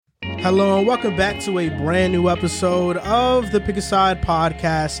Hello and welcome back to a brand new episode of the Pick a Side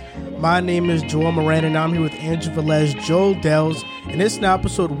podcast. My name is Joel Moran and I'm here with Andrew Velez, Joel Dells, and it's now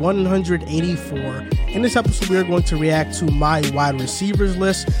episode 184. In this episode, we are going to react to my wide receivers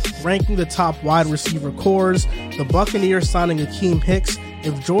list, ranking the top wide receiver cores, the Buccaneers signing Akeem Hicks,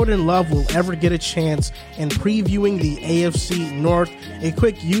 if Jordan Love will ever get a chance, and previewing the AFC North. A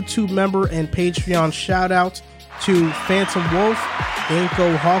quick YouTube member and Patreon shout out to Phantom Wolf,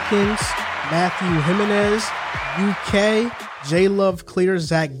 Danko Hawkins, Matthew Jimenez, UK, J Love Clear,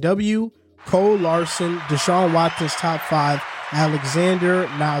 Zach W, Cole Larson, Deshaun Watson's top 5, Alexander,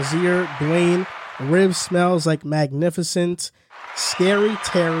 Nazir, Dwayne, Rib Smells Like Magnificent, Scary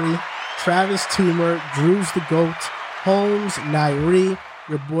Terry, Travis Toomer, Drew's the Goat, Holmes, Nairi,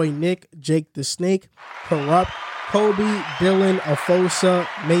 your boy Nick, Jake the Snake, Corrupt, Kobe, Dylan, Afosa,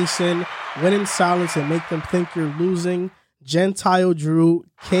 Mason, Win in Silence and Make Them Think You're Losing, Gentile Drew,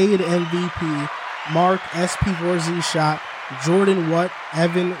 Cade MVP, Mark, SP Vorzi Shot, Jordan Watt,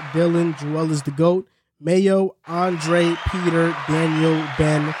 Evan, Dylan, Joel is the GOAT, Mayo, Andre, Peter, Daniel,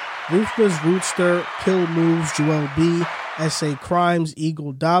 Ben, Ruthless Rootster, Kill Moves, Joel B, SA Crimes,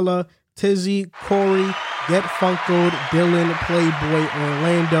 Eagle Dollar, Tizzy, Corey, Get Funkoed, Dylan, Playboy,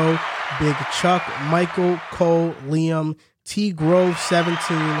 Orlando, Big Chuck, Michael, Cole, Liam, T Grove 17,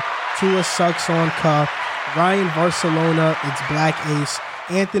 Tua Sucks on Cuff, Ryan Barcelona, It's Black Ace,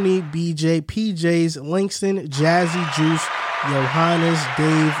 Anthony, BJ, PJs, Langston, Jazzy Juice, Johannes,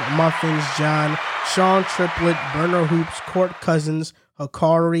 Dave, Muffins, John, Sean Triplet, Burner Hoops, Court Cousins,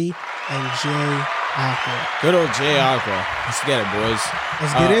 Hikari, and Jay Aqua. Good old Jay Aqua. Let's get it, boys.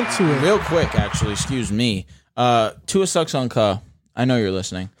 Let's get into it. Real quick, actually, excuse me. Tua Sucks on Cuff. I know you're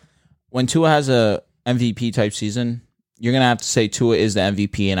listening. When Tua has a MVP type season, you're going to have to say Tua is the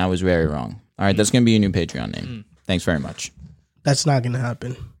MVP, and I was very wrong. All right, that's going to be your new Patreon name. Thanks very much. That's not going to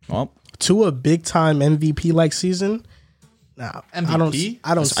happen. Well, Tua big-time MVP-like season? Nah, MVP?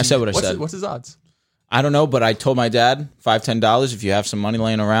 I don't I said what I said. What's his odds? I don't know, but I told my dad $5-10 if you have some money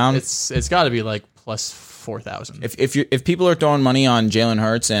laying around. It's got to be like plus 4,000. If people are throwing money on Jalen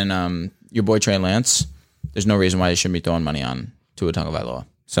Hurts and your boy Trey Lance, there's no reason why they shouldn't be throwing money on Tua Tagovailoa.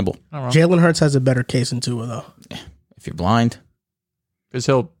 Simple. Jalen Hurts has a better case than Tua, though. Yeah. If you're blind. Because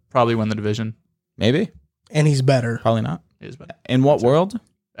he'll probably win the division. Maybe. And he's better. Probably not. He is better. In what world?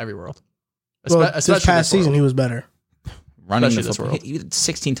 Every world. Well, this past season, he was better. Running Especially the this football. world. He had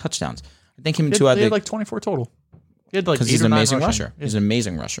 16 touchdowns. I think him and He Tua had had like 24 total. He had like because 8 he's or an 9 amazing rushing. rusher. He's an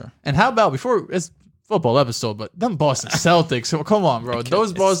amazing rusher. And how about, before, it's football episode, but them Boston Celtics, come on, bro.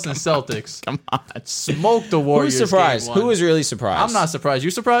 Those Boston Celtics. Come on. Smoked the Warriors. Who's surprised? game one. Who was really surprised? I'm not surprised.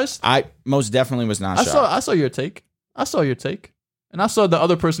 You surprised? I most definitely was not shocked. I saw your take. And I saw the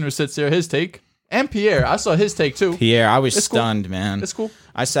other person who sits there, his take. And Pierre, I saw his take too. Pierre, I was It's cool. stunned, man. It's cool.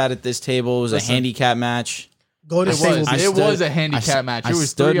 I sat at this table. It was a handicap match. Golden State will be It was a handicap match. It was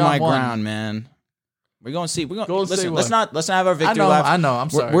stood 3-on-1. my ground, man. We're going to see. We're going. Golden State Listen, won. let's not have our victory lap. I know. I'm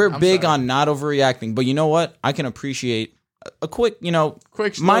sorry. We're I'm big sorry. on not overreacting, but you know what? I can appreciate a quick,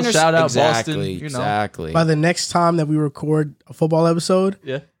 quick minor shout out exactly, Boston. Exactly. By the next time that we record a football episode,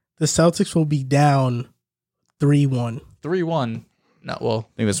 Yeah. the Celtics will be down 3-1. 3-1. No, well,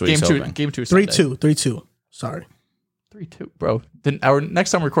 I think that's what he's hoping. Game 2 Sunday. 3-2. Sorry. 3-2, bro. Then our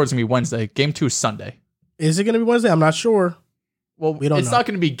next time we record is gonna be Wednesday. Game 2 is Sunday. Is it going to be Wednesday? I'm not sure. Well, We don't it's know. not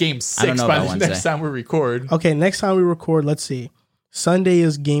going to be Game I 6 don't know by about the Wednesday. next time we record. Okay, next time we record, let's see. Sunday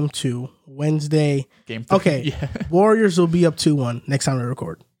is game 2. Wednesday. Game 3. Okay. Yeah. Warriors will be up 2-1 next time we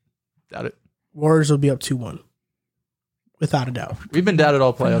record. Doubt it. Warriors will be up 2-1. Without a doubt. We've been doubted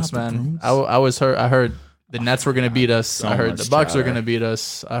all Bring out playoffs, the man. brooms. I heard the Nets were going to beat us. So I heard much the Bucks were chatter. going to beat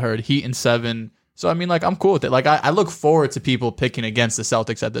us. I heard Heat in 7. So, I mean, like, I'm cool with it. Like, I look forward to people picking against the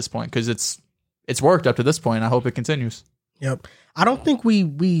Celtics at this point because it's worked up to this point. I hope it continues. Yep. I don't think we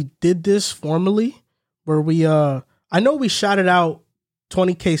did this formally where we I know we shouted out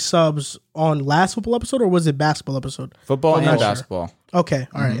 20K subs on last football episode, or was it basketball episode? Football I'm and not sure. basketball. Okay,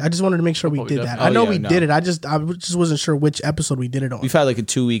 all right. I just wanted to make sure we Football did we that. did. I know Oh, we yeah, no. did it. I just wasn't sure which episode we did it on. We've had like a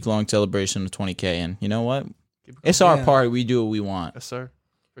 2-week-long celebration of 20K, and you know what? It's our Yeah. party. We do what we want. Yes, sir.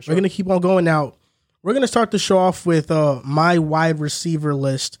 For sure. We're gonna keep on going now. We're gonna start the show off with my wide receiver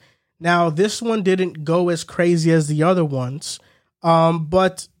list. Now, this one didn't go as crazy as the other ones,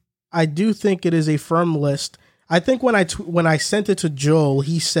 but I do think it is a firm list. I think when I sent it to Joel,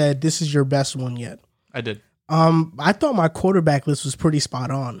 he said this is your best one yet. I did. I thought my quarterback list was pretty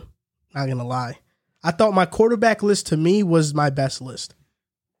spot on. Not gonna lie, I thought my quarterback list to me was my best list.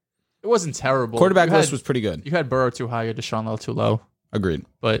 It wasn't terrible. Quarterback You list had- was pretty good. You had Burrow too high, you had Deshaun Love too low. Agreed.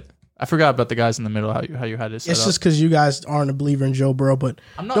 But I forgot about the guys in the middle. How you had it set It's up. just because you guys aren't a believer in Joe Burrow, but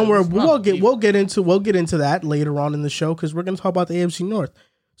I'm not- don't worry, it's not we'll get into that later on in the show because we're going to talk about the AFC North.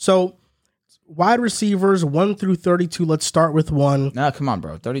 So, wide receivers 1 through 32. Let's start with 1. No, come on,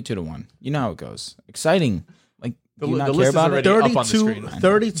 bro. 32-1. You know how it goes. Exciting. Like, do you The not care list is about it? already up on the screen.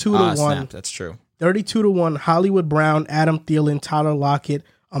 32 to 1. Snap. That's true. 32 to 1. Hollywood Brown, Adam Thielen, Tyler Lockett,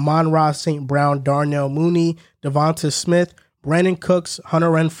 Amon-Ra St. Brown, Darnell Mooney, Devonta Smith, Brandon Cooks, Hunter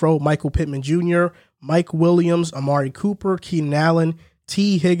Renfrow, Michael Pittman Jr., Mike Williams, Amari Cooper, Keenan Allen,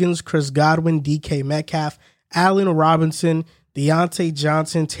 T. Higgins, Chris Godwin, DK Metcalf, Allen Robinson, Deontay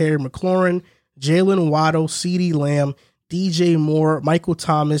Johnson, Terry McLaurin, Jalen Waddle, CeeDee Lamb, DJ Moore, Michael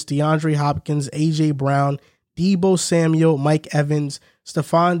Thomas, DeAndre Hopkins, AJ Brown, Deebo Samuel, Mike Evans,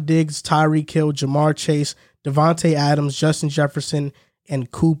 Stephon Diggs, Tyreek Hill, Jamar Chase, Devontae Adams, Justin Jefferson, and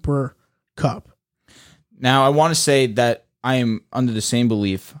Cooper Kupp. Now, I want to say that I am under the same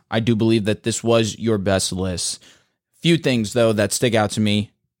belief. I do believe that this was your best list. Few things, though, that stick out to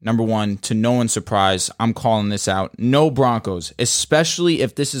me. Number one, to no one's surprise, I'm calling this out. No Broncos, especially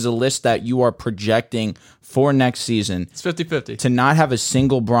if this is a list that you are projecting for next season. It's 50-50. To not have a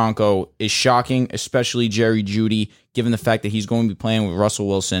single Bronco is shocking, especially Jerry Jeudy, given the fact that he's going to be playing with Russell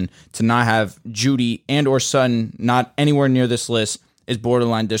Wilson. To not have Jeudy and or Sutton not anywhere near this list is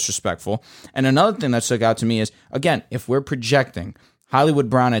borderline disrespectful. And another thing that stuck out to me is, again, if we're projecting Hollywood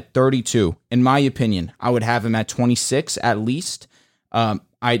Brown at 32, in my opinion, I would have him at 26 at least.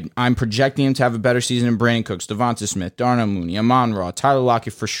 I'm projecting him to have a better season than Brandon Cooks, Devonta Smith, Darnell Mooney, Amon-Ra, Tyler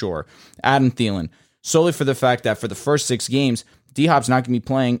Lockett for sure, Adam Thielen, solely for the fact that for the first 6 games, D-Hop's not going to be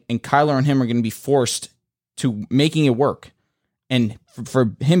playing, and Kyler and him are going to be forced to making it work. And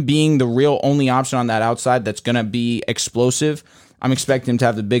for him being the real only option on that outside that's going to be explosive, I'm expecting him to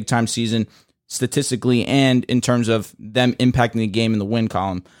have the big-time season statistically and in terms of them impacting the game in the win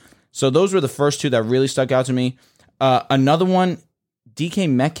column. So those were the first 2 that really stuck out to me. Another one, DK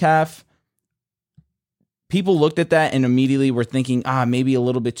Metcalf, people looked at that and immediately were thinking, maybe a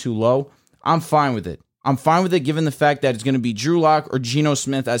little bit too low. I'm fine with it. I'm fine with it given the fact that it's going to be Drew Lock or Geno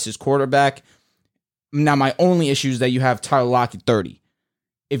Smith as his quarterback. Now, my only issue is that you have Tyler Lockett 30.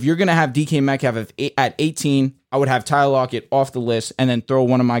 If you're going to have DK Metcalf at 18, I would have Tyler Lockett off the list and then throw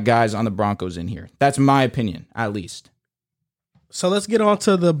one of my guys on the Broncos in here. That's my opinion, at least. So let's get on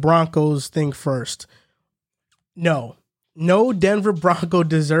to the Broncos thing first. No Denver Bronco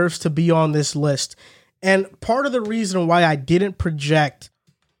deserves to be on this list. And part of the reason why I didn't project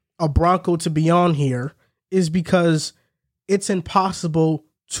a Bronco to be on here is because it's impossible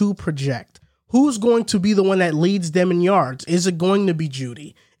to project. Who's going to be the one that leads them in yards? Is it going to be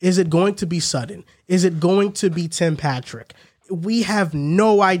Jeudy? Is it going to be Sutton? Is it going to be Tim Patrick? We have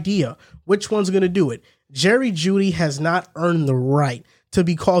no idea which one's going to do it. Jerry Jeudy has not earned the right to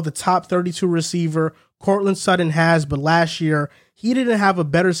be called the top 32 receiver. Courtland Sutton has, but last year, he didn't have a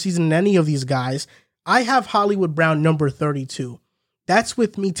better season than any of these guys. I have Hollywood Brown number 32. That's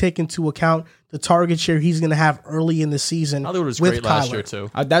with me taking into account the target share he's going to have early in the season. Hollywood was with great last Kyler. year,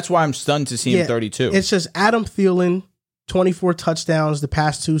 too. That's why I'm stunned to see him 32. It's just Adam Thielen, 24 touchdowns the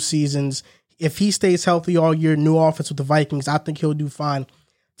past 2 seasons. If he stays healthy all year, new offense with the Vikings, I think he'll do fine.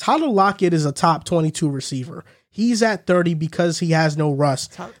 Tyler Lockett is a top 22 receiver. He's at 30 because he has no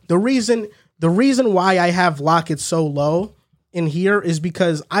rust. The reason why I have Lockett so low in here is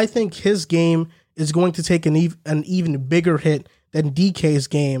because I think his game is going to take an even bigger hit than DK's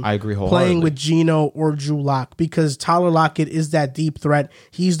game. I agree wholeheartedly. Playing with Geno or Drew Lock, because Tyler Lockett is that deep threat.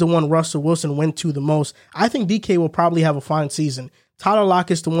 He's the one Russell Wilson went to the most. I think DK will probably have a fine season. Tyler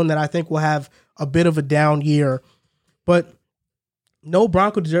Lockett's the one that I think will have a bit of a down year, but no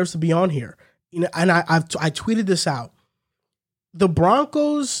Bronco deserves to be on here. You know, and I tweeted this out. The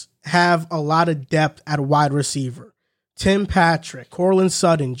Broncos have a lot of depth at wide receiver. Tim Patrick, Courtland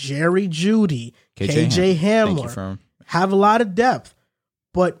Sutton, Jerry Jeudy, KJ Hamler have a lot of depth,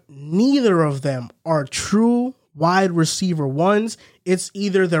 but neither of them are true wide receiver ones. It's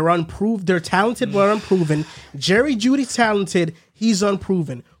either they're talented but unproven. Jerry Jeudy's talented, he's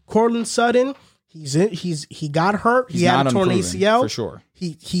unproven. Courtland Sutton, he got hurt. He had a torn ACL for sure.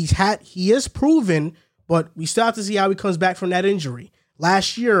 He is proven, but we still have to see how he comes back from that injury.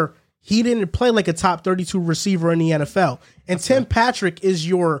 Last year, he didn't play like a top 32 receiver in the NFL. And Tim Patrick is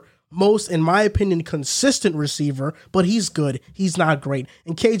your most, in my opinion, consistent receiver, but he's good. He's not great.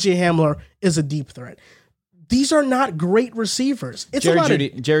 And KJ Hamler is a deep threat. These are not great receivers. Jerry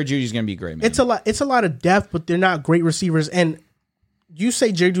Jeudy's going to be great, man. It's a lot of depth, but they're not great receivers. And you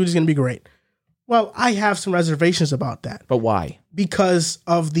say Jerry Jeudy's going to be great. Well, I have some reservations about that. But why? Because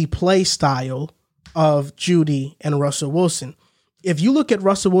of the play style of Jeudy and Russell Wilson. if you look at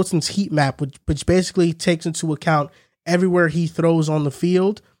Russell Wilson's heat map, which basically takes into account everywhere he throws on the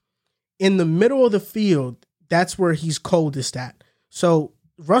field, in the middle of the field, that's where he's coldest at. So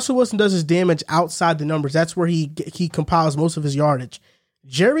Russell Wilson does his damage outside the numbers. That's where he compiles most of his yardage.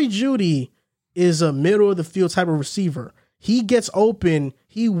 Jerry Jeudy is a middle of the field type of receiver. He gets open,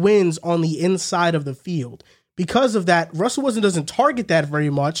 he wins on the inside of the field. Because of that, Russell Wilson doesn't target that very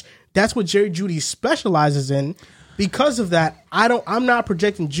much. That's what Jerry Jeudy specializes in. Because of that, I'm not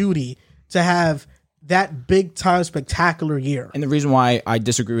projecting Jeudy to have that big time spectacular year. And the reason why I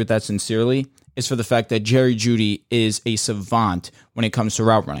disagree with that sincerely is for the fact that Jerry Jeudy is a savant when it comes to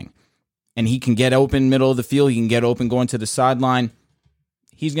route running. And he can get open middle of the field, he can get open going to the sideline.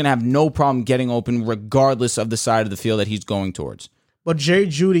 He's going to have no problem getting open regardless of the side of the field that he's going towards. But Jerry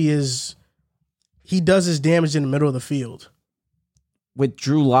Jeudy he does his damage in the middle of the field. With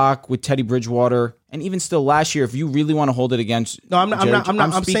Drew Lock, with Teddy Bridgewater, and even still last year, if you really want to hold it against,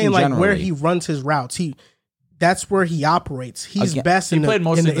 I'm saying like where he runs his routes. That's where he operates. He's best in the inside. He played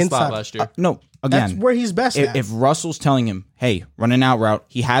most of the slot last year. No, again, that's where he's best at. If Russell's telling him, "Hey, run an out route,"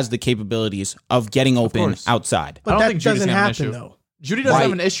 he has the capabilities of getting open outside. But that doesn't happen though. Jeudy doesn't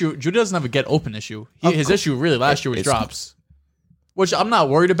have an issue. Jeudy doesn't have a get open issue. His issue really last year was drops, which I'm not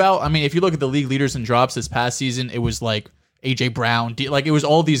worried about. I mean, if you look at the league leaders in drops this past season, it was like AJ Brown, like it was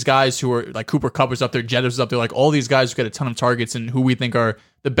all these guys who were like Cooper Kupp was up there, Jett was up there, like all these guys who get a ton of targets and who we think are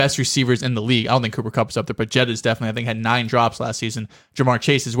the best receivers in the league. I don't think Cooper Kupp is up there, but Jett is definitely, I think, had 9 drops last season. Jamar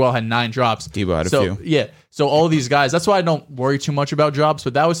Chase as well had 9 drops. Debo had a few. Yeah. So all these guys, that's why I don't worry too much about drops,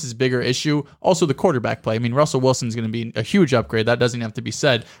 but that was his bigger issue. Also the quarterback play. I mean, Russell Wilson's going to be a huge upgrade. That doesn't have to be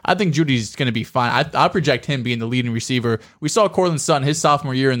said. I think Judy's going to be fine. I project him being the leading receiver. We saw Courtland Sutton, his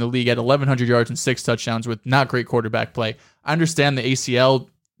sophomore year in the league, at 1,100 yards and 6 touchdowns with not great quarterback play. I understand the ACL.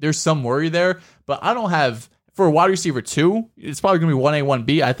 There's some worry there, but I don't have... For a wide receiver 2, it's probably going to be 1A,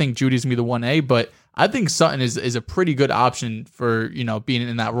 1B. I think Judy's going to be the 1A, but I think Sutton is a pretty good option for, being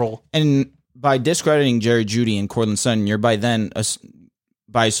in that role. And by discrediting Jerry Jeudy and Courtland Sutton, you're by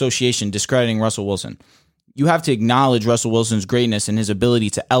association discrediting Russell Wilson. You have to acknowledge Russell Wilson's greatness and his ability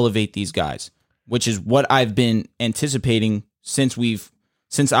to elevate these guys, which is what I've been anticipating since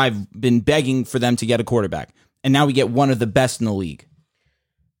I've been begging for them to get a quarterback. And now we get one of the best in the league.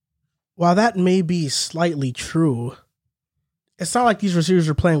 While that may be slightly true, it's not like these receivers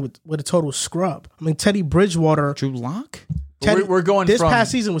are playing with a total scrub. I mean, Teddy Bridgewater. Drew Lock? We're going this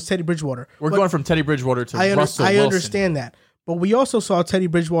past season was Teddy Bridgewater. We're going from Teddy Bridgewater to Russell Wilson. I understand that. But we also saw Teddy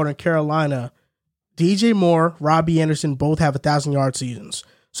Bridgewater in Carolina. DJ Moore, Robbie Anderson both have 1,000-yard seasons.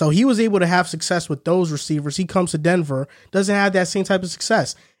 So he was able to have success with those receivers. He comes to Denver, doesn't have that same type of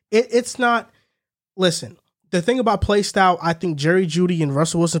success. It's not... Listen... The thing about play style, I think Jerry Jeudy and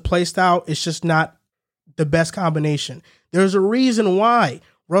Russell Wilson's play style is just not the best combination. There's a reason why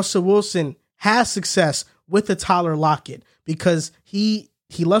Russell Wilson has success with the Tyler Lockett, because he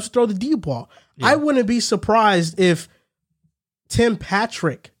loves to throw the deep ball. Yeah. I wouldn't be surprised if Tim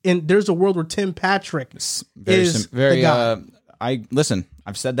Patrick, and there's a world where Tim Patrick is the guy.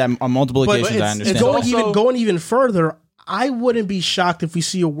 I've said that on multiple occasions. I understand. Going even further, I wouldn't be shocked if we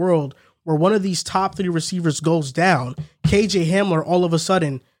see a world where one of these top 3 receivers goes down. KJ Hamler all of a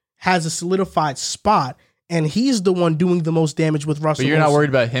sudden has a solidified spot, and he's the one doing the most damage with Russell. But you're Wilson. Not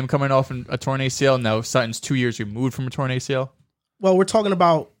worried about him coming off a torn ACL? No, Sutton's 2 years removed from a torn ACL. Well, we're talking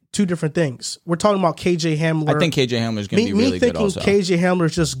about 2 different things. We're talking about KJ Hamler. I think KJ Hamler is going to be really good also. Me thinking KJ Hamler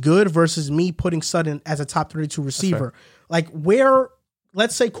is just good versus me putting Sutton as a top 32 receiver. Like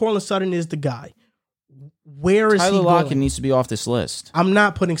let's say Courtland Sutton is the guy. Where is Tyler Lockett needs to be off this list. I'm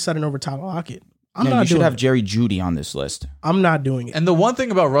not putting Sutton over Tyler Lockett. You should have Jerry Jeudy on this list. I'm not doing it. And the one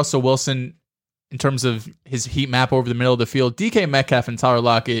thing about Russell Wilson, in terms of his heat map over the middle of the field, DK Metcalf and Tyler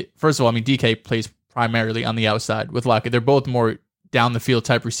Lockett, first of all, I mean, DK plays primarily on the outside with Lockett. They're both more down the field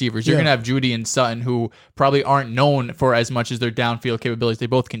type receivers. You're going to have Jeudy and Sutton, who probably aren't known for as much as their downfield capabilities. They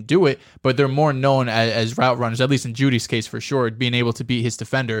both can do it, but they're more known as route runners, at least in Judy's case for sure, being able to beat his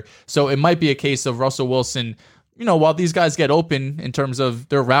defender. So it might be a case of Russell Wilson, while these guys get open in terms of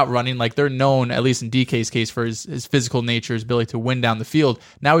their route running, like they're known, at least in DK's case, for his physical nature, his ability to win down the field.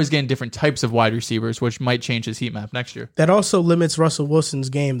 Now he's getting different types of wide receivers, which might change his heat map next year. That also limits Russell Wilson's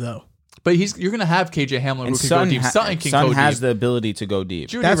game, though. But you're going to have KJ Hamler who can go deep. Sutton can go deep. has the ability to go deep.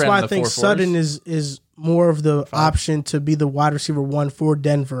 Jeudy That's why I ran think 4.4s. Sutton is more of the option to be the wide receiver 1 for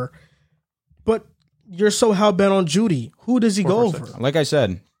Denver. But you're so hell-bent on Jeudy. Who does he go over? Like I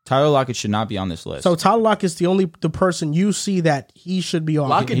said, Tyler Lockett should not be on this list. So Tyler Lockett is the person you see that he should be on.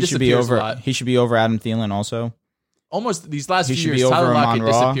 Lockett he should be over Adam Thielen also. almost these last He few should be years, over Tyler Lockett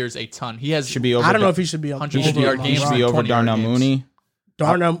Amon-Ra. disappears a ton. He has Should be over. I don't know if he should be 100-yard He games. should be over 20-yard Darnell games. Mooney.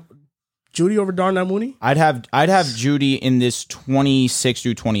 Judy over Darnell Mooney. I'd have Judy in this 26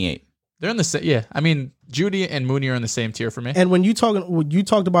 through 28. They're in the same. Yeah, I mean, Judy and Mooney are in the same tier for me. And when you talked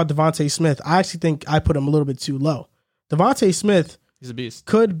about Devontae Smith, I actually think I put him a little bit too low. Devontae Smith He's a beast.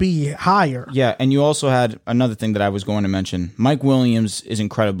 could be higher. Yeah, and you also had another thing that I was going to mention. Mike Williams is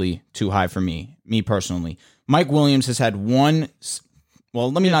incredibly too high for me personally. Mike Williams has had one.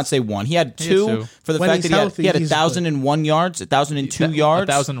 Well, let me not say one. He had two for the When fact he's that healthy, he had he's 1,001 yards, 1,002 yards,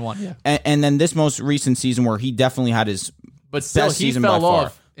 1,001. Yeah, and then this most recent season where he definitely had his but still, best he season fell by far.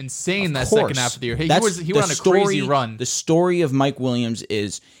 off insane that Of course. second half of the year. He That's went the on a crazy run. The story of Mike Williams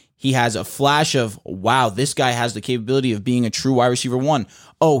is he has a flash of, wow, this guy has the capability of being a true wide receiver one.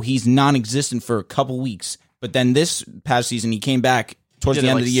 Oh, he's non-existent for a couple weeks. But then this past season, he came back towards Did the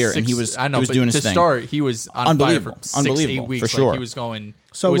it end like of the year, and he was doing his to thing. start, he was on Unbelievable. fire for 6-8 Unbelievable, weeks. for sure. Like, he was going.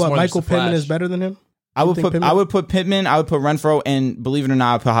 So it was what? more than Michael just a flash. Pittman is better than him? I would think put Pittman? I would put Pittman, I would put Renfro, and believe it or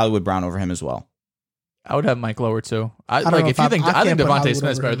not, I would put Hollywood Brown over him as well. I would have Mike lower too. I don't like know if if you think I I think can't put Devontae Hollywood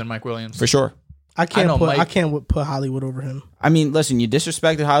Smith's over better him. than Mike Williams For sure. I can't know Mike- put Hollywood over him. I mean, listen, you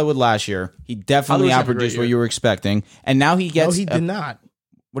disrespected Hollywood last year. He definitely Hollywood's had a great outproduced what year. you were expecting, and now he No, gets. he did not.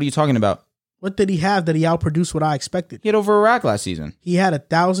 What are you talking about? What did he have that he outproduced what I expected? He had over Iraq last season He had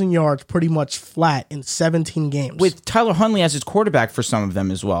 1,000 yards pretty much flat in 17 games. with Tyler Huntley as his quarterback for some of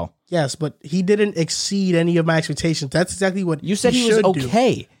them as well. Yes, but he didn't exceed any of my expectations. That's exactly what You said he was should do.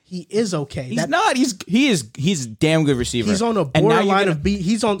 okay. He is okay. He's not. He's a damn good receiver. He's on the And now you're borderline gonna- of beat.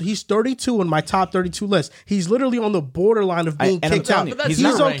 He's 32 in my top 32 list. He's literally on the borderline of being and I'm kicked telling out. you, But that's he's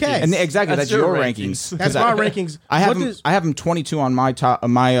your not okay. rankings. And exactly, That's that's your your rankings. That's 'Cause my rankings. I have What him. does- I have him 22 on my top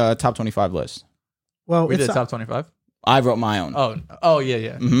 25 list. well, We it's did top 25. I wrote my own. Oh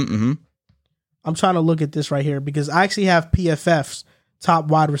yeah. I'm trying to look at this right here because I actually have PFF's top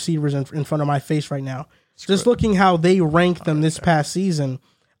wide receivers in front of my face right now. Just looking how they ranked them this past season,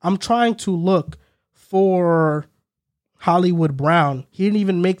 I'm trying to look for Hollywood Brown. He didn't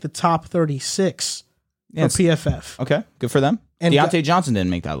even make the top 36 Yes. for PFF. Okay, good for them. And Deontay Johnson didn't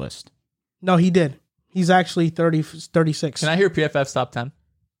make that list. No, he did. He's actually 36. Can I hear PFF's top 10?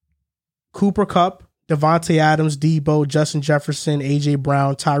 Cooper Kupp, Devontae Adams, Debo, Justin Jefferson, AJ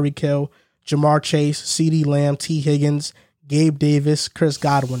Brown, Tyreek Hill, Jamar Chase, CeeDee Lamb, T. Higgins, Gabe Davis, Chris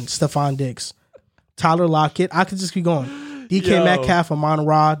Godwin, Stephon Diggs, Tyler Lockett. I could just keep going. DK Yo. Metcalf,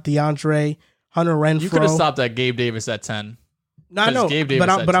 Amon-Ra, DeAndre, Hunter Renfro. You could have stopped at Gabe Davis at 10. No, I know, Gabe Davis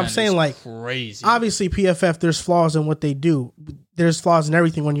but at I'm 10 saying is like crazy. obviously PFF. There's flaws in what they do. There's flaws in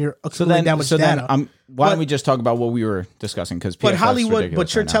everything when you're accumulating that much data. Why But- don't we just talk about what we were discussing? Because But Hollywood,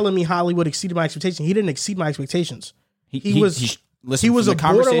 but you're telling me Hollywood exceeded my expectations. He didn't exceed my expectations. He was a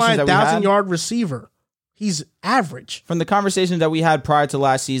borderline 1,000-yard receiver. He's average. From the conversations that we had prior to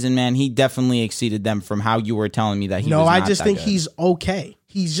last season, man, he definitely exceeded them from how you were telling me that he was No, not I just that think good. he's okay.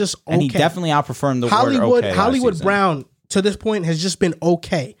 He's just okay. And he definitely outperformed the Hollywood. word okay last Hollywood season. Brown to this point has just been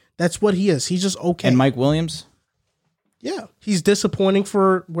okay. That's what he is. He's just okay. And Mike Williams. Yeah, he's disappointing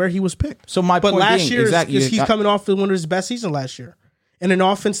for where he was picked. So my But point last being, year, exactly, he's coming off one of his best seasons last year, in an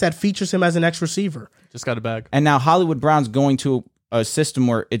offense that features him as an X receiver. Just got a bag. And now Hollywood Brown's going to a system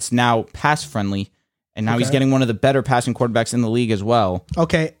where it's now pass friendly, and now he's Okay. getting one of the better passing quarterbacks in the league as well.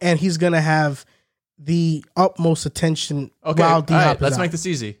 Okay, and he's gonna have the utmost attention Okay, while all D-Hop right, is let's out. make this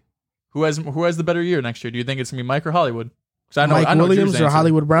easy. Who has the better year next year? Do you think it's gonna be Mike or Hollywood? Because Mike I know Williams Drew's or answer.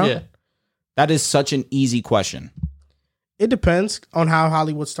 Hollywood Brown? Yeah, That is such an easy question. It depends on how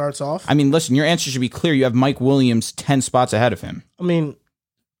Hollywood starts off. I mean, listen, your answer should be clear. You have Mike Williams 10 spots ahead of him. I mean,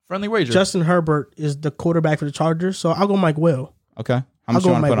 friendly wager. Justin Herbert is the quarterback for the Chargers, so I'll go Mike Will. Okay. How much go do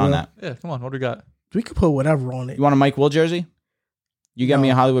you want to Mike put on Will. that? Yeah, come on. What do we got? We could put whatever on it. You want a Mike Will jersey? You get me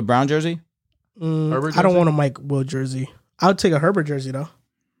No. a Hollywood Brown jersey? Herbert I don't jersey? want a Mike Will jersey. I'll take a Herbert jersey though.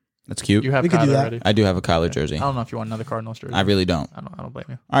 That's cute. You have We could do Kyler that. already. I do have a Kyler jersey. I don't know if you want another Cardinals jersey. I really don't. I don't blame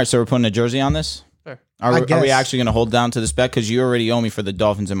you. All right, so we're putting a jersey on this? Fair. Are I we guess. actually going to hold down to this bet? Because you already owe me for the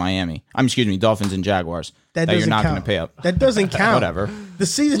Dolphins in Miami. Dolphins and Jaguars. That you're doesn't not count. going to pay up. That doesn't count. Whatever. The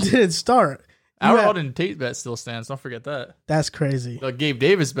season didn't start. You Our had- Alden Tate bet still stands. Don't forget that. That's crazy. The Gabe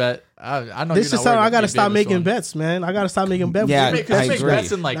Davis bet. I know. This you're is not how worried I about got to Gabe stop Davis making one. bets, man. I got to stop making bets. Yeah, Let's I make agree.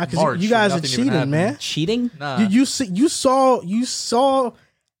 bets in like Nah, 'cause March. you guys are Nothing even cheating, happened. man. Cheating? Nah. You saw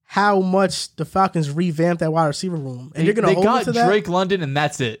how much the Falcons revamped that wide receiver room, and you're gonna they hold got it to that. Drake London and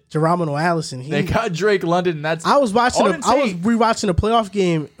that's it. Geronimo Allison. They got Drake London and that's. I was watching. Alden I was Tate- rewatching a playoff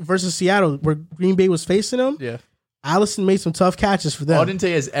game versus Seattle where Green Bay was facing them. Yeah. Allison made some tough catches for them. Alden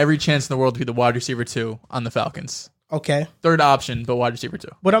Tate has every chance in the world to be the wide receiver 2 on the Falcons. Okay. Third option, but wide receiver 2.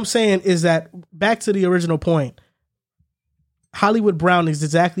 What I'm saying is that back to the original point. Hollywood Brown is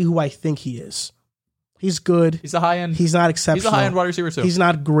exactly who I think he is. He's good. He's a high end. He's not exceptional. He's a high end wide receiver too. He's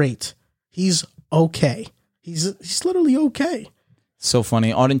not great. He's okay. He's literally okay. So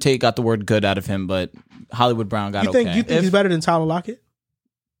funny. Auden Tate got the word good out of him, but Hollywood Brown got You think okay. he's better than Tyler Lockett?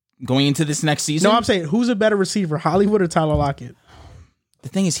 Going into this next season? No, I'm saying who's a better receiver, Hollywood or Tyler Lockett? The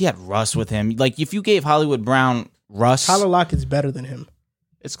thing is, he had Russ with him. Like, if you gave Hollywood Brown Russ... Tyler Lockett's better than him.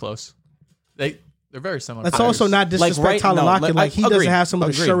 It's close. They're very similar. Let's also not disrespect Tyler Lockett. He doesn't have some of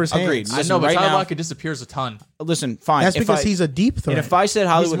the surest hands. Agreed. I know, but right Tyler now- Lockett disappears a ton. Listen, fine. That's because he's a deep threat. And if I said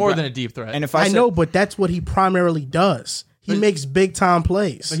Hollywood He's more Brown- than a deep threat. And if I said, know, but that's what he primarily does. He makes big time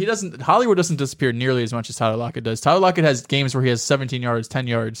plays. But he doesn't. Hollywood doesn't disappear nearly as much as Tyler Lockett does. Tyler Lockett has games where he has 17 yards, 10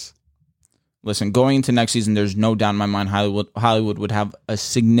 yards. Listen, going into next season, there's no doubt in my mind Hollywood would have a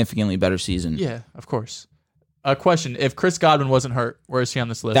significantly better season. Yeah, of course. A question: if Chris Godwin wasn't hurt, where is he on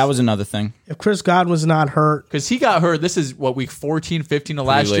this list? That was another thing. If Chris Godwin's not hurt, because he got hurt. This is week 14, 15 of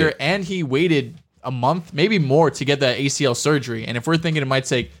last late. year, and he waited a month, maybe more, to get that ACL surgery. And if we're thinking it might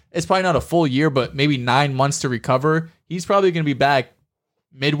take, it's probably not a full year, but maybe 9 months to recover. He's probably going to be back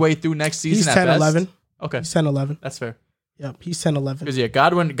midway through next season. he's at 10, best. 11. Okay, He's 10, 11. that's fair. Yep, he's 10, 11. Because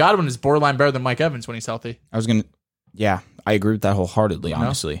Godwin is borderline better than Mike Evans when he's healthy. Yeah, I agree with that wholeheartedly,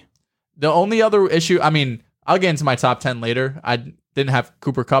 honestly. The only other issue, I mean, I'll get into my top 10 later. I didn't have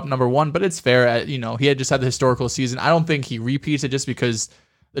Cooper Kupp number 1, but it's fair. He had just had the historical season. I don't think he repeats it just because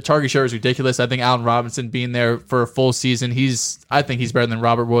the target share is ridiculous. I think Allen Robinson being there for a full season, I think he's better than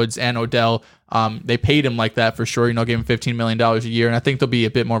Robert Woods and Odell. They paid him like that for sure. Gave him $15 million a year, and I think they'll be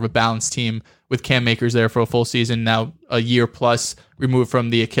a bit more of a balanced team with Cam Akers there for a full season, now a year plus removed from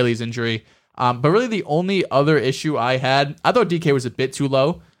the Achilles injury. But really the only other issue I thought DK was a bit too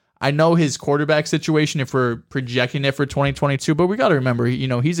low. I know his quarterback situation if we're projecting it for 2022, but we got to remember,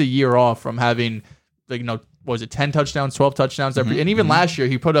 he's a year off from having, 10 touchdowns, 12 touchdowns? And even last year,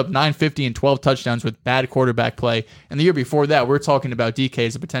 he put up 950 and 12 touchdowns with bad quarterback play. And the year before that, we're talking about DK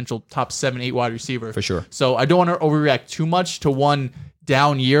as a potential top 7, 8 wide receiver. For sure. So I don't want to overreact too much to one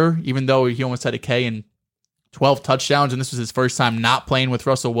down year, even though he almost had a K and 12 touchdowns, and this was his first time not playing with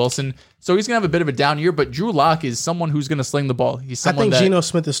Russell Wilson. So he's going to have a bit of a down year, but Drew Lock is someone who's going to sling the ball. He's I someone think Geno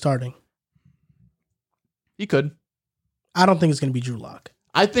Smith is starting. He could. I don't think it's going to be Drew Lock.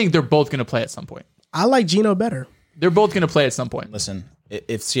 I think they're both going to play at some point. I like Geno better. They're both going to play at some point. Listen,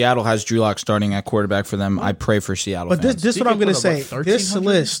 if Seattle has Drew Lock starting at quarterback for them, I pray for Seattle But fans. this is what I'm going to say. This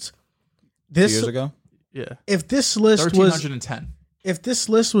list, 2 years ago? Yeah. if this list was 1,310. if this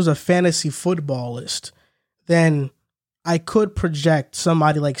list was a fantasy football list, then I could project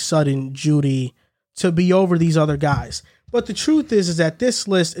somebody like Sutton, Judy to be over these other guys. But the truth is that this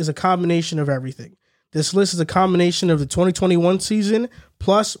list is a combination of everything. This list is a combination of the 2021 season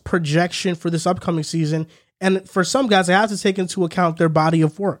plus projection for this upcoming season. And for some guys, I have to take into account their body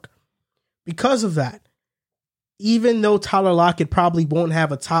of work. Because of that, even though Tyler Lockett probably won't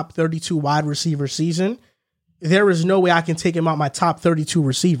have a top 32 wide receiver season, there is no way I can take him out my top 32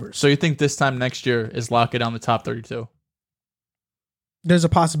 receivers. So you think this time next year is Lockett on the top 32? There's a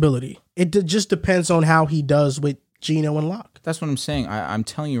possibility. It just depends on how he does with Geno and Locke. That's what I'm saying. I'm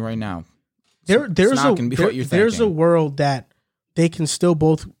telling you right now. There's not gonna be what you're there's a thinking. world that they can still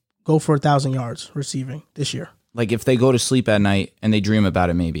both go for 1,000 yards receiving this year. Like, if they go to sleep at night and they dream about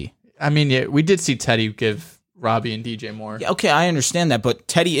it, maybe. I mean, yeah, we did see Teddy give Robbie and DJ more. Yeah, okay, I understand that, but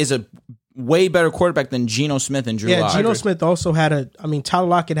Teddy is a way better quarterback than Geno Smith and Drew Lock. Geno Smith also had Tyler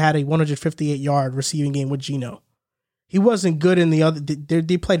Lockett had a 158-yard receiving game with Geno. He wasn't good in the other.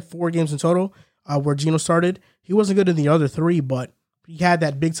 They played 4 games in total where Geno started. He wasn't good in the other 3, but he had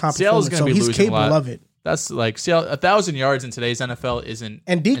that big time Seattle's performance, gonna so be he's losing a capable lot. of it. That's like, see, 1,000 yards in today's NFL isn't.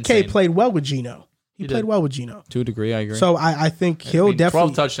 And DK insane. played well with Geno. He played did. well with Geno. To a degree, I agree. So I think he'll 12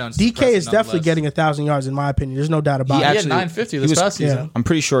 definitely. touchdowns. DK is impressive definitely nonetheless. getting 1,000 yards in my opinion. There's no doubt about He it. had actually- 950 he this was- past season. Yeah. I'm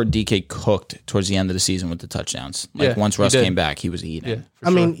pretty sure DK cooked towards the end of the season with the touchdowns. Like, Yeah, once he Russ did. came back, he was eating. Yeah, for I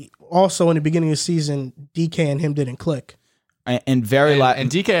sure. mean, also in the beginning of the season, DK and him didn't click. And and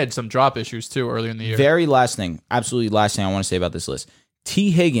DK had some drop issues too earlier in the year. very last thing, absolutely last thing I want to say about this list.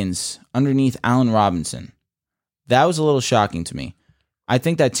 T. Higgins underneath Allen Robinson. That was a little shocking to me. I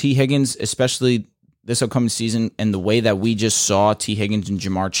think that T. Higgins, especially this upcoming season, and the way that we just saw T. Higgins and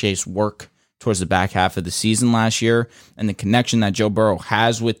Jamar Chase work towards the back half of the season last year, and the connection that Joe Burrow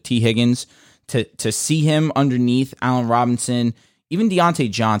has with T. Higgins, to see him underneath Allen Robinson, even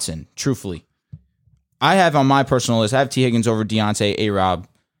Deontay Johnson, truthfully. I have on my personal list, I have T. Higgins over Deontay, A-Rob,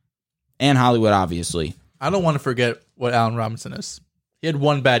 and Hollywood, obviously. I don't want to forget what Allen Robinson is. He had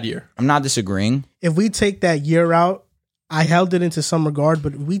one bad year. I'm not disagreeing. If we take that year out, I held it into some regard,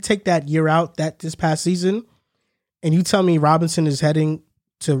 but if we take that year out, that this past season, and you tell me Robinson is heading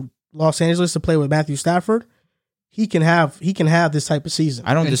to Los Angeles to play with Matthew Stafford, he can have this type of season.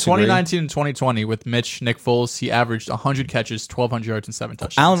 I don't In disagree. 2019 and 2020 with Mitch, Nick Foles, he averaged 100 catches, 1,200 yards, and 7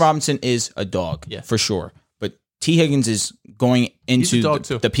 touchdowns. Allen Robinson is a dog, for sure. But T. Higgins is going into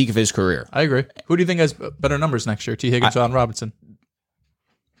the peak of his career. I agree. Who do you think has better numbers next year, T. Higgins or Allen Robinson?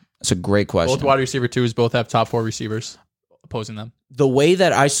 That's a great question. Both wide receiver twos, both have top 4 receivers opposing them. The way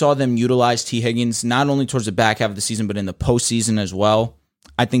that I saw them utilize T. Higgins, not only towards the back half of the season, but in the postseason as well,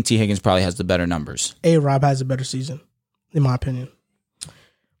 I think T. Higgins probably has the better numbers. A-Rob has a better season, in my opinion.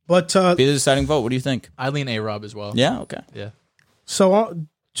 But Be the deciding vote. What do you think? I lean A-Rob as well. Yeah, okay. Yeah. So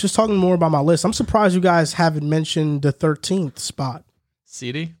just talking more about my list, I'm surprised you guys haven't mentioned the 13th spot.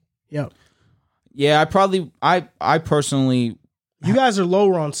 CD? Yeah. Yeah, I personally... You guys are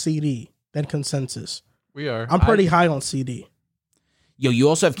lower on CD than consensus. We are. I'm pretty high on CD. Yo, you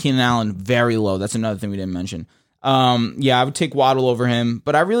also have Keenan Allen very low. That's another thing we didn't mention. Yeah, I would take Waddle over him,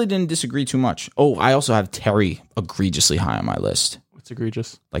 but I really didn't disagree too much. Oh, I also have Terry egregiously high on my list. What's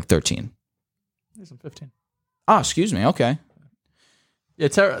egregious? Like 13. He's in 15. Oh, excuse me. Okay. Yeah,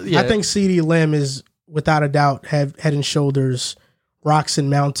 I think CD Lamb is, without a doubt, head and shoulders, rocks and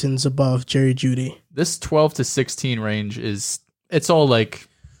mountains above Jerry Jeudy. This 12 to 16 range it's all like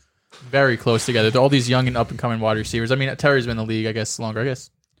very close together. All these young and up and coming wide receivers. I mean, Terry's been in the league, I guess, longer. I guess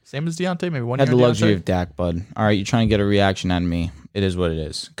same as Deontay, maybe 1 year. Had the luxury Deontay? of Dak, bud. All right, you're trying to get a reaction out of me. It is what it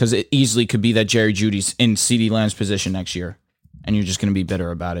is. Because it easily could be that Jerry Judy's in CD Lamb's position next year, and you're just going to be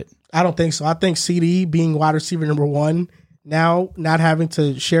bitter about it. I don't think so. I think CD being wide receiver number 1, now not having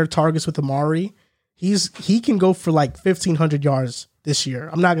to share targets with Amari, he can go for like 1,500 yards this year.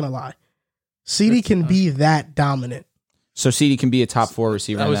 I'm not going to lie. CD can be that dominant. So CD can be a top 4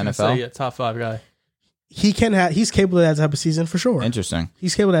 receiver in the NFL? Say, yeah, top 5 guy. He's capable of that type of season for sure. Interesting.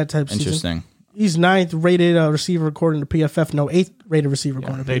 He's capable of that type of season. Interesting. He's 9th rated receiver according to PFF. No, 8th rated receiver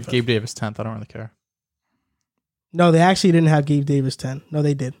according to PFF. Gabe Davis 10th. I don't really care. No, they actually didn't have Gabe Davis 10. No,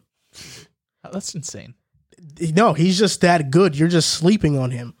 they did. That's insane. No, he's just that good. You're just sleeping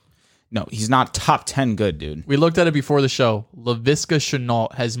on him. No, he's not top 10 good, dude. We looked at it before the show. Laviska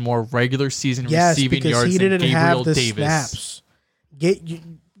Shenault has more regular season receiving because yards he didn't than Gabriel have the Davis. snaps.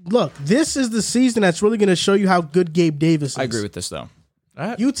 Look, this is the season that's really going to show you how good Gabe Davis is. I agree with this, though.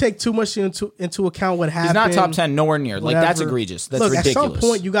 You take too much into account what happened. He's not top 10, nowhere near. Whatever. Like, that's egregious. That's Look, ridiculous. at some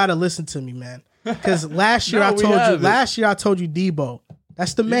point, you got to listen to me, man. Because last year No, Last year I told you Debo.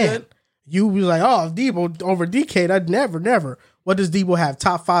 That's the man. did? You was like, oh, Debo over DK. I'd never. What does Debo have?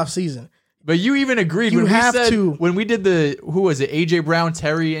 Top 5 season. But you even agreed You when have we said to. when we did who was it? AJ Brown,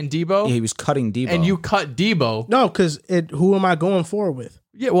 Terry, and Debo, Yeah, he was cutting Debo. and you cut Debo. No, because who am I going forward with?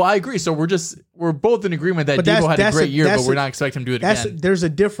 Yeah, well, I agree. So we're both in agreement that But Debo had a great year, but that's we're not expecting him to do it again. There's a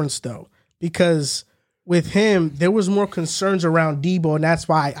difference though, because with him there was more concerns around Debo, and that's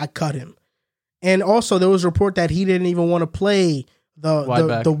why I cut him. And also there was a report that he didn't even want to play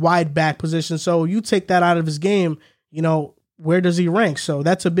the wide back position. So you take that out of his game, where does he rank? So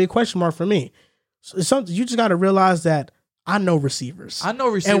that's a big question mark for me. So it's something you just got to realize that I know receivers. I know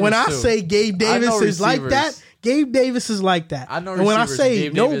receivers, and when too. I say Gabe Davis is like that, Gabe Davis is like that. I know and when I receivers, say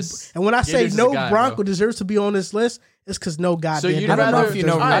Gabe no, Davis- and when I Gabe say Davis is no a guy, Bronco bro. deserves to be on this list, it's because no goddamn. you'd I don't know rather- if you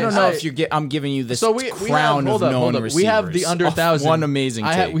know. All right, I don't know all if I'm giving you this So we crown have, of known hold up. receivers. We have the under 1,000. One amazing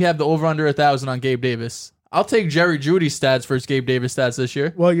take. We have the over under 1,000 on Gabe Davis. I'll take Jerry Jeudy's stats versus Gabe Davis stats this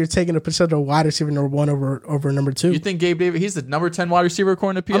year. Well, you're taking a percent of wide receiver number 1 over number 2. You think Gabe Davis? He's the number 10 wide receiver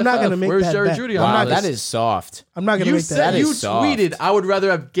according to PFF. I'm not gonna make Where's that Jerry bet. Jeudy? Wow, on that this? is soft. I'm not going to You make said that. That you is soft. tweeted I would rather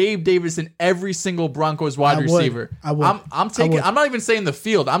have Gabe Davis in every single Broncos wide I would. receiver. I would. I'm taking. I would. I'm not even saying the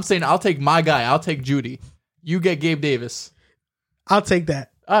field. I'm saying I'll take my guy. I'll take Jeudy. You get Gabe Davis. I'll take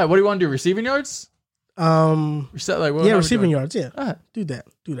that. All right. What do you want to do? Receiving yards? Receiving yards. Yeah, All right. do that.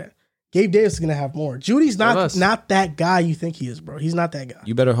 Gabe Davis is going to have more. Judy's less. not that guy you think he is, bro. He's not that guy.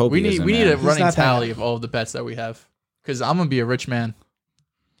 You better hope We he need isn't, a man. running not that tally guy. of all of the bets that we have because I'm gonna be a rich man.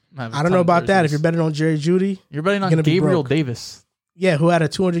 I don't know about that. If you're betting on Jerry Jeudy, you're betting on gonna be Gabriel broke. Davis. yeah, who had a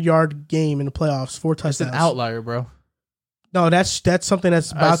 200-yard game in the playoffs, 4 That's touchdowns. an outlier, bro. No, that's something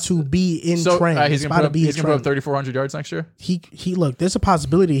that's about to be in trend. He's It's gonna about put to up, be a he's gonna put up trend. 3,400 yards next year. He look. There's a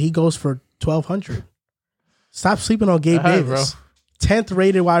possibility he goes for 1,200. Stop sleeping on Gabe All right, Davis. 10th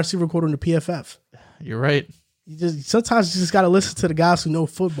rated wide receiver according to PFF. You're right. Sometimes you just got to listen to the guys who know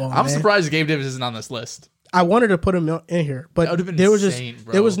football. I'm man. surprised Gabe Davis isn't on this list. I wanted to put him in here, but That would've been there was insane, just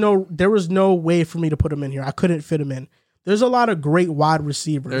bro. there was no way for me to put him in here. I couldn't fit him in. There's a lot of great wide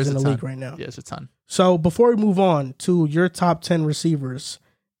receivers There's in a the ton. league right now. Yeah, it's a ton. So before we move on to your top 10 receivers,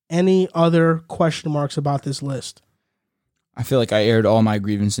 any other question marks about this list? I feel like I aired all my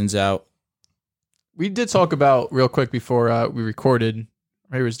grievances out. We did talk about real quick before we recorded.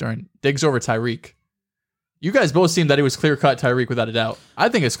 Maybe it was during Diggs over Tyreek. You guys both seemed that it was clear-cut Tyreek without a doubt. I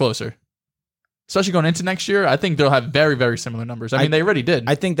think it's closer. Especially going into next year, I think they'll have very, very similar numbers. I mean, they already did.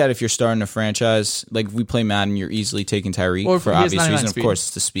 I think that if you're starting a franchise, like if we play Madden, you're easily taking Tyreek Or for he has obvious 99 reason. speed. Of course,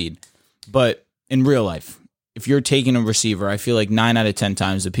 it's the speed. But in real life, if you're taking a receiver, I feel like 9 out of 10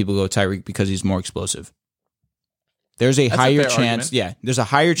 times that people go Tyreek because he's more explosive. There's a That's a higher fair chance. argument. Yeah, there's a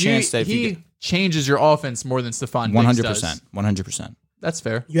higher chance that if you he changes your offense more than Stephon get Diggs does. 100%. That's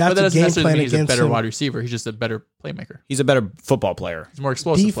fair. You have but that to doesn't game necessarily plan mean he's a against better him. wide receiver. He's just a better playmaker. He's a better football player. He's more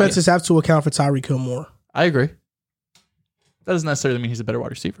explosive. Defenses have to account for Tyreek Hill more. I agree. That doesn't necessarily mean he's a better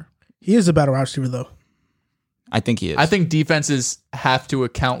wide receiver. He is a better wide receiver, though. I think he is. I think defenses have to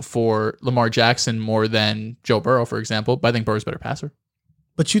account for Lamar Jackson more than Joe Burrow, for example. But I think Burrow's a better passer.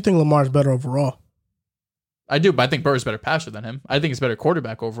 But you think Lamar's better overall. I do, but I think Burrow's a better passer than him. I think he's a better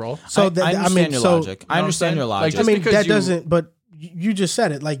quarterback overall. So I understand your logic. I You know understand your what I'm saying? logic. Like, I just mean, because that you- doesn't. But you just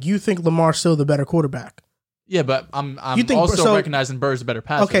said it. Like you think Lamar's still the better quarterback. Yeah, but I'm You think- also so- recognizing Burrow's a better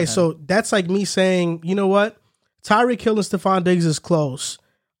passer. Okay, than him. so that's like me saying, you know what, Tyreek Hill and Stephon Diggs is close,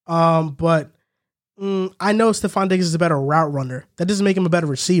 but I know Stephon Diggs is a better route runner. That doesn't make him a better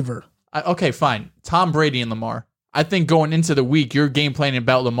receiver. Okay, fine. Tom Brady and Lamar. I think going into the week, you're game planning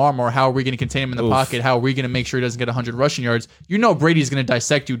about Lamar more. How are we going to contain him in the pocket? How are we going to make sure he doesn't get 100 rushing yards? You know Brady's going to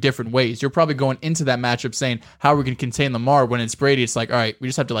dissect you different ways. You're probably going into that matchup saying, how are we going to contain Lamar? When it's Brady, it's like, all right, we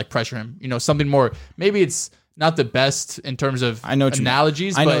just have to like pressure him. You know, something more. Maybe it's not the best in terms of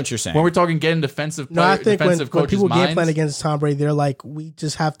analogies. I know but what you're saying. When we're talking getting defensive No, I player, think defensive when coaches' people game minds, plan against Tom Brady, they're like, we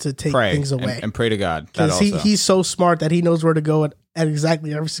just have to take pray things away. and pray to God. That Because also. he's so smart that he knows where to go at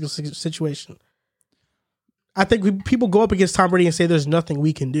exactly every single situation. I think people go up against Tom Brady and say there's nothing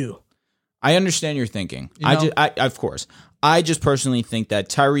we can do. I understand your thinking. You know? Of course. I just personally think that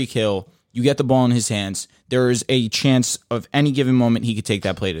Tyreek Hill, you get the ball in his hands, there is a chance of any given moment he could take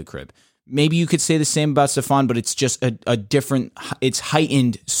that play to the crib. Maybe you could say the same about Stephon, but it's just a different, it's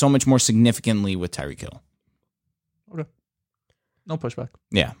heightened so much more significantly with Tyreek Hill. Okay. No pushback.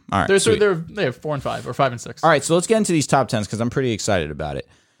 Yeah. All right. They're sweet. they have 4 and 5 or 5 and 6. All right, so let's get into these top 10s because I'm pretty excited about it.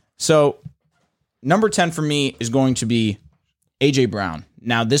 So, number 10 for me is going to be A.J. Brown.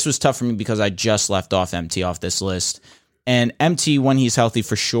 Now, this was tough for me because I just left off MT off this list. And MT, when he's healthy,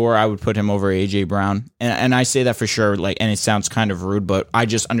 for sure, I would put him over A.J. Brown. And I say that for sure, and it sounds kind of rude, but I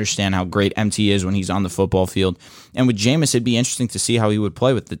just understand how great MT is when he's on the football field. And with Jameis, it'd be interesting to see how he would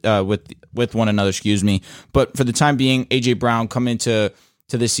play with one another, But for the time being, A.J. Brown coming into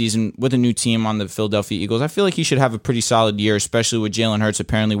this season with a new team on the Philadelphia Eagles, I feel like he should have a pretty solid year, especially with Jalen Hurts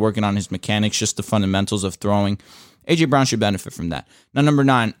apparently working on his mechanics, just the fundamentals of throwing. A.J. Brown should benefit from that. Now, number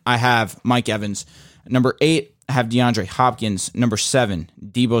 9, I have Mike Evans. Number 8, I have DeAndre Hopkins. Number 7,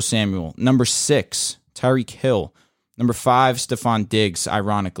 Deebo Samuel. Number 6, Tyreek Hill. Number 5, Stephon Diggs,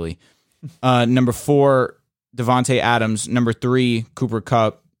 ironically. Number 4, Devontae Adams. Number 3, Cooper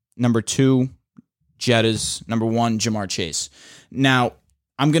Kupp. Number 2, Jettas. Number 1, Jamar Chase. Now,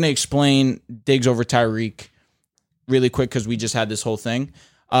 I'm going to explain Diggs over Tyreek really quick because we just had this whole thing.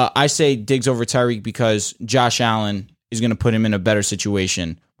 I say Diggs over Tyreek because Josh Allen is going to put him in a better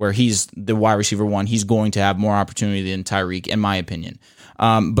situation where he's the wide receiver 1. He's going to have more opportunity than Tyreek, in my opinion.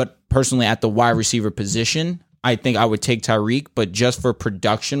 But personally, at the wide receiver position, I think I would take Tyreek. But just for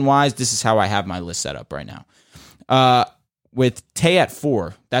production-wise, this is how I have my list set up right now. With Tay at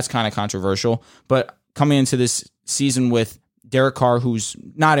 4, that's kind of controversial. But coming into this season with Derek Carr, who's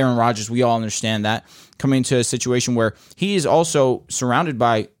not Aaron Rodgers, we all understand that, coming into a situation where he is also surrounded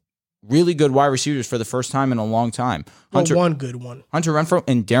by really good wide receivers for the first time in a long time. One good one. Hunter Renfrow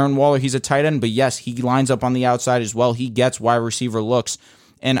and Darren Waller, he's a tight end, but yes, he lines up on the outside as well. He gets wide receiver looks,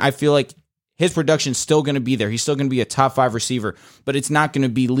 and I feel like his production's still going to be there. He's still going to be a top 5 receiver, but it's not going to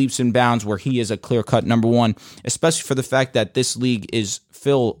be leaps and bounds where he is a clear-cut number 1, especially for the fact that this league is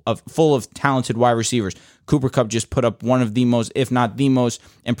full of talented wide receivers. Cooper Kupp just put up one of the most, if not the most,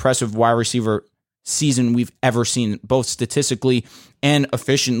 impressive wide receiver season we've ever seen, both statistically and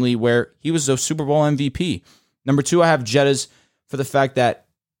efficiently, where he was a Super Bowl MVP. Number 2, I have Jettas for the fact that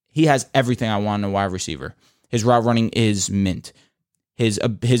he has everything I want in a wide receiver. His route running is mint. His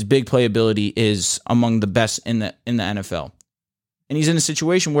big play ability is among the best in the NFL. And he's in a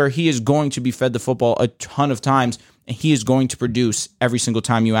situation where he is going to be fed the football a ton of times, and he is going to produce every single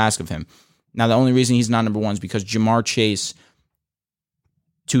time you ask of him. Now, the only reason he's not number 1 is because Jamar Chase,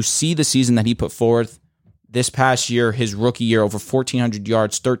 to see the season that he put forth this past year, his rookie year, over 1,400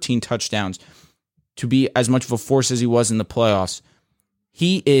 yards, 13 touchdowns, to be as much of a force as he was in the playoffs,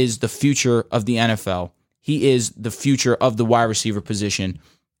 he is the future of the NFL. He is the future of the wide receiver position.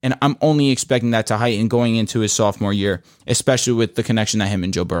 And I'm only expecting that to heighten going into his sophomore year, especially with the connection that him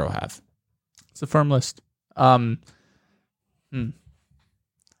and Joe Burrow have. It's a firm list. I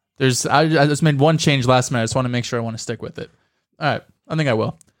just made one change last minute. I just want to make sure I want to stick with it. All right. I think I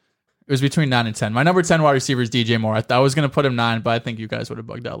will. It was between 9 and 10. My number 10 wide receiver is DJ Moore. I was going to put him 9, but I think you guys would have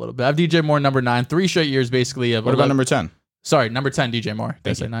bugged out a little bit. I have DJ Moore number 9, 3 straight years basically. What about number 10? Sorry, number 10, DJ Moore. Did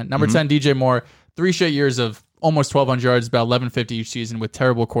I say 9? Number 10, DJ Moore, 3 straight years of almost 1,200 yards, about 1,150 each season with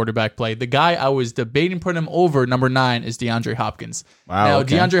terrible quarterback play. The guy I was debating putting him over, number 9, is DeAndre Hopkins. Wow. Now,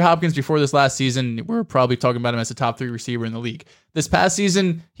 okay. DeAndre Hopkins, before this last season, we're probably talking about him as a top 3 receiver in the league. This past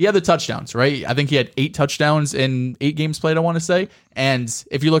season, he had the touchdowns, right? I think he had 8 touchdowns in 8 games played, I want to say. And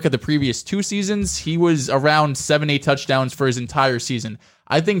if you look at the previous 2 seasons, he was around 7-8 touchdowns for his entire season.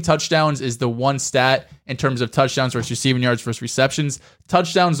 I think touchdowns is the one stat in terms of touchdowns versus receiving yards versus receptions.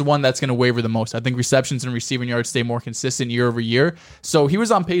 Touchdowns is the one that's going to waver the most. I think receptions and receiving yards stay more consistent year over year. So he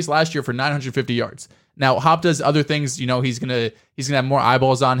was on pace last year for 950 yards. Now, Hop does other things. You know, he's gonna have more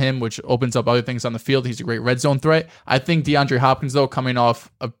eyeballs on him, which opens up other things on the field. He's a great red zone threat. I think DeAndre Hopkins, though, coming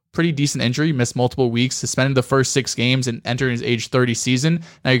off a pretty decent injury, missed multiple weeks, suspended the first 6 games, and entering his age 30 season.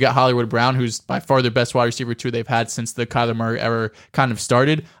 Now you got Hollywood Brown, who's by far the best wide receiver 2 they've had since the Kyler Murray era kind of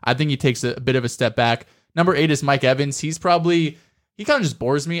started. I think he takes a bit of a step back. Number 8 is Mike Evans. He kind of just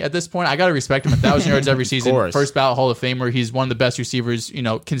bores me at this point. I got to respect him. 1,000 yards every season. First ballot Hall of Famer. He's one of the best receivers, you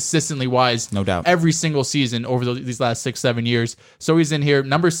know, consistently wise. No doubt. Every single season over these last 6-7 years. So he's in here.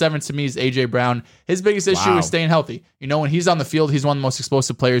 Number 7 to me is A.J. Brown. His biggest issue is staying healthy. You know, when he's on the field, he's one of the most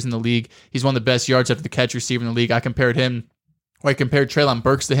explosive players in the league. He's one of the best yards after the catch receiver in the league. I compared Treylon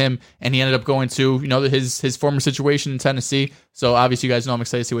Burks to him, and he ended up going to, you know, his former situation in Tennessee. So obviously, you guys know I'm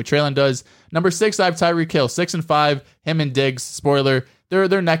excited to see what Treylon does. Number 6, I have Tyreek Hill. 6 and 5, him and Diggs. Spoiler,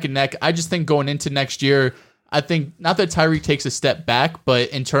 they're neck and neck. I just think going into next year, I think not that Tyreek takes a step back, but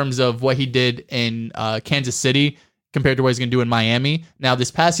in terms of what he did in Kansas City compared to what he's going to do in Miami. Now, this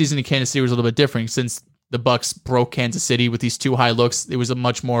past season in Kansas City was a little bit different since the Bucks broke Kansas City with these 2 high looks. It was a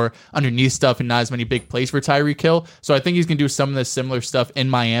much more underneath stuff and not as many big plays for Tyreek Hill. So I think he's going to do some of the similar stuff in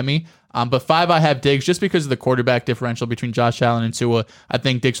Miami. But 5, I have Diggs just because of the quarterback differential between Josh Allen and Tua. I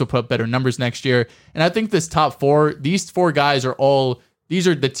think Diggs will put up better numbers next year. And I think this top 4, these 4 guys these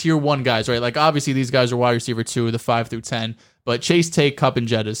are the tier 1 guys, right? Like obviously these guys are wide receiver 2, the 5 through 10. But Chase, Tate, Kupp, and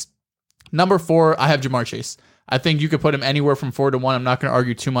Jettis. Number 4, I have Jamar Chase. I think you could put him anywhere from 4 to 1. I'm not going to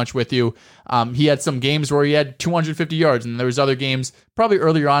argue too much with you. He had some games where he had 250 yards, and there was other games probably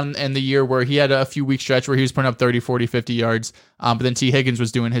earlier on in the year where he had a few week stretch where he was putting up 30, 40, 50 yards. But then T. Higgins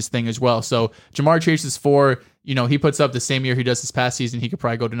was doing his thing as well. So Jamar Chase is 4. You know, he puts up the same year he does this past season. He could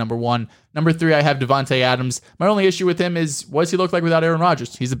probably go to number 1. Number 3, I have Devontae Adams. My only issue with him is what does he look like without Aaron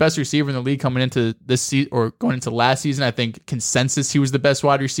Rodgers? He's the best receiver in the league coming into this season or going into last season. I think consensus he was the best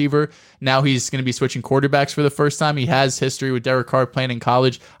wide receiver. Now he's going to be switching quarterbacks for the first time. He has history with Derek Carr playing in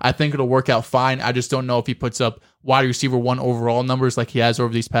college. I think it'll work out fine. I just don't know if he puts up wide receiver 1 overall numbers like he has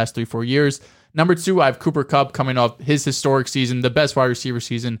over these past 3-4 years. Number 2, I have Cooper Kupp coming off his historic season, the best wide receiver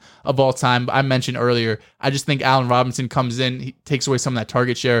season of all time. I mentioned earlier, I just think Allen Robinson comes in, he takes away some of that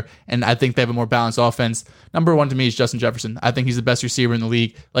target share, and I think they have a more balanced offense. Number 1 to me is Justin Jefferson. I think he's the best receiver in the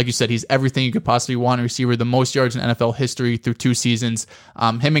league. Like you said, he's everything you could possibly want in a receiver, the most yards in NFL history through 2 seasons.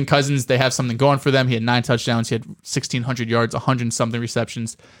 Him and Cousins, they have something going for them. He had 9 touchdowns. He had 1,600 yards, 100-something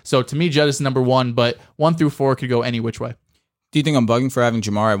receptions. So to me, Jett is number 1, but 1 through 4 could go any which way. Do you think I'm bugging for having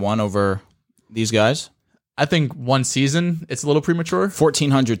Jamar at 1 over these guys? I think 1 season, it's a little premature.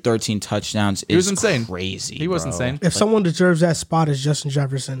 1,413 touchdowns. He was insane. Crazy. He was insane. If someone deserves that spot, it's Justin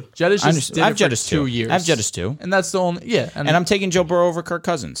Jefferson. Jettis just did I have it for Jettis 2 years. I have Jettis too. And that's the only, yeah. And I'm taking Joe Burrow over Kirk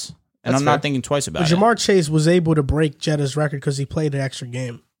Cousins. And That's I'm fair. not thinking twice about But it. Jamar Chase was able to break Jetta's record because he played an extra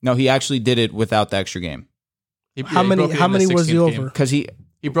game. No, he actually did it without the extra game. How many was he over? Because He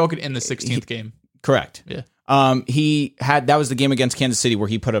broke it in the 16th game. correct. Yeah. That was the game against Kansas City where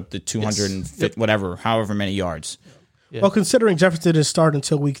he put up the 250, Yep. however many yards. Yeah. Well, considering Jefferson didn't start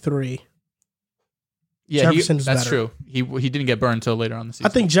until week 3, Yeah, Jefferson is that's better. true. He didn't get burned until later on in the season. I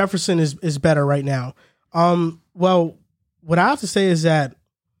think Jefferson is better right now. Well, what I have to say is that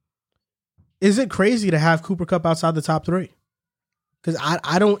is it crazy to have Cooper Kupp outside the top 3? Because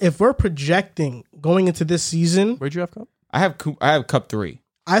I don't. If we're projecting going into this season, Where'd you have Kupp? I have Cup 3.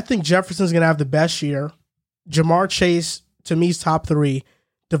 I think Jefferson's going to have the best year. Jamar Chase, to me, is top 3.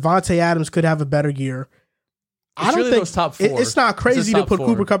 Devontae Adams could have a better year. I don't really think those top 4. It's not crazy to top put 4.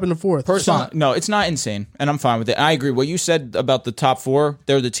 Cooper Kupp in the 4th. Personally, no, it's not insane, and I'm fine with it. I agree. What you said about the top 4,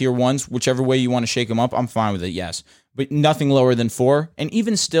 they're the tier 1s. Whichever way you want to shake them up, I'm fine with it, yes. But nothing lower than 4. And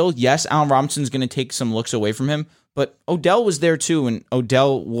even still, yes, Allen Robinson's going to take some looks away from him, But Odell was there too, and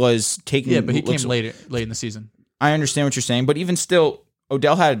Odell was taking. Yeah, but he came late in the season. I understand what you're saying, but even still,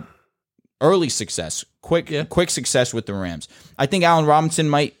 Odell had early success, quick success with the Rams. I think Allen Robinson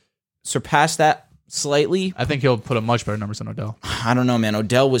might surpass that slightly. I think he'll put up much better numbers than Odell. I don't know, man.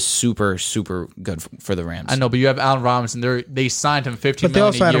 Odell was super, super good for the Rams. I know, but you have Allen Robinson. They signed him $15 million But they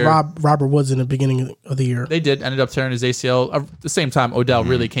also a year. had Robert Woods in the beginning of the year. They did. Ended up tearing his ACL. At the same time, Odell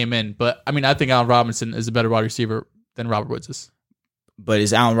really came in. But, I mean, I think Allen Robinson is a better wide receiver than Robert Woods is. But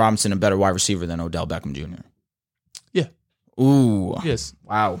is Allen Robinson a better wide receiver than Odell Beckham Jr.? Yeah. Ooh. Yes.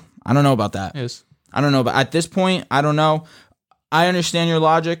 Wow. I don't know about that. Yes. I don't know. But at this point, I don't know. I understand your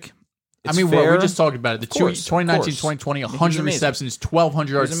logic. It's we fair. just talked about it. The 2019, 2020, 100 receptions,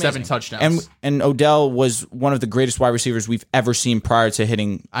 1,200 yards, 7 touchdowns. And Odell was one of the greatest wide receivers we've ever seen prior to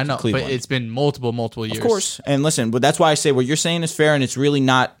hitting I know, Cleveland. but it's been multiple years. Of course. And listen, but that's why I say what you're saying is fair, and it's really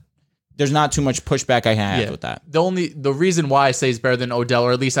not. There's not too much pushback I have with that. The reason why I say he's better than Odell,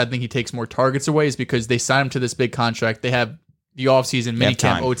 or at least I think he takes more targets away, is because they signed him to this big contract. They have the offseason,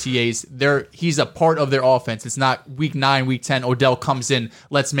 minicamp, OTAs. He's a part of their offense. It's not week 9, week 10, Odell comes in,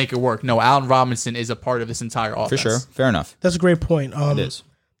 let's make it work. No, Allen Robinson is a part of this entire offense. For sure. Fair enough. That's a great point. It is.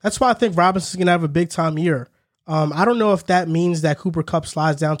 That's why I think Robinson's going to have a big-time year. I don't know if that means that Cooper Kupp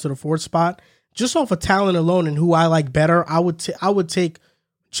slides down to the 4th spot. Just off of talent alone and who I like better, I would take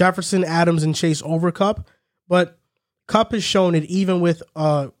Jefferson, Adams, and Chase over Kupp. But Kupp has shown it even with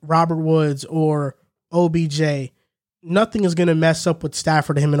Robert Woods or OBJ, nothing is going to mess up with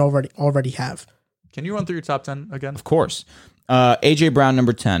Stafford and him and already have. Can you run through your top 10 again? Of course. A.J. Brown,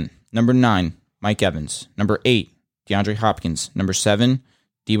 number 10. Number 9, Mike Evans. Number 8, DeAndre Hopkins. Number 7,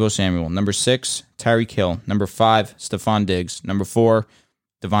 Deebo Samuel. Number 6, Tyreek Hill. Number 5, Stephon Diggs. Number 4,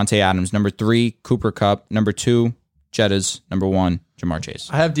 Devontae Adams. Number 3, Cooper Kupp. Number 2, Jettas. Number 1, Jamar Chase.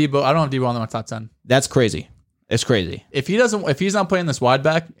 I have Deebo. I don't have Deebo on my top 10. That's crazy. It's crazy. If he's not playing this wide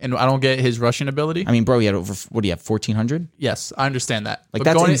back, and I don't get his rushing ability. I mean, bro, he had over, what do you have, 1,400? Yes, I understand that. Like,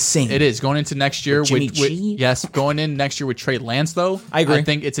 that's insane. It is. Going into next year with yes, going in next year with Trey Lance, though. I agree. I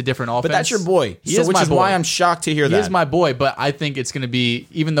think it's a different offense. But that's your boy. Which is why I'm shocked to hear that. He is my boy, but I think it's going to be,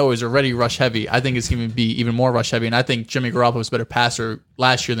 even though it was already rush heavy, I think it's going to be even more rush heavy. And I think Jimmy Garoppolo was a better passer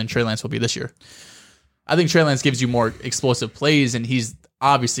last year than Trey Lance will be this year. I think Trey Lance gives you more explosive plays, and he's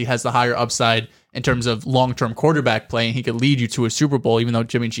obviously has the higher upside in terms of long-term quarterback play, and he could lead you to a Super Bowl, even though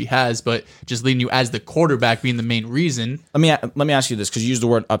Jimmy G has, but just leading you as the quarterback being the main reason. Let me ask you this, because you used the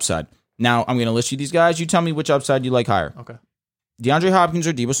word upside. Now, I'm going to list you these guys. You tell me which upside you like higher. Okay. DeAndre Hopkins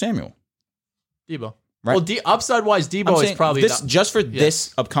or Deebo Samuel? Deebo. Right. Well, upside-wise, Deebo is probably... Just for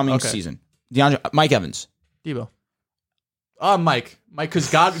this upcoming season. Mike Evans. Deebo. Mike, because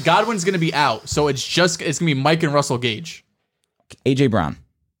Godwin's going to be out, so it's going to be Mike and Russell Gage. A.J. Brown.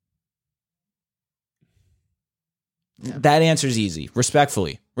 Yeah. That answer's easy.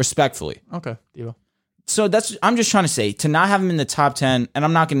 Respectfully. Okay, Deebo. So I'm just trying to say, to not have him in the top 10, and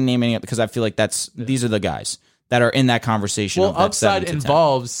I'm not going to name any because I feel like these are the guys that are in that conversation. Well, upside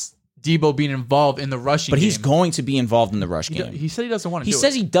involves Deebo being involved in the rushing game. But he's going to be involved in the rush game. He said he doesn't want to He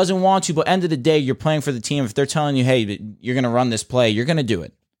says he doesn't want to, but end of the day, you're playing for the team. If they're telling you, hey, you're going to run this play, you're going to do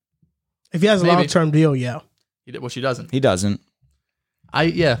it. If he has a long-term deal, yeah. Which he doesn't. He doesn't.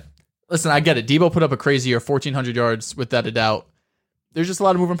 Listen, I get it. Deebo put up a crazy year, 1,400 yards, without a doubt. There's just a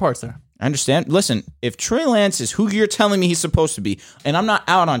lot of moving parts there. I understand. Listen, if Trey Lance is who you're telling me he's supposed to be, and I'm not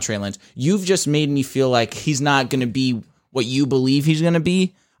out on Trey Lance, you've just made me feel like he's not going to be what you believe he's going to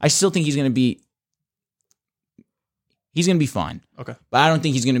be. I still think he's going to be fine. Okay. But I don't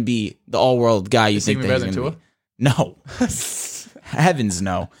think he's going to be the all-world guy you think that he's going to be. No. Heavens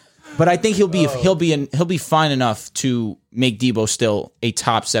no. But I think he'll be fine enough to make Deebo still a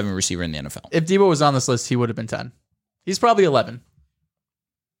top 7 receiver in the NFL. If Deebo was on this list, he would have been 10. He's probably 11.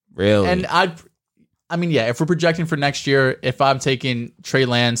 Really? And I mean, yeah, if we're projecting for next year, if I'm taking Trey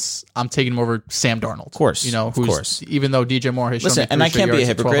Lance, I'm taking him over Sam Darnold. Of course. Even though DJ Moore has shown me and I can't be a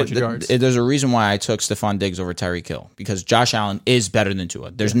hypocrite. yards. There's a reason why I took Stephon Diggs over Tyreek Hill, because Josh Allen is better than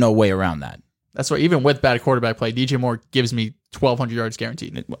Tua. There's no way around that. That's why even with bad quarterback play, DJ Moore gives me 1,200 yards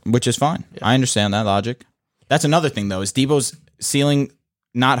guaranteed. Which is fine. Yeah. I understand that logic. That's another thing, though. Is Deebo's ceiling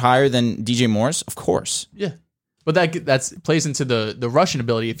not higher than DJ Moore's? Of course. Yeah. But that plays into the rushing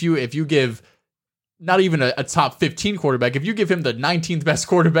ability. If you give not even a top 15 quarterback, if you give him the 19th best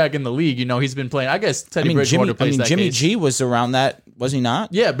quarterback in the league, he's been playing. I guess Teddy Bridgewater plays that Jimmy case. G was around that, was he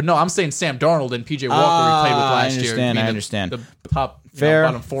not? Yeah, but no, I'm saying Sam Darnold and PJ Walker we played with last year. I understand. The top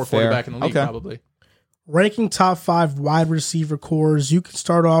bottom 4 quarterback in the league, probably. Ranking top 5 wide receiver cores. You can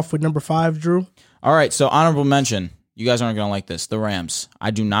start off with number 5, Drew. All right, so honorable mention. You guys aren't going to like this. The Rams. I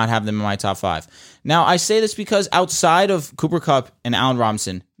do not have them in my top 5. Now, I say this because outside of Cooper Kupp and Allen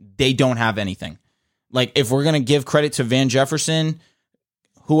Robinson, they don't have anything. Like, if we're going to give credit to Van Jefferson,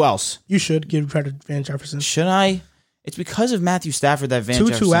 who else? You should give credit to Van Jefferson. Should I? It's because of Matthew Stafford that Van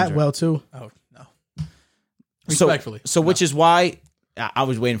Jefferson. Tutu Atwell, too. Oh, no. Respectfully. So which is why I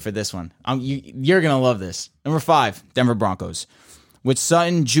was waiting for this one. You're going to love this. Number 5, Denver Broncos. With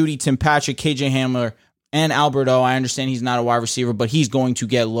Sutton, Judy, Tim Patrick, KJ Hamler, and Alberto. I understand he's not a wide receiver, but he's going to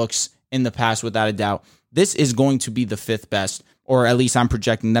get looks in the pass without a doubt. This is going to be the 5th best, or at least I'm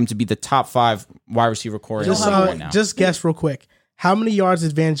projecting them to be the top 5 wide receiver core right now. Just guess real quick. How many yards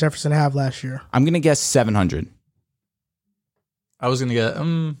did Van Jefferson have last year? I'm going to guess 700. I was going to get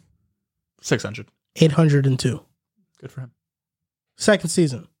 600. 802. Good for him. Second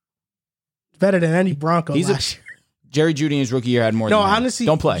season. Better than any Bronco last year. Jerry Jeudy in his rookie year had more than him. Honestly,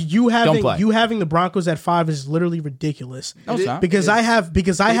 don't play. You having the Broncos at 5 is literally ridiculous. No, it's not. Because I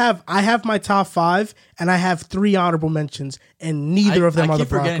have my top 5 and I have 3 honorable mentions and neither of them are the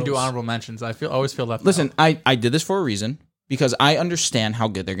Broncos. I keep forgetting to do honorable mentions. I always feel left Listen, out. I did this for a reason because I understand how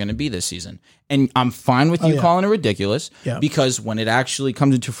good they're going to be this season. And I'm fine with you calling it ridiculous because when it actually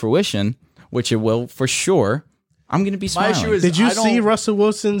comes into fruition, which it will for sure, I'm going to be smiling. My issue is did you see Russell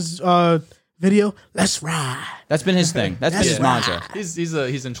Wilson's video? Let's ride. That's been his thing. That's been his mantra. He's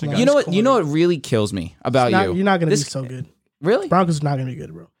interesting. You know what? You know what really kills me about you? You're not going to be so good. Really? Broncos are not going to be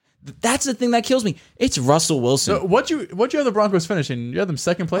good, bro. That's the thing that kills me. It's Russell Wilson. So what you have the Broncos finishing? You have them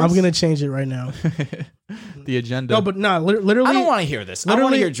second place? I'm going to change it right now. The agenda. No, but literally. I don't want to hear this. I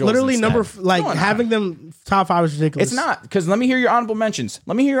want to hear Joel's literally instead. having them top 5 is ridiculous. It's not, because let me hear your honorable mentions.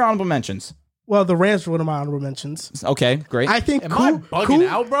 Well, the Rams were one of my honorable mentions. Okay, great. I think Am I bugging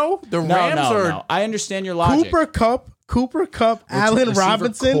out, bro? The Rams are. No. I understand your logic. Cooper Kupp, Allen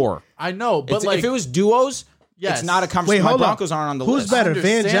Robinson. Core. I know, but if it was duos, yes. It's not a conversation. My Broncos aren't on the Who's list. better,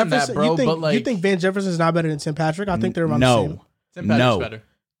 Van understand that, Jefferson? bro, but you think Van Jefferson is not better than Tim Patrick? I think they're around the same. Tim Patrick's better.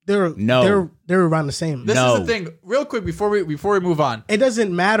 They're around the same. This is the thing. Real quick before we move on, it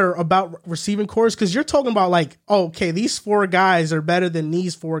doesn't matter about receiving cores because you're talking about these 4 guys are better than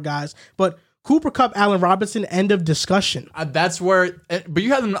these 4 guys, but Cooper Kupp, Allen Robinson, end of discussion. That's where. But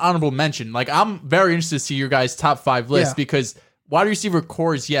you have an honorable mention. Like, I'm very interested to see your guys' top 5 list because wide receiver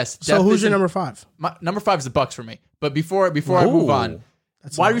cores, yes. So who's your number 5? My number 5 is the Bucks for me. But before I move on,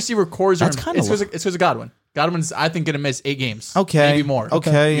 wide receiver cores are. It's because of Godwin. Godwin's, I think, going to miss 8 games. Okay, maybe more.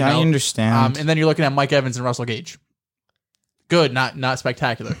 Okay, I understand. And then you're looking at Mike Evans and Russell Gage. Good, not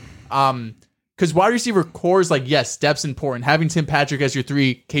spectacular. Because wide receiver cores, yes, depth's important. Having Tim Patrick as your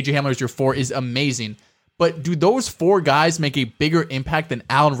 3, KJ Hamler as your 4 is amazing. But do those 4 guys make a bigger impact than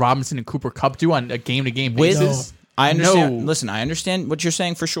Allen Robinson and Cooper Kupp do on a game-to-game basis? I understand. No. Listen, I understand what you're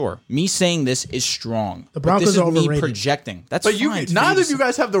saying for sure. Me saying this is strong. The Broncos are overrated. Me projecting. That's but fine. Neither of you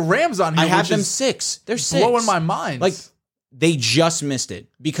guys have the Rams on here. I have them 6. They're 6. Blowing my mind. They just missed it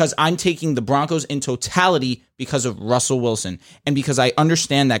because I'm taking the Broncos in totality because of Russell Wilson and because I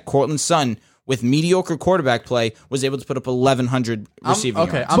understand that Courtland Sutton, with mediocre quarterback play, was able to put up 1,100 receiving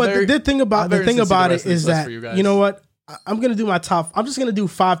yards. But the thing about it is that you know what? I'm gonna do my top. I'm just gonna do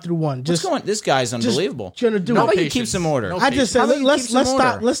 5 through 1. This guy's unbelievable. Gonna do How about you keep some order? I just said let's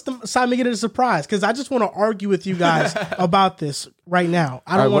stop making it a surprise because I just want to argue with you guys about this right now.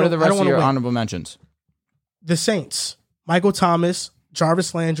 I don't want. What are the rest of your honorable mentions? The Saints, Michael Thomas,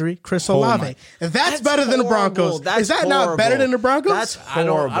 Jarvis Landry, Chris Olave. That's better than the Broncos. Is that not better than the Broncos? That's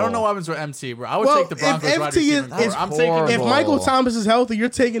horrible. I don't know what happens with MT, bro. I would take the Broncos wide receiving core. If Michael Thomas is healthy, you're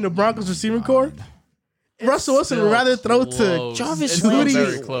taking the Broncos receiving core? Russell Wilson would rather throw to Jarvis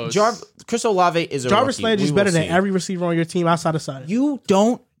Landry. Chris Olave is a Jarvis rookie. Landry is better than every receiver on your team outside of Sutton. You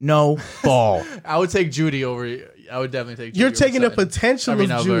don't know ball. I would take Judy over. I would definitely take Judy. You're taking the potential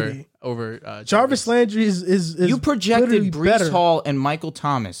of Judy. Over Jarvis Landry is you projected Breece Hall and Michael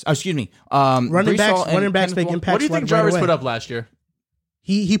Thomas. Oh, excuse me. Running backs make impacts. What do you think Jarvis put up last year?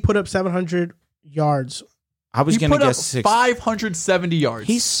 He put up 700 yards. I was going to guess 6. 570 yards.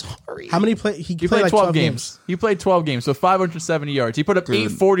 He's sorry. How many play? He played 12 games. He played 12 games, so 570 yards. He put up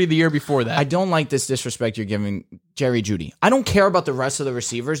 840 the year before that. I don't like this disrespect you're giving Jerry Jeudy. I don't care about the rest of the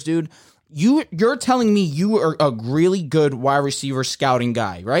receivers, dude. You're telling me you are a really good wide receiver scouting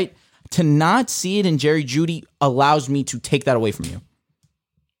guy, right? To not see it in Jerry Jeudy allows me to take that away from you.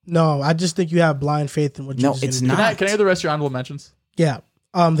 No, I just think you have blind faith in what Judy's No, it's gonna not. Can I hear the rest of your honorable mentions? Yeah.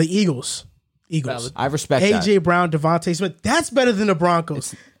 The Eagles. Valid. I respect AJ Brown, Devontae Smith. That's better than the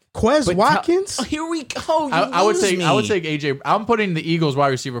Broncos. Quez Watkins. Here we go. I would take AJ. I'm putting the Eagles wide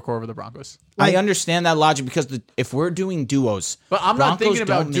receiver core over the Broncos. I understand that logic because if we're doing duos, but I'm not thinking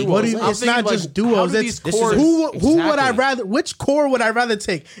about duos. What do you, it's not just duos. It's who would I rather? Which core would I rather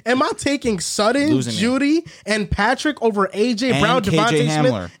take? Am I taking Sutton, Judy, and Patrick over AJ Brown, Devontae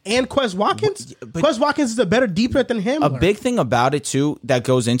Smith, and Quez Watkins? Quez Watkins is a better deep threat than Hamler. A big thing about it too that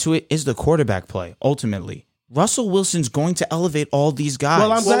goes into it is the quarterback play. Ultimately, Russell Wilson's going to elevate all these guys.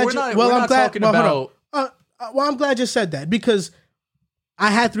 Well, I'm glad you said that because I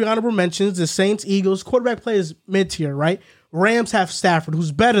had 3 honorable mentions. The Saints, Eagles, quarterback play is mid-tier, right? Rams have Stafford,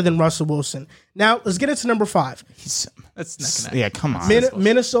 who's better than Russell Wilson. Now, let's get into number 5. That's neck and neck. Yeah, come on.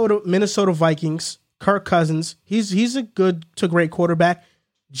 Minnesota Vikings, Kirk Cousins. He's a good to great quarterback.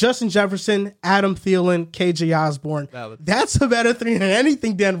 Justin Jefferson, Adam Thielen, KJ Osborne. That's a better 3 than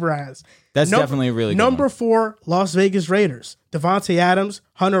anything Denver has. That's definitely a really good number one. 4, Las Vegas Raiders. Devontae Adams,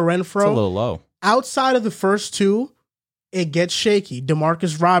 Hunter Renfrow. It's a little low. Outside of the first 2, it gets shaky.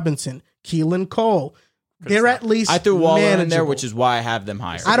 DeMarcus Robinson, Keelan Cole. They're at least I threw Waller manageable. in there, which is why I have them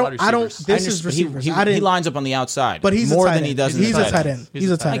higher. I don't. This is receivers. He lines up on the outside, but he's more a tight than end. he does. He's a tight end.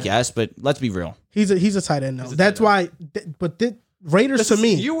 He's a tight end. I guess, but let's be real. He's a tight end. No, that's why. But the Raiders to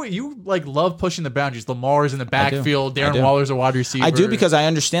me, you like love pushing the boundaries. Lamar's in the backfield. Darren Waller's a wide receiver. I do because I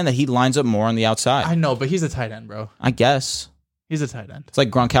understand that he lines up more on the outside. I know, but he's a tight end, bro. I guess he's a tight end. It's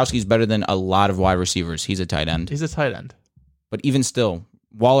like Gronkowski's better than a lot of wide receivers. He's a tight end. He's a tight end. But even still,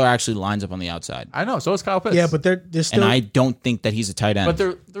 Waller actually lines up on the outside. I know. So is Kyle Pitts. Yeah, but they're still. And I don't think that he's a tight end.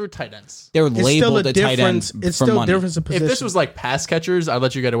 But they're tight ends. They're labeled a tight end. It's still a difference in position. If this was like pass catchers, I'd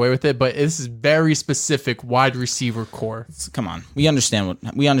let you get away with it. But this is very specific wide receiver core. Come on, we understand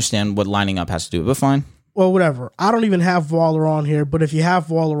what lining up has to do. But fine. Well, whatever. I don't even have Waller on here, but if you have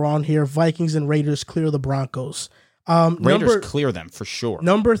Waller on here, Vikings and Raiders clear the Broncos. Raiders clear them for sure.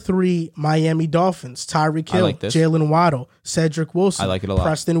 Number 3, Miami Dolphins. Tyreek Hill, like this. Jalen Waddle, Cedric Wilson. I like it a lot.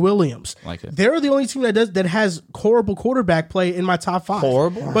 Preston Williams. I like it. They're the only team that has horrible quarterback play in my top 5.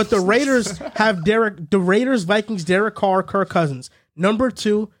 Horrible? But the Raiders have the Raiders, Vikings, Derek Carr, Kirk Cousins. Number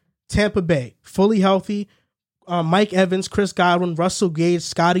 2, Tampa Bay, fully healthy. Mike Evans, Chris Godwin, Russell Gage,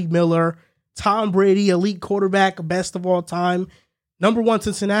 Scotty Miller, Tom Brady, elite quarterback, best of all time. Number 1,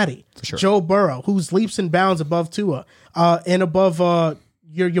 Cincinnati, sure. Joe Burrow, who's leaps and bounds above Tua, and above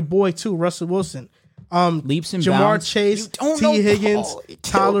your boy too, Russell Wilson. Leaps and Jamar bounds. Chase, T. Higgins,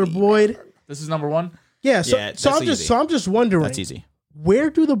 Tyler Boyd. This is number 1. Yeah, so I'm just wondering. That's easy.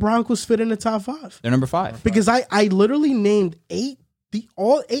 Where do the Broncos fit in the top 5? They're number 5 Because I literally named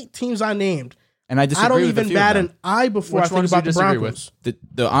all 8 teams I named. And I disagree. I don't with even a few bat of them. an eye before Which I think ones do about you the disagree Broncos.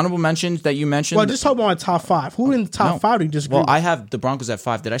 The honorable mentions that you mentioned. Well, just talk about top 5. Who in the top 5 do you disagree? Well, I have the Broncos at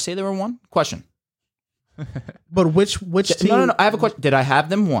 5. Did I say they were 1? Question. But which team? No. I have a question. Did I have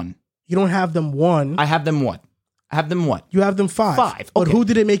them 1? You don't have them 1. I have them what? I have them what? You have them 5. 5. But Okay. who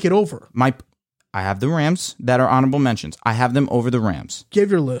did it make it over? I have the Rams that are honorable mentions. I have them over the Rams. Give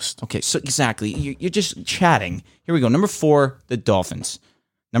your list. Okay, so exactly. You're just chatting. Here we go. Number 4, the Dolphins.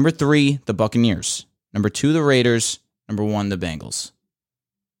 Number 3, the Buccaneers. Number 2, the Raiders. Number 1, the Bengals.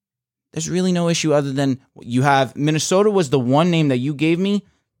 There's really no issue other than you have Minnesota was the one name that you gave me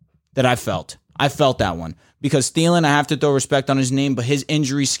that I felt. I felt that one. Because Thielen, I have to throw respect on his name, but his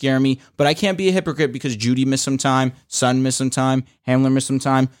injuries scare me. But I can't be a hypocrite because Judy missed some time, Son missed some time, Hamler missed some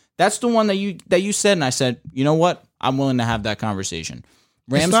time. That's the one that you said, and I said, you know what? I'm willing to have that conversation.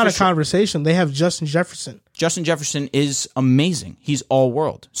 Rams it's not a conversation. They have Justin Jefferson. Justin Jefferson is amazing. He's all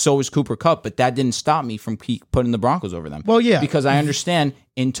world. So is Cooper Kupp, but that didn't stop me from putting the Broncos over them. Well, yeah. Because I understand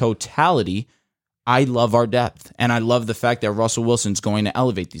in totality, I love our depth, and I love the fact that Russell Wilson's going to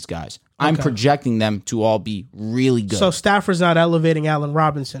elevate these guys. I'm projecting them to all be really good. So Stafford's not elevating Allen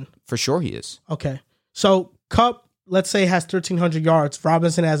Robinson. For sure he is. Okay. So Kupp, let's say, has 1,300 yards.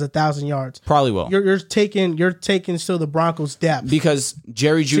 Robinson has 1,000 yards. Probably will. You're taking still the Broncos' depth. Because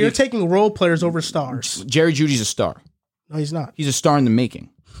Jerry Jeudy... So you're taking role players over stars. Jerry Jeudy's a star. No, he's not. He's a star in the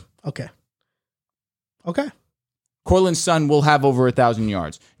making. Okay. Cortland Sutton will have over 1,000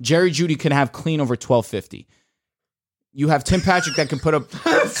 yards. Jerry Jeudy can have clean over 1,250. You have Tim Patrick that can put up...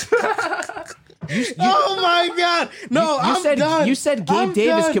 Oh my God! No, I'm done. You said Gabe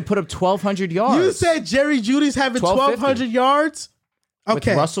Davis could put up 1,200 yards. You said Jerry Judy's having 1,200 yards.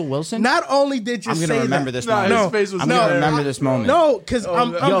 Okay, with Russell Wilson. Not only did you I'm say gonna remember that, this moment. His face was I'm gonna remember this moment. No, because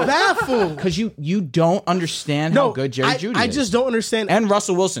I'm baffled. Because you don't understand how good Jerry Jeudy is. I just don't understand. And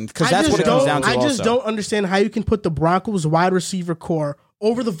Russell Wilson, because that's what it comes down to. I just don't understand how you can put the Broncos wide receiver core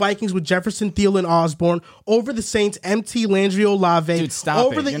over the Vikings with Jefferson, Thielen, Osborne, over the Saints, MT, Landry Olave, Dude, stop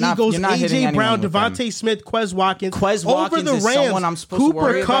over it. the You're not- Eagles, you're not hitting AJ Brown, anyone with them. Devontae Smith, Quez Watkins, Quez over Watkins the is Rams, someone I'm supposed to Cooper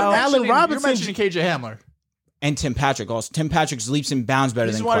worry Kupp, about. Allen You're Robinson. mentioning KJ Hamler. And Tim Patrick also. Tim Patrick's leaps and bounds better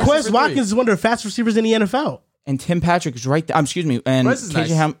He's than wide Quez. receiver Quez Watkins is one of the fastest receivers in the NFL. And Tim Patrick is right there. Excuse me. And Quez is nice.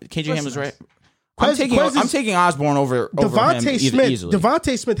 KJ Quez Hamler's is right. Quez I'm is- taking Osborne over him easily.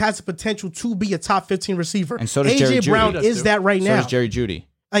 Devontae Smith has the potential to be a top 15 receiver. And so does Jerry AJ Jeudy. Brown He does is too. that right So now. does Jerry Jeudy.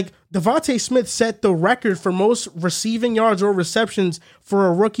 Like Devontae Smith set the record for most receiving yards or receptions for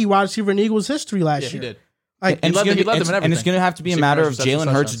a rookie wide receiver in Eagles history last Yeah, he year. did. Like, And led them in it's everything. going to have to be a 6 matter of receptions,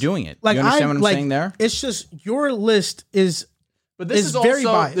 Jalen Hurts touchdowns. doing it. like You understand what I'm like, saying there? It's just your list is. But this It's is very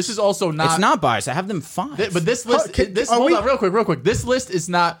also biased. this is also not. It's not biased. I have them 5. But this list, Are hold we- on, real quick. This list is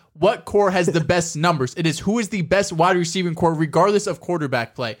not what core has the best numbers. It is who is the best wide receiving core, regardless of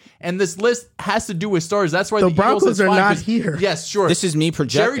quarterback play. And this list has to do with stars. That's why The the Eagles Broncos is are fine, not 'cause- here. Yes, sure. This is me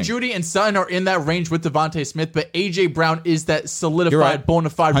projecting. Jerry Jeudy and Sutton are in that range with Devontae Smith, but AJ Brown is that You're solidified, right. bona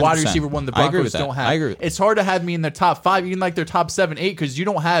fide wide 100%. receiver one the I agree Broncos with that. don't have. I agree with that. It's hard to have me in their top 5, even like their top 7, 8, because you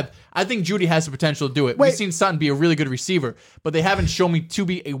don't have. I think Jeudy has the potential to do it. Wait. We've seen Sutton be a really good receiver, but they haven't shown me to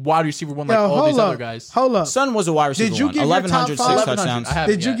be a wide receiver one like Yo, all these hold other up. guys. Hold up. Son was a wide receiver. Did you one. give your 1,100, top 6 five? touchdowns. I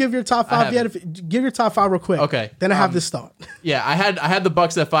haven't Did you yet. give your top I 5 yet? Give your top 5 real quick. Okay. Then I have this thought. Yeah, I had the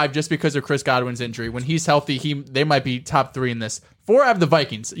Bucks at 5 just because of Chris Godwin's injury. When he's healthy, they might be top 3 in this. 4, I have the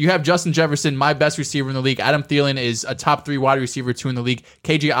Vikings. You have Justin Jefferson, my best receiver in the league. Adam Thielen is a top 3 wide receiver 2 in the league.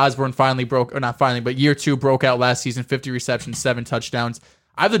 KJ Osborne year 2 broke out last season, 50 receptions, 7 touchdowns.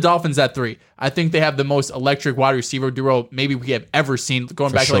 I have the Dolphins at 3. I think they have the most electric wide receiver duo maybe we have ever seen,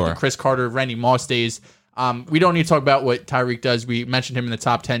 going back to like sure. the Chris Carter, Randy Moss days. We don't need to talk about what Tyreek does. We mentioned him in the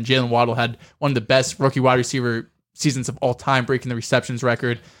top 10. Jalen Waddle had one of the best rookie wide receiver seasons of all time, breaking the receptions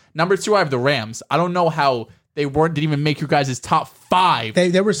record. Number 2, I have the Rams. I don't know how they didn't even make you guys' top 5.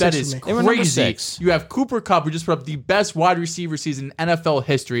 They were 6 That for is me. They were number crazy. 6. You have Cooper Kupp, who just put up the best wide receiver season in NFL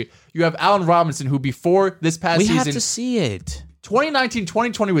history. You have Allen Robinson, who before this past We season, have to see it.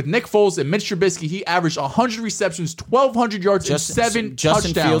 2019-2020 with Nick Foles and Mitch Trubisky, he averaged 100 receptions, 1,200 yards, and 7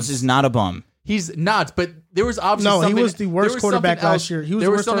 Justin touchdowns. Fields is not a bum. He's not, but there was obviously No, he something, was the worst there was quarterback something else- last year. He was there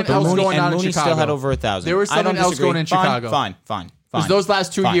the was worst something quarterback. else going on in Mooney Chicago. still had over 1,000. There was I don't something else disagree. going in Chicago. Fine. Because those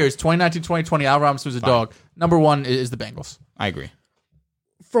last 2 Fine. years, 2019-2020, Al Robinson was a dog. Number 1 is the Bengals. I agree.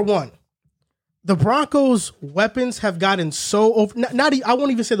 For one, the Broncos' weapons have gotten so over. I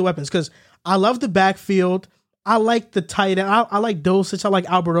won't even say the weapons because I love the backfield. I like the tight end. I like Dosich. I like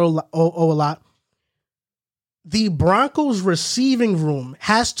Albert O a lot. The Broncos' receiving room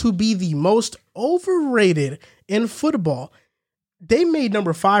has to be the most overrated in football. They made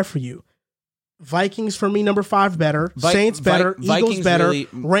number 5 for you. Vikings for me, number 5 better. Saints better. Eagles Vikings better. really-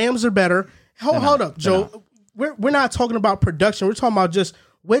 Rams are better. Hold up, They're Joe. We're not talking about production. We're talking about just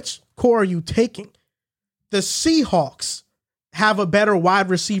which core are you taking. The Seahawks have a better wide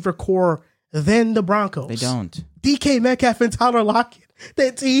receiver core than the Broncos. They don't. DK Metcalf and Tyler Lockett.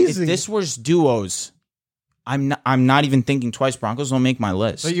 That's easy. If this was duos, I'm not even thinking twice. Broncos don't make my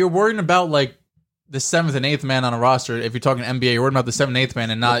list. But you're worrying about like the 7th and 8th man on a roster. If you're talking NBA, you're worried about the 7th and 8th man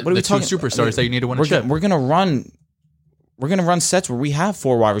and not What are we the 2 talking- superstars that you need to win a we're chip. gonna run sets where we have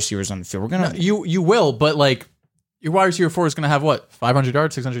 4 wide receivers on the field. We're gonna You will, but like your wide receiver 4 is going to have what, 500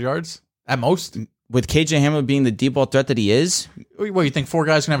 yards, 600 yards at most? with KJ Hamler being the deep ball threat that he is. What, you think 4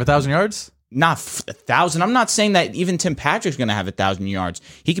 guys going to have 1,000 yards? Not 1,000. I'm not saying that even Tim Patrick's going to have 1,000 yards.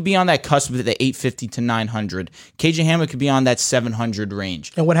 He could be on that cusp of the 850 to 900. KJ Hamler could be on that 700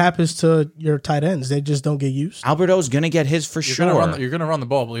 range. and what happens to your tight ends? They just don't get used. Alberto's going to get his for sure. You're going to run the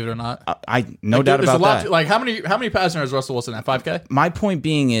ball, believe it or not. I no doubt There's about a lot that. like how many passing yards Russell Wilson at 5K? My point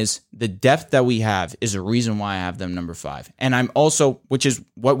being is the depth that we have is a reason why I have them number 5. And I'm also, which is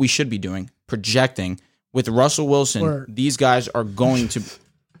what we should be doing, projecting with Russell Wilson. Word. These guys are going to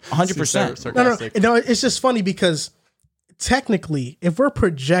 100%. No, it's just funny because technically, if we're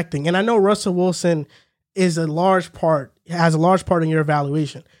projecting, and I know Russell Wilson has a large part in your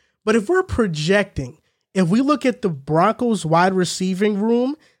evaluation, but if we're projecting, if we look at the Broncos wide receiving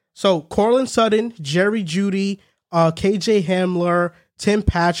room, so Courtland Sutton, Jerry Jeudy, KJ Hamler, Tim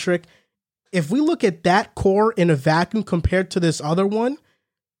Patrick, if we look at that core in a vacuum compared to this other one,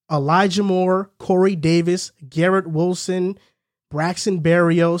 Elijah Moore, Corey Davis, Garrett Wilson, Braxton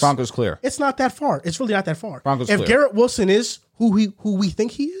Berrios. Broncos clear. It's not that far. It's really not that far. Broncos if clear. Garrett Wilson is who we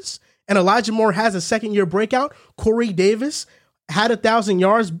think he is, and Elijah Moore has a second-year breakout, Corey Davis had 1,000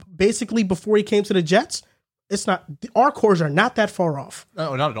 yards basically before he came to the Jets. It's not. Our cores are not that far off.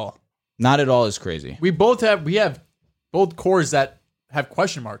 No, not at all. Not at all is crazy. We have both cores that have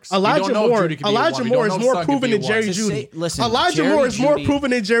question marks. Elijah you don't know Moore. if Judy could be a Elijah one. We Moore don't is know more if Son could proven be a than one. Jerry Just Judy. say- listen, Elijah Jerry Moore is more Jeudy-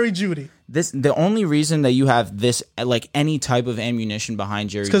 proven than Jerry Judy. The only reason that you have this, like any type of ammunition behind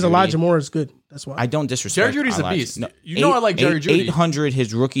Jerry, Because Jeudy, Elijah Moore is good. That's why. I don't disrespect Jerry Judy's a Elijah. beast. You know I like Jerry Jeudy. 800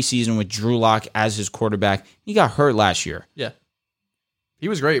 his rookie season with Drew Lock as his quarterback. He got hurt last year. Yeah. He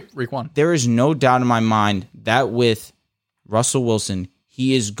was great week 1. There is no doubt in my mind that with Russell Wilson,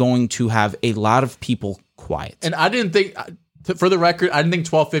 he is going to have a lot of people quiet. And I didn't think, for the record, I didn't think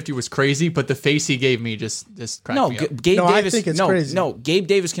 1250 was crazy, but the face he gave me just cracked me up. Gabe No, I Davis. think it's no, crazy. no, Gabe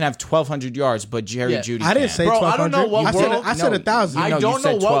Davis can have 1,200 yards, but Jerry Yeah. Jeudy I didn't can't. say Bro, 1,200. I don't know what world- I said No, 1,000. I No, you don't know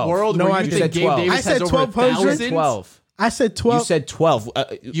said what 12. world No, where I you didn't. think Gabe 12. Davis I said has over 1,200. 1,000. 12. I said 12. You said 12.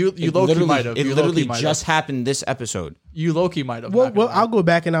 You It low-key literally- might have. It You literally low-key might just happened this episode. You low-key might have. well, not gonna lie. I'll go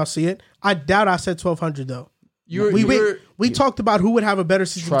back and I'll see it. I doubt I said 1,200 though. We talked about who would have a better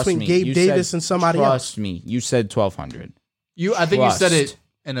season Trust between me. Gabe You Davis said- and somebody else. Trust me. You said 1,200. I think you said Trust. it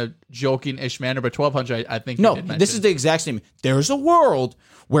in a joking-ish manner, but 1,200, I think you No, did this mention. is the exact same. There's a world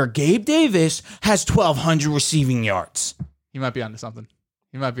where Gabe Davis has 1,200 receiving yards. He might be onto something.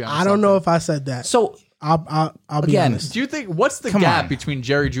 He might be onto I don't know if I said that. So I'll be Again, honest. Do you think, what's the Come gap on. between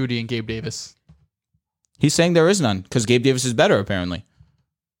Jerry Jeudy and Gabe Davis? he's saying there is none because Gabe Davis is better, apparently.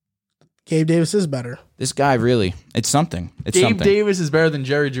 Gabe Davis is better. This guy really, it's something. It's Gabe something. Davis is better than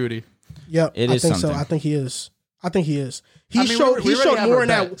Jerry Jeudy. Yep, It I is think so. something. I think he is. He I mean, showed. we He already showed have more our in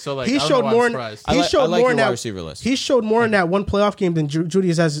that. bet, so, like, he I don't showed know why more. I'm In, surprised. I he like- I showed like more your in wide that. receiver list. He showed more in that one playoff game than Judy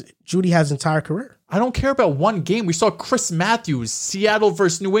has. Judy has his entire career. I don't care about one game. We saw Chris Matthews, Seattle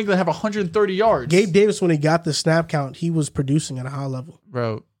versus New England, have 130 yards. Gabe Davis, when he got the snap count, he was producing at a high level.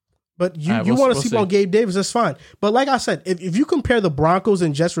 Bro, But you, All right, you we'll want to see. sleep on Gabe Davis, that's fine. But like I said, if you compare the Broncos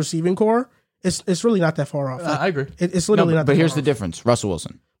and Jets receiving core, it's really not that far off. I agree. It's literally not. But that here's far the off. difference: Russell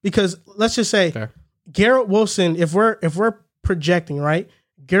Wilson. Because let's just say Fair. Garrett Wilson. If we're projecting right,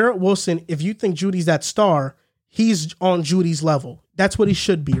 Garrett Wilson. If you think Judy's that star, he's on Judy's level. That's what he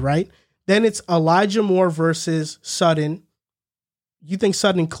should be, right? Then it's Elijah Moore versus Sutton. You think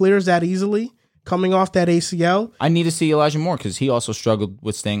Sutton clears that easily coming off that ACL? I need to see Elijah Moore because he also struggled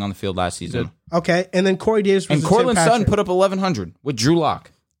with staying on the field last season. Okay, and then Corey Davis versus And Cortland Tim Sutton Patrick. put up 1,100 with Drew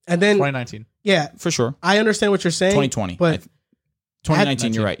Lock. And then 2019. yeah, For sure. I understand what you're saying. 2020. but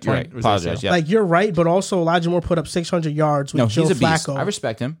 2019, you're right. You're 20 right. was Apologize. ACL. Yeah. like you're right, but also Elijah Moore put up 600 yards with No, Joe he's a beast. Flacco. I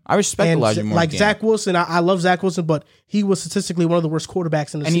respect him. I respect and Elijah Moore. like Zach Wilson, I love Zach Wilson, but he was statistically one of the worst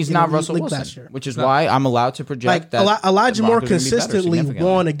quarterbacks in the and he's in not the Russell league Wilson, last year. which is why I'm allowed to project Like that Elijah the Moore Broncos are gonna be better consistently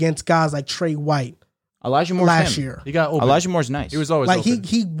significantly. won against guys like Trey White Elijah Moore's last him. year. He got open. Elijah Moore's nice. He was always Like open.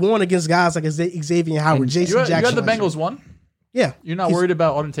 he won against guys like Xavier Howard, And Jason You Jackson. had the last year. Bengals won? Yeah, You're not He's- worried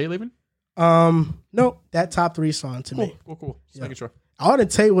about Auden Tate leaving? No, that top three song to me. Cool. Just making sure.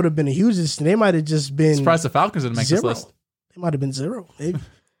 Auden Tate would have been a huge. They might have just been Surprised the Falcons didn't make this zero. list. They might have been zero. Maybe.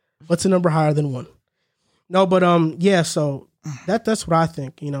 What's a number higher than one? No, but yeah. So that's what I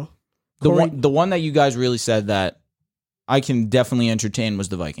think. You know, the one that you guys really said that I can definitely entertain was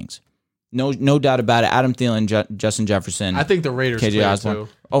the Vikings. No doubt about it. Adam Thielen, Justin Jefferson, I think the Raiders KJ cleared Osborne. too.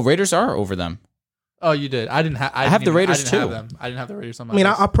 Oh, Raiders are over them. Oh, you did. I didn't have. I have didn't the even- Raiders I didn't have too. them. I didn't have the Raiders on my I mean,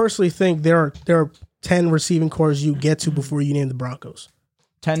 list. I personally think there are 10 receiving cores you get to before you name the Broncos.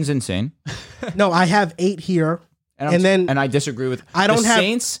 10's insane. No, I have 8 here. And, And then- I disagree with I don't the have-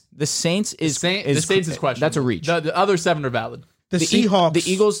 Saints. The Saints is the Saints is questionable. That's a reach. The other 7 are valid. The The Seahawks.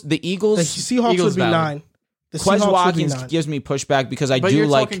 The Eagles. The Seahawks Eagles would be valid. 9. The Quez Seahawks would be Watkins 9. gives me pushback because I But do you're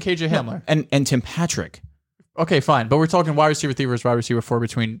like talking KJ Hamler. and Tim Patrick. Okay, fine. But we're talking wide receiver 3 versus wide receiver 4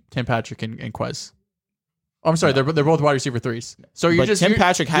 between Tim Patrick and Quez. Oh, I'm sorry. They're both wide receiver 3s. So you're But just Tim you're-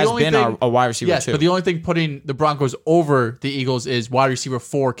 Patrick the has only been thing- a wide receiver Yes, too. but the only thing putting the Broncos over the Eagles is wide receiver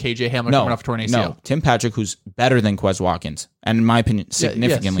 4 KJ Hamler coming off a torn ACL. No, Tim Patrick, who's better than Quez Watkins, and in my opinion,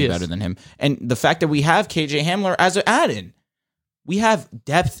 significantly he is. better than him. And the fact that we have KJ Hamler as an add-in, we have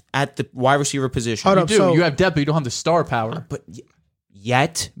depth at the wide receiver position. Hold You up. do. So- You have depth, but you don't have the star power. But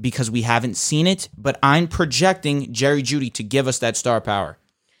yet, because we haven't seen it, but I'm projecting Jerry Jeudy to give us that star power.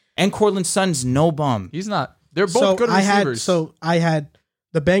 And Cortland Sutton's no bum. He's not. They're both So good I receivers. had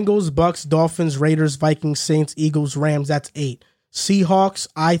the Bengals, Bucks, Dolphins, Raiders, Vikings, Saints, Eagles, Rams. That's 8. Seahawks,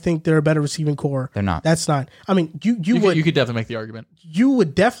 I think they're a better receiving core. They're not. That's 9. I mean, you could definitely make the argument.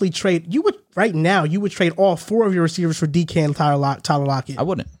 would definitely trade. You would right now. You would trade all 4 of your receivers for DK and Tyler Lockett. I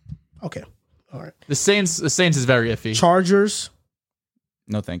wouldn't. Okay, all right. The Saints is very iffy. Chargers,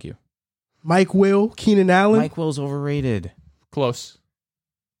 No, thank you. Mike Will, Keenan Allen. Mike Will's overrated. Close.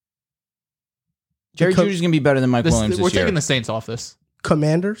 Jerry Judy's going to be better than Mike Williams We're this year. taking the Saints off this.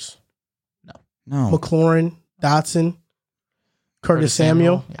 Commanders, No, McLaurin, Dotson, Curtis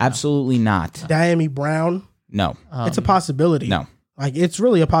Samuel, absolutely not. Diami Brown. No, It's a possibility. no. Like, it's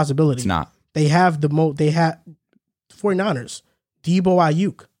really a possibility. It's not. They have they have 49ers, Debo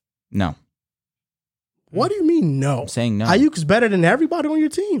Ayuk. No. What do you mean no? I'm saying no. Ayuk's better than everybody on your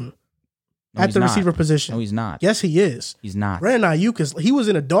team No, at he's the not. receiver position. No, he's not. Yes, he is. He's not. Brandon Ayuk he was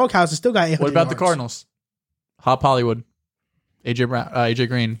in a doghouse and still got 800 What about the yards. Cardinals? Hop Hollywood, AJ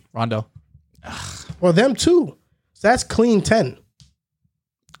Green, Rondo. Well, them too. So that's clean 10.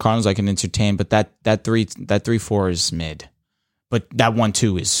 Cardinals I can entertain, but that 3-4 is mid. But that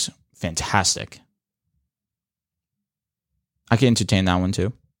 1-2 is fantastic. I can entertain that one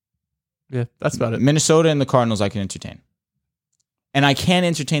too. Yeah, that's about it. Minnesota and the Cardinals I can entertain. And I can't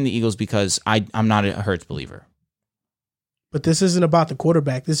entertain the Eagles because I'm not a Hurts believer. But this isn't about the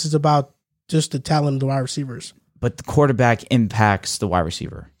quarterback. This is about just the talent of the wide receivers. But the quarterback impacts the wide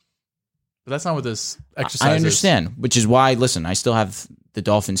receiver. But that's not what this exercise I understand, which is why, listen, I still have the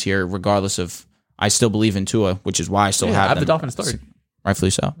Dolphins here, regardless of, I still believe in Tua, which is why I still I have them. the Dolphins third. Rightfully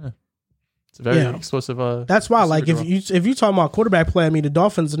so. Yeah. It's a very Yeah. explosive. That's why, like, draw. if you talking about quarterback play, I mean, the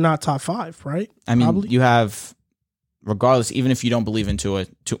Dolphins are not top 5, right? I mean, Probably. you have, regardless, even if you don't believe in Tua,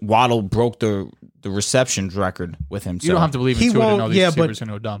 Waddle broke the receptions record with him. You don't have to believe He in Tua to won't- know these yeah, receivers but- are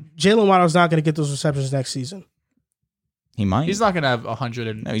going to go dumb. Jalen Waddle's not going to get those receptions next season. He might. He's not going to have 100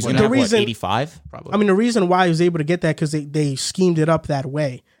 and No, he's what, going to have, reason- 85? probably. I mean, the reason why he was able to get that because they schemed it up that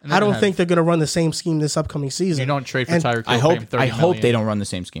way. And they're I don't gonna think they're going to run the same scheme this upcoming season. you don't trade for and Tyreek I Hill, pay hope him $30 they million. don't run the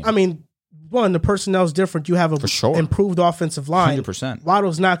same scheme. I mean, one, the personnel's different. You have a For sure. improved offensive line. 100%.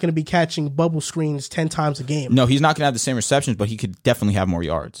 Waddle's not going to be catching bubble screens 10 times a game. No, he's not going to have the same receptions, but he could definitely have more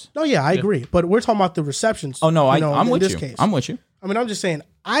yards. No, yeah, I agree. But we're talking about the receptions. Oh, no, I'm in with this you. case. I'm with you. I mean, I'm just saying,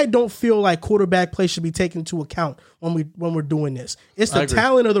 I don't feel like quarterback play should be taken into account when we're doing this. It's I the agree.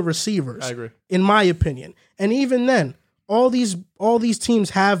 talent of the receivers, I agree. in my opinion. And even then, all these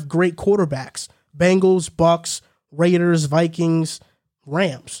teams have great quarterbacks. Bengals, Bucks, Raiders, Vikings,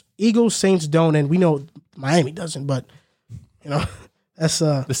 Rams. Eagles, Saints don't, and we know Miami doesn't, but that's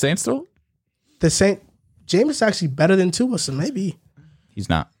The Saints still? the Saint Jameis actually better than Tua, so maybe. He's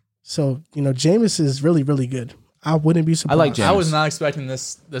not. So, Jameis is really, really good. I wouldn't be surprised. I like Jameis. I was not expecting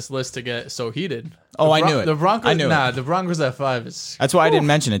this list to get so heated. Oh, I knew it. The Broncos, I knew it. the Broncos at 5 is That's why I didn't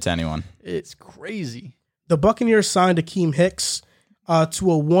mention it to anyone. it's crazy. The Buccaneers signed Akeem Hicks to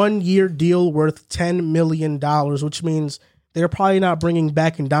a 1-year deal worth $10 million, which means they're probably not bringing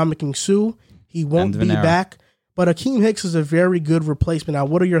back Ndamukong Suh. He won't End of be an era. back. But Akeem Hicks is a very good replacement. Now,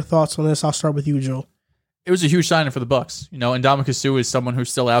 what are your thoughts on this? I'll start with you, Joe. It was a huge signing for the Bucks. Ndamukong Suh is someone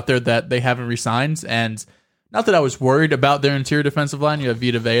who's still out there that they haven't re-signed, and not that I was worried about their interior defensive line. You have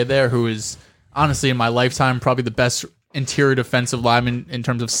Vita Vea there, who is honestly in my lifetime probably the best interior defensive lineman in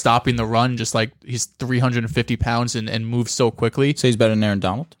terms of stopping the run. Just like he's 350 pounds and moves so quickly. So he's better than Aaron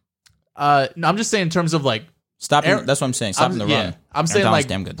Donald? No, I'm just saying in terms of like Stopping. Aaron- that's what I'm saying. Stopping the run. I'm Aaron saying Donald's like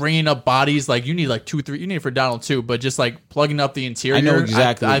damn good. bringing up bodies. Like you need like 2-3. You need it for Donald too, but just like plugging up the interior. I know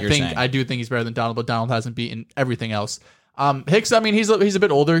exactly what I you're think saying. I do think he's better than Donald, but Donald hasn't beaten everything else. Hicks, I mean, he's a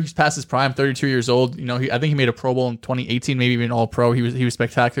bit older. He's past his prime, 32 years old. I think he made a Pro Bowl in 2018, maybe even All Pro. He was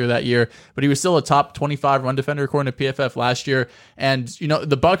spectacular that year, but he was still a top 25 run defender according to PFF last year. And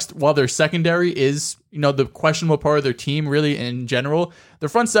the Bucks, while their secondary is the questionable part of their team, really in general, their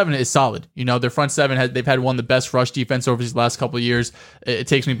front seven is solid. Their front seven they've had one of the best rush defense over these last couple of years. It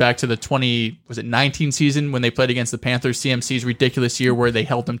takes me back to the 19 season when they played against the Panthers. CMC's ridiculous year where they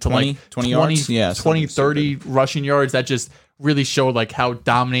held them to 20 yards? Yeah, 20, something 30 rushing yards. That just really showed like how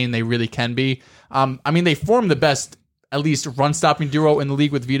dominating they really can be. I mean, they formed the best, at least run stopping duo in the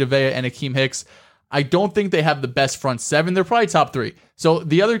league with Vita Vea and Akeem Hicks. I don't think they have the best front seven. They're probably top 3. So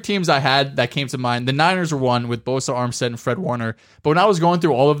the other teams I had that came to mind, the Niners were one with Bosa, Armstead, and Fred Warner. But when I was going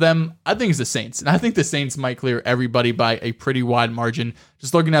through all of them, I think it's the Saints. And I think the Saints might clear everybody by a pretty wide margin.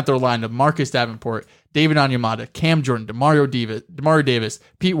 Just looking at their lineup, Marcus Davenport, David Onyemata, Cam Jordan, Demario Davis,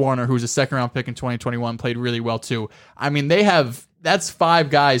 Pete Warner, who was a second-round pick in 2021, played really well too. I mean, that's 4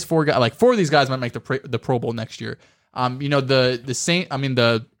 guys. Like 4 of these guys might make the Pro Bowl next year.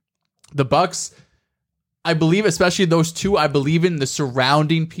 The Bucks, I believe, especially those 2, I believe in the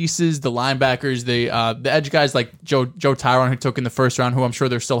surrounding pieces, the linebackers, the edge guys like Joe Tyron, who took in the first round, who I'm sure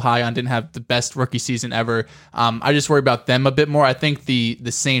they're still high on, didn't have the best rookie season ever. I just worry about them a bit more. I think the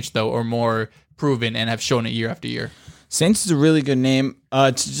Saints, though, are more proven and have shown it year after year. Saints is a really good name.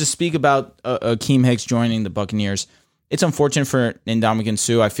 To just speak about Akeem Hicks joining the Buccaneers, it's unfortunate for Ndamukong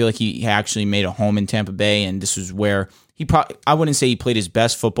Suh. I feel like he actually made a home in Tampa Bay, and this was where I wouldn't say he played his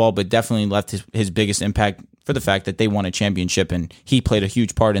best football, but definitely left his biggest impact for the fact that they won a championship, and he played a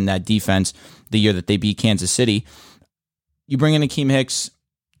huge part in that defense the year that they beat Kansas City. You bring in Akeem Hicks,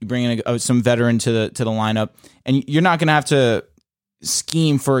 you bring in some veteran to the lineup, and you're not going to have to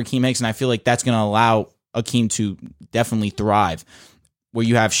scheme for Akeem Hicks, and I feel like that's going to allow Akeem to definitely thrive. Where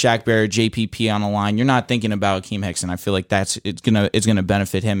you have Shaq Barrett, JPP on the line, you're not thinking about Akeem Hicks, and I feel like it's gonna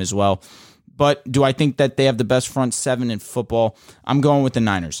benefit him as well. But do I think that they have the best front seven in football? I'm going with the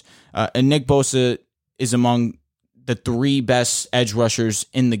Niners. And Nick Bosa is among the 3 best edge rushers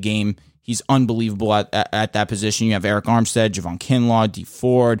in the game. He's unbelievable at that position. You have Eric Armstead, Javon Kinlaw, Dee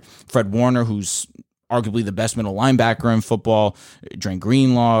Ford, Fred Warner, who's arguably the best middle linebacker in football, Dre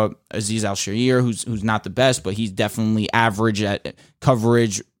Greenlaw, Azeez Al-Shaair, who's not the best, but he's definitely average at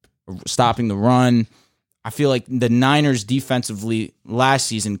coverage, stopping the run. I feel like the Niners defensively last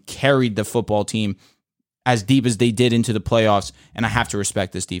season carried the football team as deep as they did into the playoffs, and I have to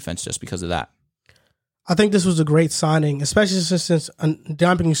respect this defense just because of that. I think this was a great signing, especially since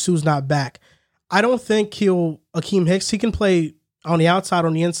Ndamukong Suh's not back. I don't think Akeem Hicks, he can play on the outside,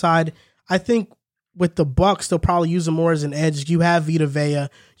 on the inside. I think with the Bucs, they'll probably use him more as an edge. You have Vita Vea,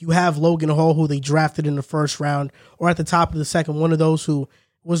 you have Logan Hall, who they drafted in the first round, or at the top of the second, one of those who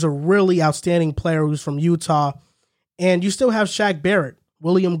was a really outstanding player who's from Utah. And you still have Shaq Barrett.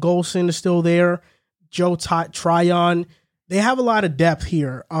 William Golson is still there. Joe Tryon. They have a lot of depth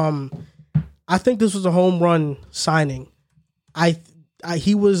here. I think this was a home run signing.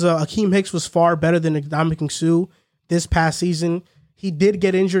 Akeem Hicks was far better than Ndamukong Suh this past season. He did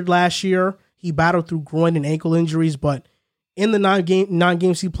get injured last year. He battled through groin and ankle injuries, but in the nine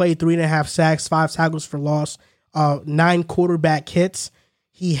games he played, 3.5 sacks, 5 tackles for loss, 9 quarterback hits.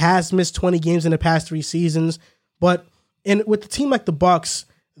 He has missed 20 games in the past 3 seasons, but with a team like the Bucs,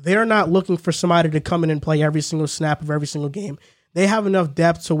 they're not looking for somebody to come in and play every single snap of every single game. They have enough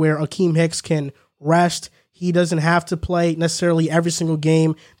depth to where Akeem Hicks can rest. He doesn't have to play necessarily every single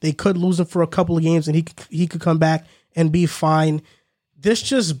game. They could lose him for a couple of games, and he could come back and be fine. This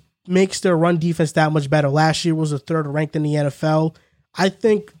just makes their run defense that much better. Last year was the 3rd ranked in the NFL. I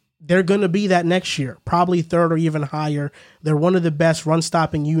think they're going to be that next year, probably 3rd or even higher. They're one of the best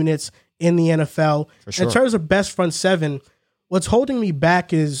run-stopping units in the NFL. For sure. In terms of best front seven, what's holding me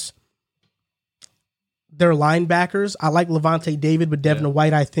back is their linebackers. I like Levante David, but Devin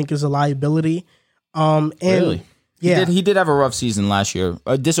White I think is a liability. Really? Yeah. He did have a rough season last year.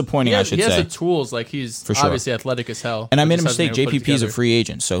 Disappointing, I should say. He say. has the tools. Like, he's For sure. obviously athletic as hell. And I made a mistake. JPP is a free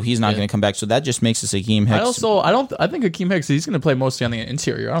agent, so he's not going to come back. So that just makes us Akeem Hicks. I think Akeem Hicks, he's going to play mostly on the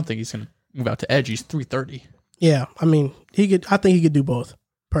interior. I don't think he's going to move out to edge. He's 330. Yeah, I mean, I think he could do both,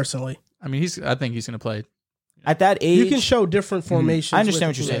 personally. I mean, I think he's going to play. At that age, you can show different formations. I understand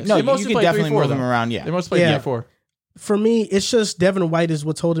what you're saying. They No, you can definitely move them though. around. Yeah, They mostly play 3-4. For me, it's just Devin White is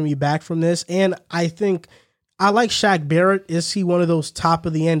what's holding me back from this. And I think I like Shaq Barrett. Is he one of those top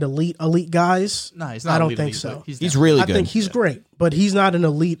of the end elite guys? No, he's not. I don't elite, think elite, so. He's really good. I think he's great, but he's not an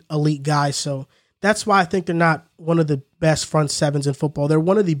elite guy. So that's why I think they're not one of the best front sevens in football. They're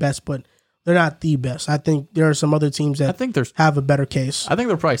one of the best, but they're not the best. I think there are some other teams that have a better case. I think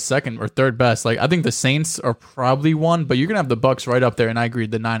they're probably 2nd or 3rd best. Like, I think the Saints are probably 1, but you're gonna have the Bucs right up there. And I agree,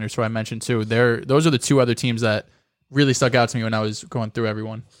 the Niners, who I mentioned too. Those are the 2 other teams that really stuck out to me when I was going through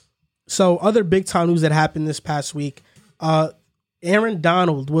everyone. So other big time news that happened this past week. Aaron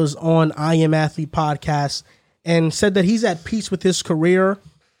Donald was on I Am Athlete podcast and said that he's at peace with his career.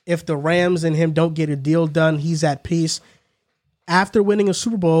 If the Rams and him don't get a deal done, he's at peace. After winning a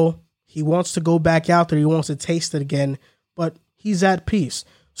Super Bowl, he wants to go back out there. He wants to taste it again, but he's at peace.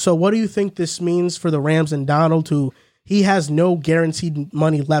 So what do you think this means for the Rams and Donald, who he has no guaranteed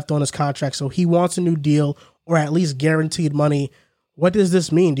money left on his contract, so he wants a new deal or at least guaranteed money. What does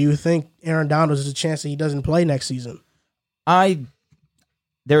this mean? Do you think Aaron Donald is a chance that he doesn't play next season?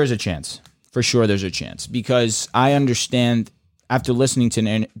 There is a chance. For sure there's a chance. Because I understand, after listening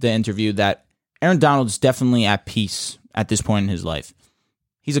to the interview, that Aaron Donald is definitely at peace at this point in his life.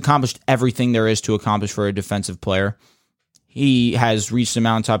 He's accomplished everything there is to accomplish for a defensive player. He has reached the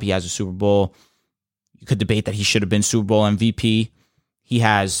mountaintop. He has a Super Bowl. You could debate that he should have been Super Bowl MVP. He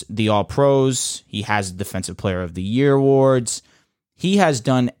has the All-Pros. He has the Defensive Player of the Year awards. He has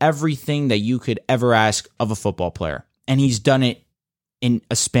done everything that you could ever ask of a football player. And he's done it in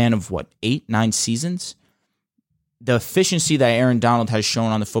a span of, 8-9 seasons? The efficiency that Aaron Donald has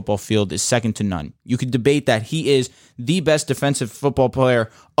shown on the football field is second to none. You could debate that he is the best defensive football player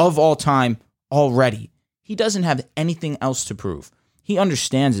of all time already. He doesn't have anything else to prove. He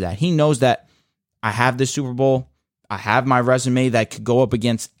understands that. He knows that I have the Super Bowl. I have my resume that could go up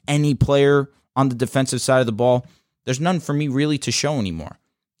against any player on the defensive side of the ball. There's none for me really to show anymore.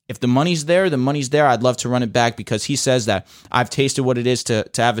 If the money's there, the money's there. I'd love to run it back because he says that I've tasted what it is to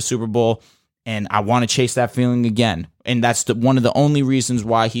have a Super Bowl, and I want to chase that feeling again. And that's one of the only reasons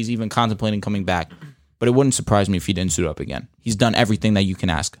why he's even contemplating coming back. but it wouldn't surprise me if he didn't suit up again. He's done everything that you can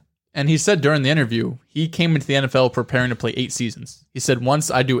ask. And he said during the interview, he came into the NFL preparing to play 8 seasons. He said,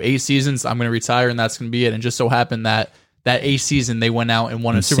 once I do 8 seasons, I'm going to retire, and that's going to be it. And just so happened that 8th season, they went out and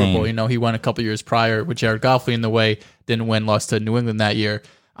won a Super Bowl. You know, he won a couple years prior with Jared Goff leading the way, didn't win, lost to New England that year.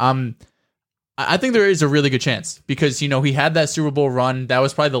 I think there is a really good chance because, you know, he had that Super Bowl run. That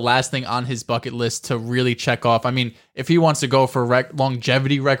was probably the last thing on his bucket list to really check off. I mean, if he wants to go for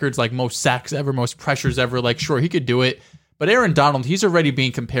longevity records, like most sacks ever, most pressures ever, like, sure, he could do it. But Aaron Donald, he's already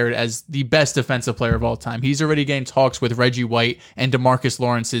being compared as the best defensive player of all time. He's already getting talks with Reggie White and DeMarcus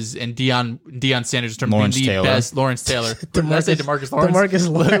Lawrence's and Deion Sanders in terms of being the best. Lawrence Taylor. Did I say DeMarcus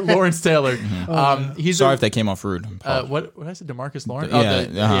Lawrence? Lawrence Taylor. He's sorry if that came off rude. What I said, DeMarcus Lawrence?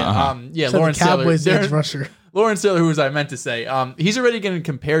 So Lawrence Taylor. Edge rusher. Lawrence Taylor, who was I meant to say. He's already getting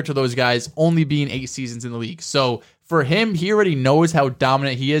compared to those guys only being 8 seasons in the league. So for him, he already knows how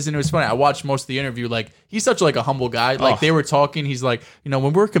dominant he is. And it was funny. I watched most of the interview. Like, he's such like a humble guy. Like, they were talking. He's like, you know,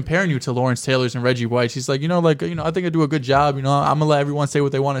 when we're comparing you to Lawrence Taylor's and Reggie White's, he's like, I think I do a good job. You know, I'm going to let everyone say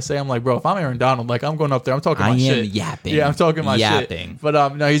what they want to say. I'm like, bro, if I'm Aaron Donald, like, I'm going up there. I'm talking my shit. Yapping. Yeah, I'm talking my shit.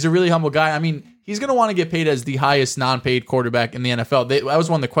 But no, he's a really humble guy. I mean, he's going to want to get paid as the highest non-paid quarterback in the NFL. That was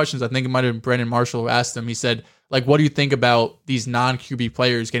one of the questions. I think it might have been Brandon Marshall who asked him. He said, like, what do you think about these non-QB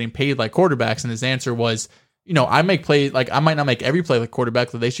players getting paid like quarterbacks? And his answer was, you know, I make play, like, I might not make every play like quarterback,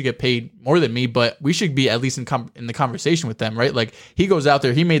 so they should get paid more than me, but we should be at least in the conversation with them, right? Like, he goes out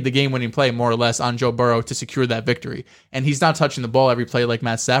there, he made the game-winning play more or less on Joe Burrow to secure that victory. And he's not touching the ball every play like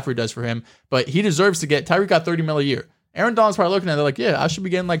Matt Stafford does for him, but he deserves to get, Tyreek got $30 million a year. Aaron Donald's probably looking at it like, yeah, I should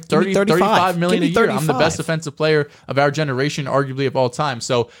be getting like 35 million a year. I'm the best defensive player of our generation, arguably of all time.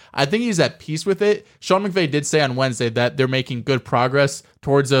 So I think he's at peace with it. Sean McVay did say on Wednesday that they're making good progress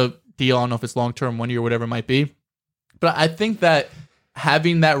towards a deal. I don't know if it's long-term, 1 year, or whatever it might be. But I think that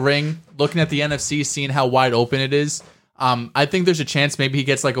having that ring, looking at the NFC, seeing how wide open it is, I think there's a chance maybe he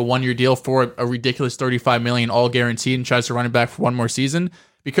gets like a 1 year deal for a ridiculous $35 million all guaranteed and tries to run it back for one more season.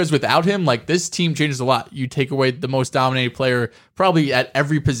 Because without him, like, this team changes a lot. You take away the most dominated player probably at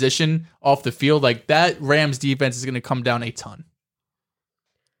every position off the field. Like, that Rams defense is going to come down a ton.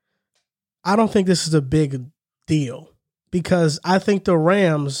 I don't think this is a big deal because I think the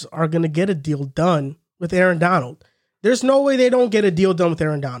Rams are going to get a deal done with Aaron Donald. There's no way they don't get a deal done with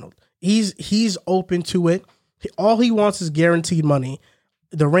Aaron Donald. He's open to it. All he wants is guaranteed money.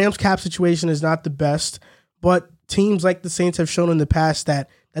 The Rams cap situation is not the best, but teams like the Saints have shown in the past that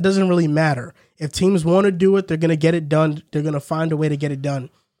doesn't really matter. If teams want to do it, they're going to get it done. They're going to find a way to get it done.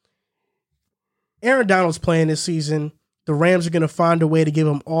 Aaron Donald's playing this season. The Rams are going to find a way to give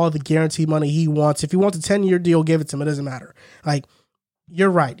him all the guaranteed money he wants. If he wants a 10-year deal, give it to him. It doesn't matter. Like, you're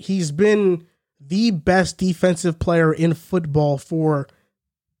right. He's been the best defensive player in football for,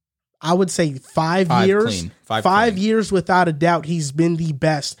 I would say, 5 years. Five years without a doubt. He's been the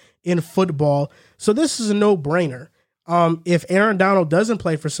best in football. So this is a no-brainer. If Aaron Donald doesn't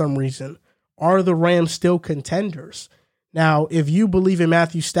play for some reason, are the Rams still contenders? Now, if you believe in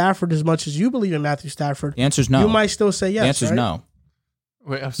Matthew Stafford as much as you believe in Matthew Stafford, the answer is no. You might still say yes. The answer is no.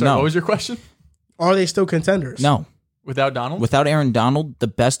 Wait, I'm sorry. No. What was your question? Are they still contenders? No. Without Donald? Without Aaron Donald, the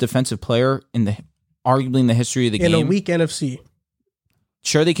best defensive player arguably in the history of the game. In a weak NFC.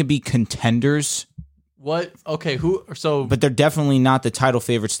 Sure, they can be contenders. What? Okay, but they're definitely not the title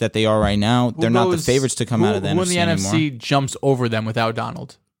favorites that they are right now. They're not the favorites to come out of the NFC anymore. Who in the NFC jumps over them without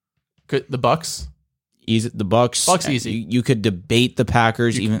Donald? The Bucks? Easy. The Bucks. Bucks easy. You could debate the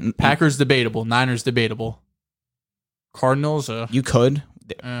Packers. Packers debatable. Niners debatable. Cardinals? You could.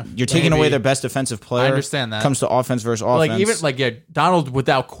 You're taking away their best defensive player. I understand that. Comes to offense versus offense. Like Donald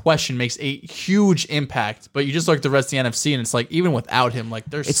without question makes a huge impact, but you just look at the rest of the NFC and it's like even without him, like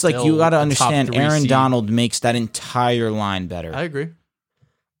there's. It's like you got to understand Aaron Donald makes that entire line better. I agree.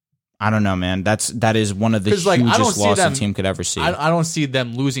 I don't know, man. That is one of the hugest losses a team could ever see. I don't see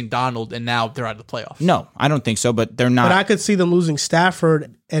them losing Donald and now they're out of the playoffs. No, I don't think so. But they're not. But I could see them losing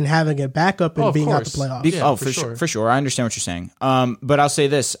Stafford and having a backup and being out the playoffs. For sure. I understand what you're saying. But I'll say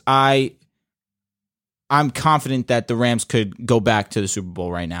this: I'm confident that the Rams could go back to the Super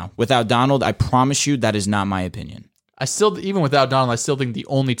Bowl right now without Donald. I promise you, that is not my opinion. Even without Donald, I still think the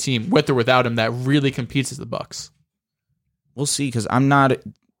only team with or without him that really competes is the Bucks. We'll see, because I'm not.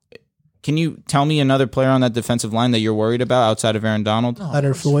 Can you tell me another player on that defensive line that you're worried about outside of Aaron Donald?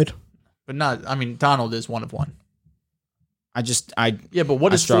 Leonard Floyd. But not, I mean, Donald is one of one. But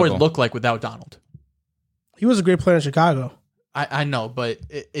what does Floyd look like without Donald? He was a great player in Chicago. I know, but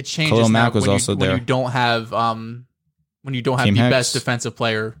it changes Khalil now Mack was also there. When you don't have the best defensive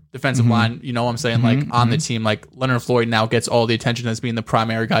line, you know what I'm saying, on the team. Like Leonard Floyd now gets all the attention as being the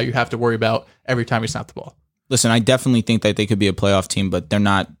primary guy you have to worry about every time he snapped the ball. Listen, I definitely think that they could be a playoff team, but they're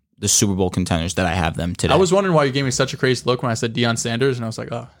not the Super Bowl contenders that I have them today. I was wondering why you gave me such a crazy look when I said Deion Sanders, and I was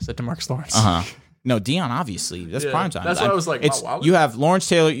like, oh, I said DeMarcus Lawrence. No, Deion, obviously. That's prime time. That's why I was like, it's, wow. You have Lawrence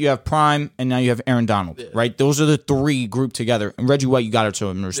Taylor, you have Prime, and now you have Aaron Donald, right? Those are the three grouped together. And Reggie White, you got to show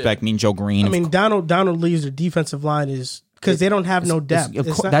him respect. Mean Joe Green. I mean, Donald leaves their defensive line is because they don't have no depth.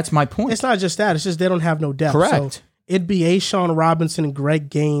 That's my point. It's not just that. It's just they don't have no depth. Correct. So it'd be Ashawn Robinson, Greg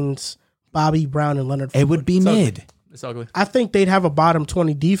Gaines, Bobby Brown, and Leonard Floyd. It would be mid. It's ugly. I think they'd have a bottom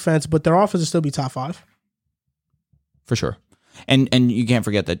 20 defense, but their offense would still be top 5. For sure. And you can't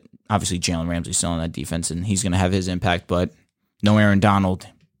forget that obviously Jalen Ramsey's still in that defense and he's going to have his impact, but no Aaron Donald.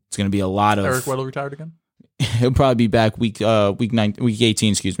 It's going to be a lot of... Eric Weddle retired again? He'll probably be back week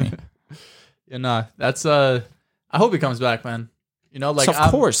 18, excuse me. Yeah, nah, that's... I hope he comes back, man. You know, like... So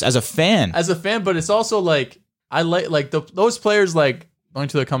of course, as a fan. But it's also like... I like those players like... Going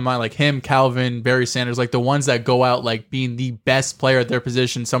to come to mind, like him, Calvin, Barry Sanders, like the ones that go out like being the best player at their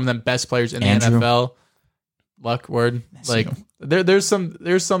position, some of them best players in the NFL. Luck, word. Like there's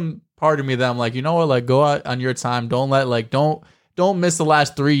some part of me that I'm like, you know what, like go out on your time. Don't miss the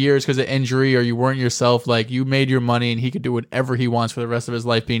last 3 years because of injury or you weren't yourself. Like you made your money and he could do whatever he wants for the rest of his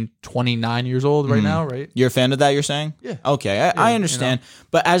life, being 29 years old right now, right? You're a fan of that, you're saying? Yeah. Okay, I understand. You know?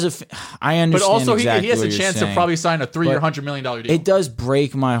 But I understand. But also he has a chance to probably sign a 3-year, $100 million deal. It does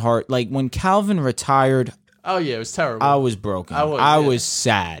break my heart. Like when Calvin retired. Oh yeah, it was terrible. I was broken. I was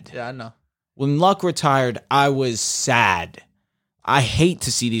sad. Yeah, I know. When Luck retired, I was sad. I hate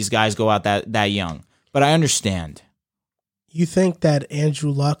to see these guys go out that young, but I understand. You think that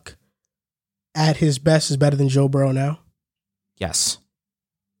Andrew Luck at his best is better than Joe Burrow now? Yes.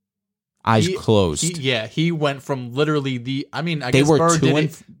 Eyes closed. He went from literally I they guess were Burrow did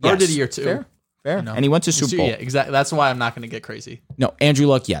yes. did a year 2. Fair. You know? And he went to Super Bowl. Yeah, exactly. That's why I'm not going to get crazy. No, Andrew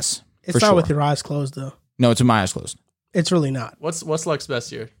Luck, yes. It's not with your eyes closed, though. No, it's with my eyes closed. It's really not. What's Luck's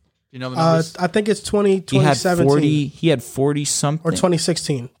best year? You know the numbers? I think it's 2017. He had 40 something. Or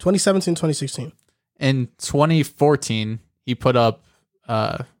 2016. 2017, 2016. In 2014, he put up,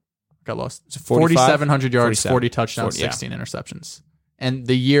 got lost, 4,700 yards, 40 touchdowns, 16 interceptions. And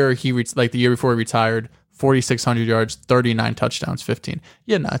the year the year before he retired, 4,600 yards, 39 touchdowns, 15.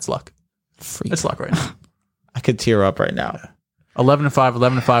 Yeah, no, it's Luck. It's Luck right now. I could tear up right now. 11-5,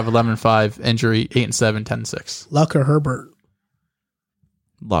 11-5, 11-5, injury, 8-7, 10-6. Luck or Herbert?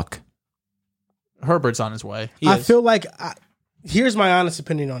 Luck. Herbert's on his way. I feel like, here's my honest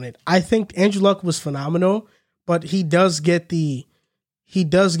opinion on it. I think Andrew Luck was phenomenal, but he does get a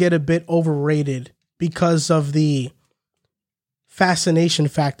bit overrated because of the fascination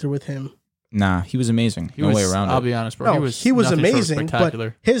factor with him. Nah, he was amazing. No way around it. I'll be honest, bro. No, he was amazing,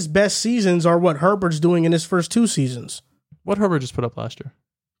 but his best seasons are what Herbert's doing in his first 2 seasons. What Herbert just put up last year?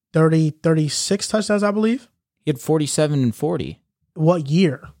 36 touchdowns, I believe. He had 47 and 40. What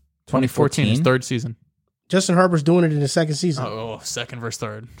year? 2014, his 3rd season. Justin Herbert's doing it in his 2nd season. Oh, 2nd versus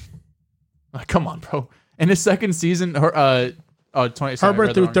 3rd. Come on, bro. In his 2nd season,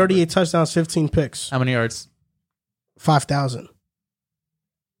 Herbert threw 38 touchdowns, 15 picks. How many yards? 5,000.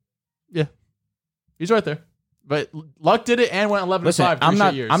 Yeah. He's right there. But Luck did it and went 11-5.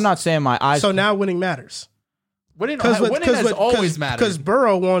 I'm not saying my eyes. So now winning matters. Winning has always mattered. Because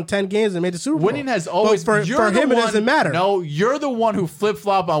Burrow won 10 games and made the Super Bowl. Winning has always... But for him, it doesn't matter. No, you're the one who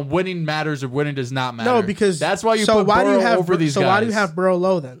flip-flop on winning matters or winning does not matter. No, because... That's why you put Burrow over these guys. So why do you have Burrow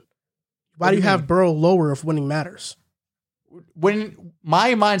low then? Why do you have Burrow lower if winning matters?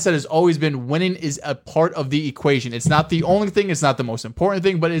 My mindset has always been winning is a part of the equation. It's not the only thing. It's not the most important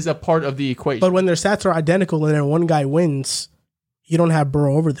thing, but it's a part of the equation. But when their stats are identical and then one guy wins, you don't have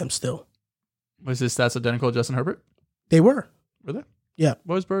Burrow over them still. Was his stats identical to Justin Herbert? They were. Were they? Yeah.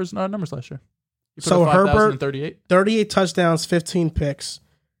 What was Burrow's numbers last year? So Herbert, 38 touchdowns, 15 picks.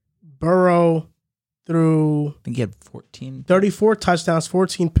 Burrow threw... I think he had 14. 34 touchdowns,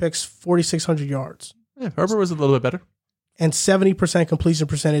 14 picks, 4,600 yards. Yeah, Herbert was a little bit better. And 70% completion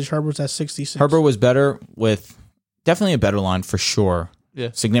percentage. Herbert's at 66. Herbert was better with definitely a better line for sure. Yeah.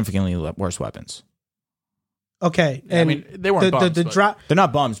 Significantly worse weapons. Okay. And I mean, they weren't bums. They're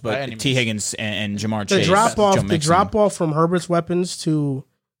not bums, but T. Higgins and Jamar Chase. The drop off from Herbert's weapons to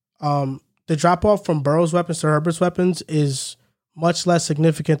the drop off from Burrow's weapons to Herbert's weapons is much less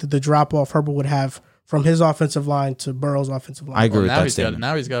significant than the drop off Herbert would have from his offensive line to Burrow's offensive line. I agree with that statement.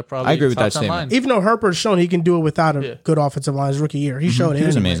 Now he's got probably. I agree with that statement. Line. Even though Herbert's shown he can do it without a good offensive line his rookie year, he showed it. He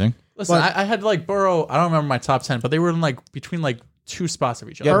was anyway. amazing. Listen, I had like Burrow. I don't remember my top 10, but they were in like between like 2 spots of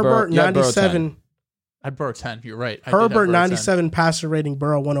each other. Yeah, Herbert 97. I had Burrow 10. You're right. Herbert 97 passer rating.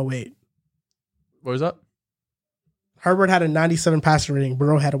 Burrow 108. What was that? Herbert had a 97 passer rating.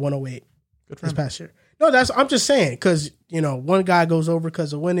 Burrow had a 108. this past year. No, I'm just saying because one guy goes over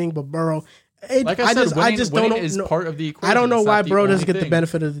because of winning, but Burrow. Like I said, winning is part of the equation. I don't know why Burrow doesn't get the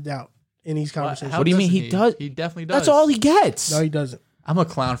benefit of the doubt in these conversations. What do you mean he does? He definitely does. That's all he gets. No, he doesn't. I'm a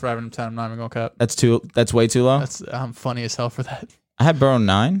clown for having him 10. I'm not even going to cap. That's way too low. I'm funny as hell for that. I had Burrow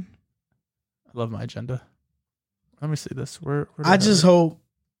 9. I love my agenda. Let me see this. I just hope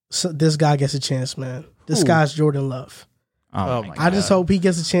this guy gets a chance, man. This guy's Jordan Love. Oh my God. I just hope he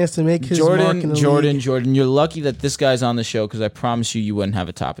gets a chance to make his mark in the league. Jordan. You're lucky that this guy's on the show because I promise you wouldn't have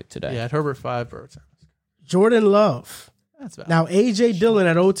a topic today. Yeah, at Herbert 5, Burrow 10. Jordan Love. That's valid. Now, A.J. Dillon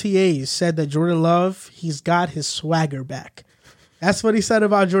at OTAs said that Jordan Love, he's got his swagger back. That's what he said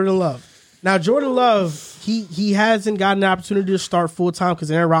about Jordan Love. Now, Jordan Love, he hasn't gotten an opportunity to start full-time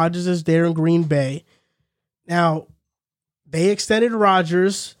because Aaron Rodgers is there in Green Bay. Now, they extended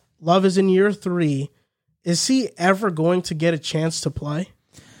Rodgers. Love is in year 3. Is he ever going to get a chance to play?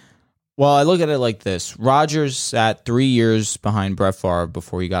 Well, I look at it like this. Rodgers sat 3 years behind Brett Favre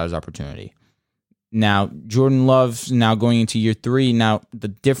before he got his opportunity. Now, Jordan Love's now going into year 3. Now, the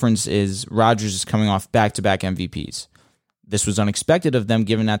difference is Rodgers is coming off back-to-back MVPs. This was unexpected of them,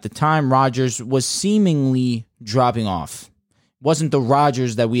 given at the time Rodgers was seemingly dropping off. Wasn't the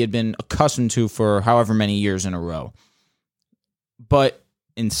Rodgers that we had been accustomed to for however many years in a row. But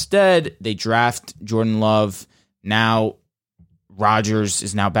instead, they draft Jordan Love. Now, Rodgers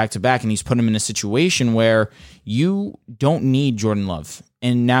is now back-to-back, and he's put him in a situation where you don't need Jordan Love.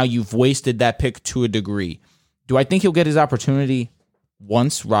 And now you've wasted that pick to a degree. Do I think he'll get his opportunity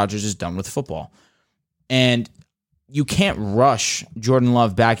once Rodgers is done with football? And you can't rush Jordan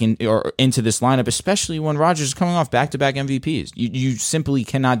Love back into this lineup, especially when Rodgers is coming off back-to-back MVPs. You simply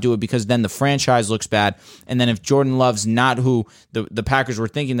cannot do it because then the franchise looks bad. And then if Jordan Love's not who the Packers were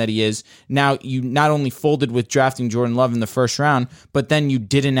thinking that he is, now you not only folded with drafting Jordan Love in the first round, but then you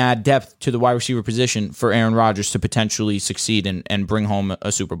didn't add depth to the wide receiver position for Aaron Rodgers to potentially succeed and bring home a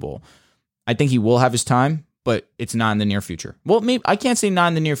Super Bowl. I think he will have his time, but it's not in the near future. Well, maybe I can't say not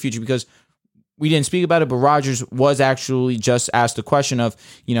in the near future because we didn't speak about it, but Rodgers was actually just asked the question of,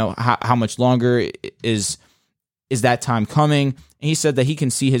 how much longer is that time coming? And he said that he can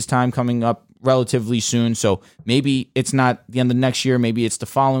see his time coming up relatively soon. So maybe it's not the end of next year, maybe it's the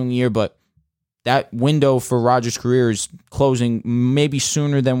following year, but that window for Rodgers' career is closing maybe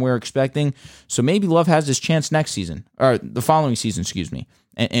sooner than we're expecting. So maybe Love has his chance next season, or the following season, excuse me.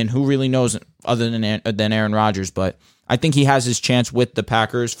 And who really knows other than Aaron Rodgers? But I think he has his chance with the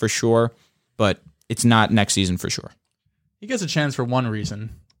Packers for sure. But it's not next season for sure. He gets a chance for one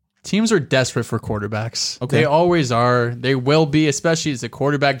reason. Teams are desperate for quarterbacks. Okay. They always are. They will be, especially as a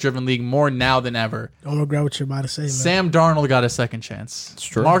quarterback-driven league, more now than ever. Don't regret what you're about to say, man. Sam Darnold got a second chance. It's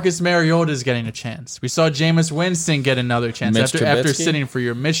true. Marcus Mariota is getting a chance. We saw Jameis Winston get another chance after sitting for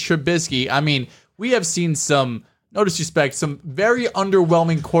your Mitch Trubisky. I mean, we have seen some, no disrespect, some very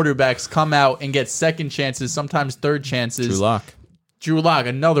underwhelming quarterbacks come out and get second chances, sometimes third chances. Drew Lock,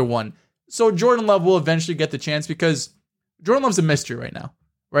 another one. So Jordan Love will eventually get the chance because Jordan Love's a mystery right now,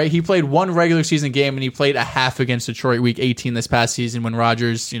 right? He played one regular season game and he played a half against Detroit week 18 this past season when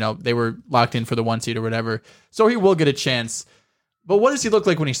Rodgers, they were locked in for the 1 seed or whatever. So he will get a chance. But what does he look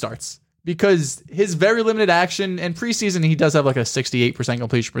like when he starts? Because his very limited action and preseason, he does have like a 68%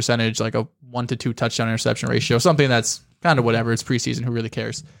 completion percentage, like a 1 to 2 touchdown interception ratio, something that's kind of whatever. It's preseason. Who really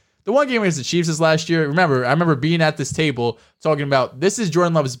cares? The one game against the Chiefs this last year, I remember being at this table talking about this is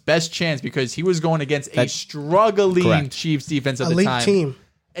Jordan Love's best chance because he was going against a struggling Chiefs defense at the time. Elite team.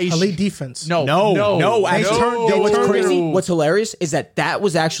 Elite defense. No. What's crazy? What's hilarious is that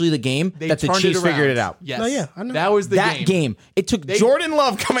was actually the game that the Chiefs figured it out. Yes. No, yeah, I know. That was the game. It took Jordan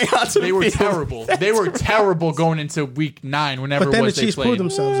Love coming out to the field. They were terrible. They were terrible going into week 9 whenever but then it was the they Chiefs played. proved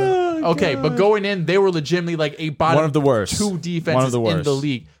themselves up. Okay, but going in, they were legitimately like a bottom one of the worst 2 defenses in the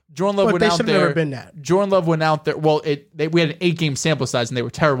league. Jordan Love But went they out should there. have never been that. Jordan Love went out there. Well, we had an 8-game sample size, and they were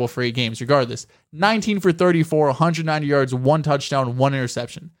terrible for 8 games. Regardless, 19 for 34, 190 yards, 1 touchdown, 1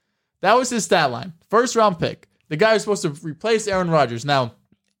 interception. That was his stat line. First round pick. The guy who's supposed to replace Aaron Rodgers. Now,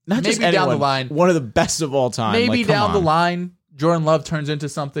 Not maybe just anyone, down the line, one of the best of all time. maybe come down the on. line, Jordan Love turns into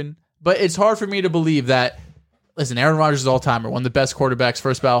something. But it's hard for me to believe that. Listen, Aaron Rodgers is all timer, one of the best quarterbacks,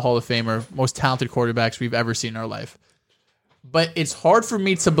 first ballot Hall of Famer, most talented quarterbacks we've ever seen in our life. But it's hard for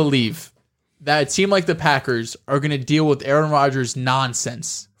me to believe that a team like the Packers are going to deal with Aaron Rodgers'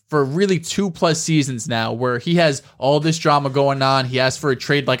 nonsense for really 2+ seasons now, where he has all this drama going on. He asked for a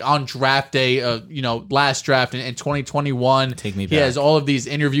trade like on draft day, last draft in 2021. Take me back. He has all of these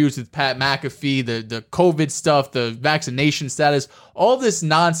interviews with Pat McAfee, the COVID stuff, the vaccination status, all this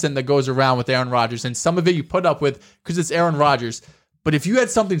nonsense that goes around with Aaron Rodgers. And some of it you put up with because it's Aaron Rodgers. But if you had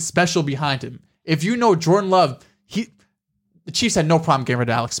something special behind him, if you know Jordan Love, the Chiefs had no problem getting rid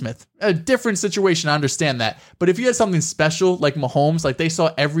of Alex Smith. A different situation, I understand that. But if you had something special like Mahomes, like they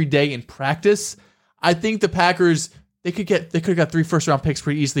saw every day in practice, I think the Packers, they could have got 3 first-round picks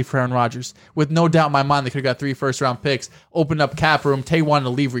pretty easily for Aaron Rodgers. With no doubt in my mind, they could have got 3 first-round picks, opened up cap room. Tay wanted to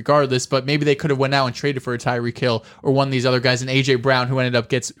leave regardless, but maybe they could have went out and traded for a Tyreek Hill or one of these other guys, and AJ Brown, who ended up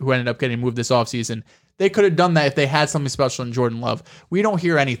getting moved this offseason. They could have done that if they had something special in Jordan Love. We don't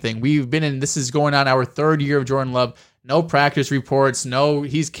hear anything. This is going on our 3rd year of Jordan Love. No practice reports. No,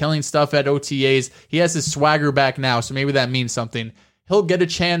 he's killing stuff at OTAs. He has his swagger back now, so maybe that means something. He'll get a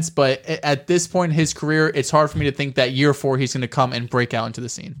chance, but at this point in his career, it's hard for me to think that year 4 he's going to come and break out into the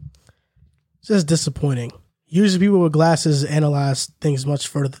scene. It's just disappointing. Usually people with glasses analyze things much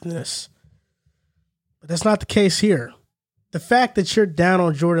further than this. But that's not the case here. The fact that you're down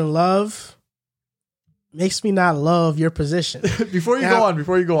on Jordan Love makes me not love your position. Before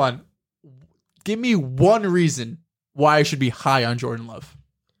you go on, give me one reason why I should be high on Jordan Love.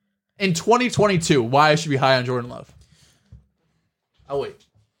 In 2022, why I should be high on Jordan Love. I'll wait.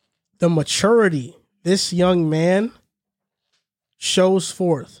 The maturity this young man shows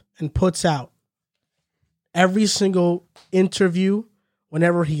forth and puts out every single interview,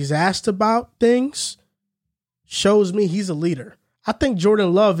 whenever he's asked about things, shows me he's a leader. I think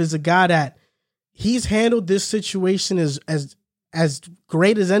Jordan Love is a guy that he's handled this situation as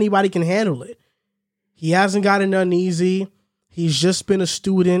great as anybody can handle it. He hasn't gotten uneasy. He's just been a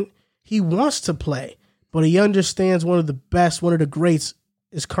student. He wants to play, but he understands one of the greats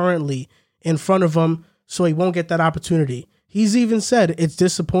is currently in front of him, so he won't get that opportunity. He's even said it's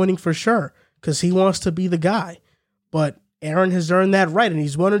disappointing for sure because he wants to be the guy, but Aaron has earned that right, and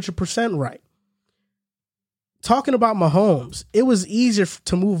he's 100% right. Talking about Mahomes, it was easier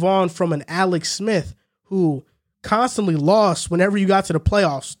to move on from an Alex Smith who constantly lost whenever you got to the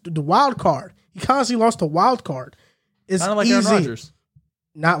playoffs. The wild card. He constantly lost the wild card. It's kind of like easy. Aaron Rodgers.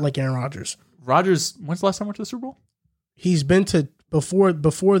 Not like Aaron Rodgers. Rodgers, when's the last time he went to the Super Bowl? He's been to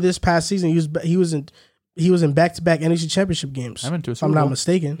before this past season. He was in back-to-back NFC Championship games. I went to a if Super I'm Bowl. not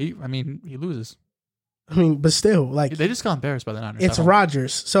mistaken. He loses. But still, like They just got embarrassed by the Niners. it's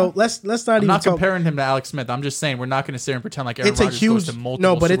Rodgers. So let's not I'm even not talk. comparing him to Alex Smith. I'm just saying we're not going to sit here and pretend like Aaron It's a Rodgers huge goes to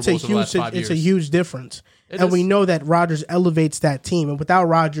multiple Super it's a Bowls over the last 5 it's years. a huge difference. It And is. we know that Rodgers elevates that team. And without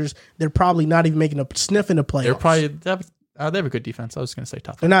Rodgers, they're probably not even making a sniff in the playoffs. They have a good defense. I was going to say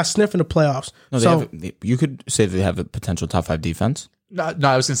top 5. They're not sniffing the playoffs. No, So you could say they have a potential top 5 defense. No,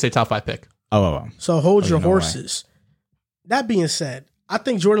 I was going to say top 5 pick. Oh. hold your no way. horses. That being said, I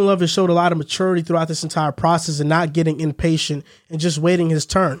think Jordan Love has showed a lot of maturity throughout this entire process and not getting impatient and just waiting his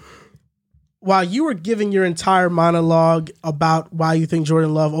turn. While you were giving your entire monologue about why you think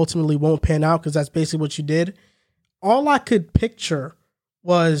Jordan Love ultimately won't pan out, because that's basically what you did, all I could picture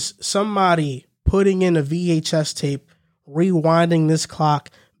was somebody putting in a VHS tape, rewinding this clock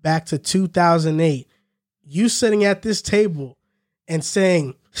back to 2008, you sitting at this table and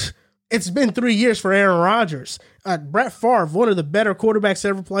saying, it's been 3 years for Aaron Rodgers. Brett Favre, one of the better quarterbacks to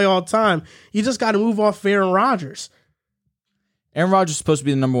ever play all time. You just got to move off of Aaron Rodgers. Aaron Rodgers is supposed to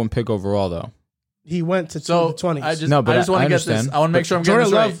be the number 1 pick overall, though. He went to So 20s. I just want to get this. I want to make sure I'm getting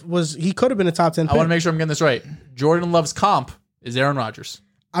Jordan this right. Love he could have been a top 10 pick. I want to make sure I'm getting this right. Jordan Love's comp is Aaron Rodgers.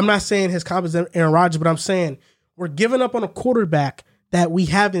 I'm not saying his comp is Aaron Rodgers, but I'm saying we're giving up on a quarterback that we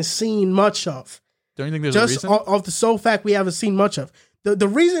haven't seen much of. Don't you think there's a Just reason? off the sole fact we haven't seen much of. The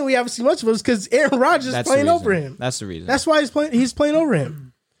reason we haven't seen much of it is because Aaron Rodgers is playing over him. That's the reason. That's why he's playing over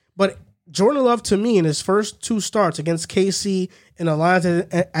him. But Jordan Love, to me, in his first 2 starts against KC and the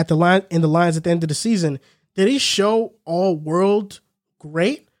Lions at the end of the season, did he show all world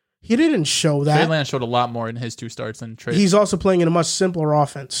great? He didn't show that. Trey Lance showed a lot more in his 2 starts than Trey. He's also playing in a much simpler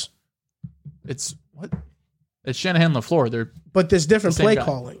offense. It's Shanahan LaFleur. But there's different the same play guy.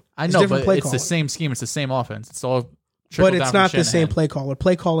 calling. I There's know, different but play it's the calling. same scheme. It's the same offense. It's all. But it's not the same Shanahan. play caller.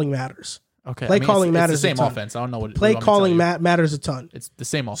 Play calling matters. Okay, Play calling matters It's the a same ton. offense. I don't know what Play what I'm gonna calling tell you. matters a ton. It's the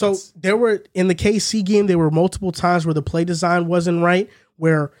same So offense. there were, in the KC game, there were multiple times where the play design wasn't right,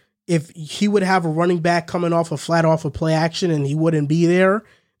 where if he would have a running back coming off a play action and he wouldn't be there.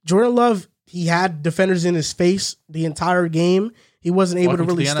 Jordan Love, he had defenders in his face the entire game. He wasn't able Welcome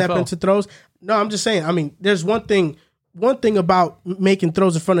to to really the step NFL. into throws. No, I'm just saying, I mean, there's one thing about making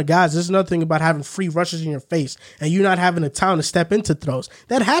throws in front of guys. There's another thing about having free rushes in your face and you not having the time to step into throws.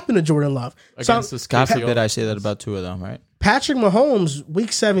 That happened to Jordan Love. Against this God KC forbid I say that about 2 of them, right? Patrick Mahomes,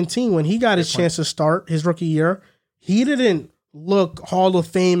 week 17, when he got his chance to start his rookie year, he didn't look Hall of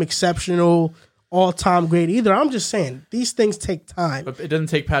Fame exceptional all-time great either. I'm just saying these things take time. But it doesn't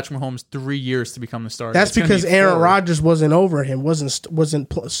take Patrick Mahomes 3 years to become the starter. That's because Aaron Rodgers wasn't over him, wasn't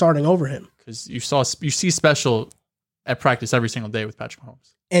starting over him. Because you see special at practice every single day with Patrick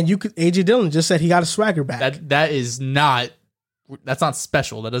Mahomes. And AJ Dillon just said he got a swagger back. That's not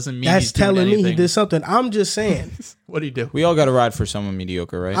special. That doesn't mean that's he's doing telling anything. me he did something. I'm just saying. What do you do? We all got to ride for someone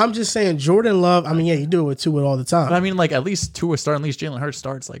mediocre, right? I'm just saying Jordan Love. I mean, yeah, you do it with Tua all the time. But I mean, like at least Tua starting, at least Jalen Hurts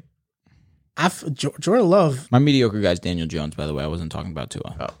starts. Like Jordan Love. My mediocre guy's Daniel Jones, by the way. I wasn't talking about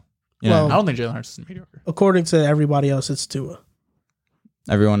Tua. Oh. Yeah. Well, I don't think Jalen Hurts is mediocre. According to everybody else, it's Tua.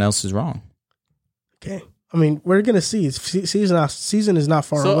 Everyone else is wrong. Okay. I mean, we're gonna see. Season is not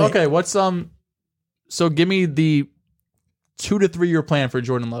far away. Okay, what's So give me the 2 to 3 year plan for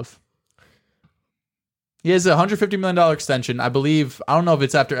Jordan Love. He has a $150 million extension. I believe. I don't know if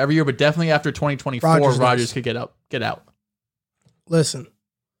it's after every year, but definitely after 2024, Rodgers could get out. Listen,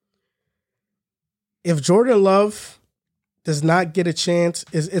 if Jordan Love does not get a chance,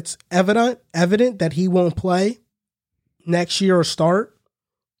 it's evident that he won't play next year or start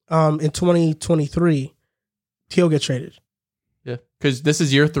in 2023. He'll get traded. Yeah, because this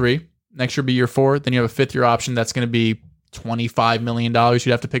is year 3. Next year will be year 4. Then you have a 5th year option that's going to be $25 million you'd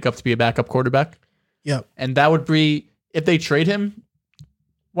have to pick up to be a backup quarterback. Yep. And that would be, if they trade him,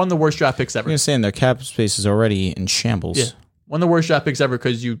 one of the worst draft picks ever. I'm saying their cap space is already in shambles. Yeah. One of the worst draft picks ever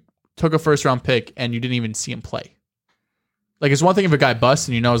because you took a first round pick and you didn't even see him play. Like, it's one thing if a guy busts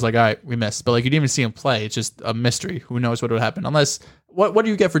and it's like, all right, we missed. But like, you didn't even see him play. It's just a mystery. Who knows what would happen? Unless, what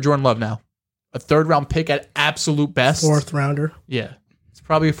do you get for Jordan Love now? A 3rd round pick at absolute best? 4th rounder. Yeah. It's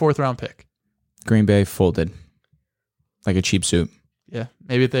probably a 4th round pick. Green Bay folded like a cheap suit. Yeah.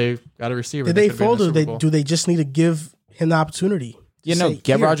 Maybe if they got a receiver. Did they fold or do they just need to give him the opportunity?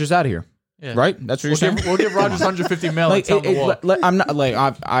 Get Rodgers out of here. Yeah. Right? That's what you're saying? We'll give Rodgers $150 million. Like, I'm not like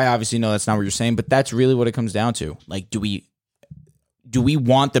I obviously know that's not what you're saying, but that's really what it comes down to. Like, do we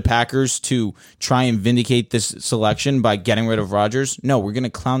want the Packers to try and vindicate this selection by getting rid of Rodgers? No, we're going to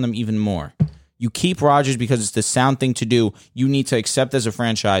clown them even more. You keep Rodgers because it's the sound thing to do. You need to accept as a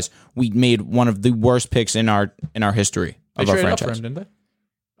franchise we made one of the worst picks in our history of our franchise. Up for him, didn't they?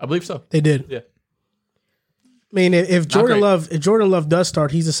 I believe so. They did. Yeah. I mean, if Jordan Love does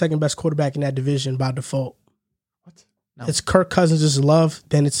start, he's the second best quarterback in that division by default. What? No. It's Kirk Cousins' Love,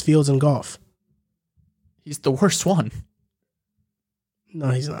 then it's Fields and Goff. He's the worst one. No,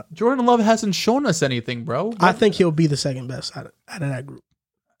 he's not. Jordan Love hasn't shown us anything, bro. I think he'll be the second best out of that group.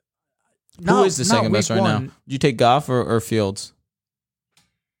 Who is the second best right now? You take Goff or Fields?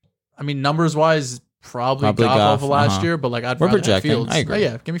 I mean, numbers wise, probably Goff over last year, but like I'd rather have Fields. I agree. Oh,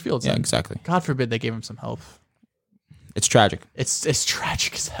 yeah, give me Fields. Yeah, then. exactly. God forbid they gave him some help. It's tragic. It's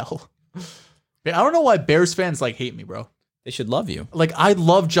tragic as hell. I don't know why Bears fans like hate me, bro. They should love you. Like, I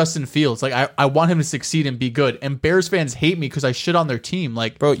love Justin Fields. Like, I want him to succeed and be good. And Bears fans hate me because I shit on their team.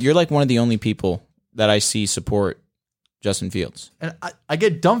 Like, bro, you're like one of the only people that I see support Justin Fields. And I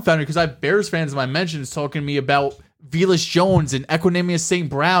get dumbfounded because I have Bears fans in my mentions talking to me about Velus Jones and Equanimeous St.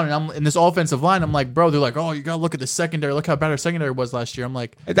 Brown and I'm in this offensive line. I'm like, bro, they're like, oh, you gotta look at the secondary. Look how bad our secondary was last year. I'm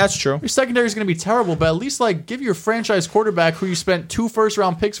like, that's true. Your secondary is gonna be terrible, but at least like give your franchise quarterback who you spent 2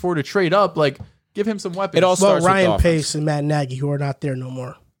 first-round picks for to trade up, like give him some weapons. It all starts with Ryan Pace and Matt Nagy, who are not there no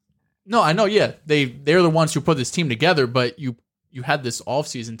more. No, I know. Yeah, they're the ones who put this team together, but you had this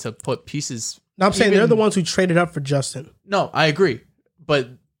offseason to put pieces. No, I'm saying they're the ones who traded up for Justin. No, I agree, but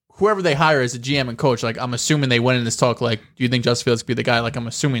whoever they hire as a GM and coach, like I'm assuming they went in this talk like, do you think Justin Fields could be the guy? Like I'm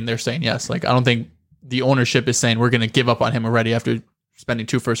assuming they're saying yes. Like I don't think the ownership is saying we're going to give up on him already after spending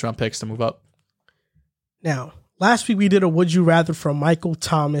 2 first-round picks to move up. Now, last week we did a Would You Rather from Michael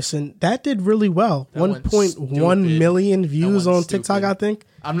Thomas, and that did really well. 1.1 million views on TikTok, I think.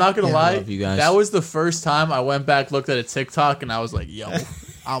 I'm not going to lie. I love you guys. That was the first time I went back, looked at a TikTok, and I was like, yo,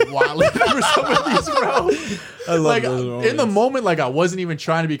 I'm wilding for some of these, bro. I love like those in the moment, like I wasn't even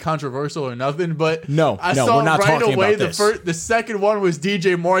trying to be controversial or nothing, but I no, saw we're not right talking away about this. the second one was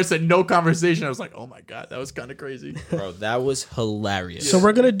DJ Morris and no conversation. I was like, oh my God, that was kind of crazy. Bro, that was hilarious. So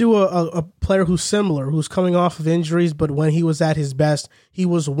we're going to do a player who's similar, who's coming off of injuries, but when he was at his best, he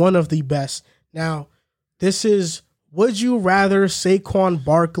was one of the best. Now, this is Would You Rather Saquon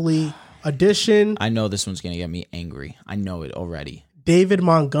Barkley edition. I know this one's going to get me angry. I know it already. David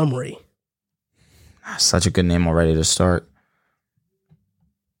Montgomery. Such a good name already to start.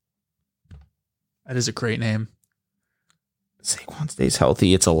 That is a great name. Saquon stays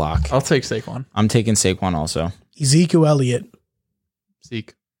healthy. It's a lock. I'll take Saquon. I'm taking Saquon also. Ezekiel Elliott.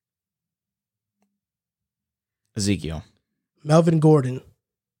 Zeke. Ezekiel. Melvin Gordon.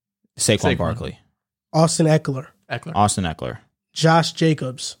 Saquon Barkley. Austin Eckler. Eckler. Austin Eckler. Josh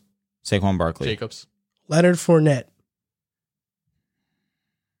Jacobs. Saquon Barkley. Jacobs. Leonard Fournette.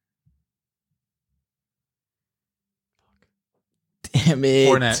 Damn it.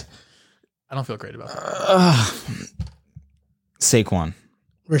 Fournette. I don't feel great about that. Saquon.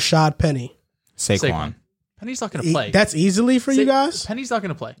 Rashad Penny. Saquon. Penny's not going to play. That's easily for you guys? Penny's not going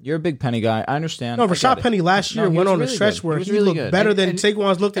to play. You're a big Penny guy. I understand. No, I get Rashad it. Penny last year No, he went was on a really stretch good. where He was he really looked good. better than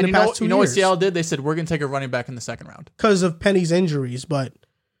Saquon's looked in the past 2 You know what years. Seattle did? They said, we're going to take a running back in the second round. Because of Penny's injuries, but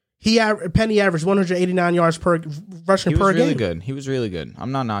Penny averaged 189 yards per rushing He per was really game. good. He was really good.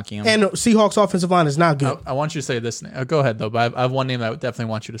 I'm not knocking him. And Seahawks offensive line is not good. I want you to say this name. Go ahead, though. But I have one name that I would definitely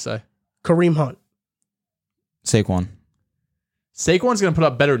want you to say. Kareem Hunt. Saquon. Saquon's going to put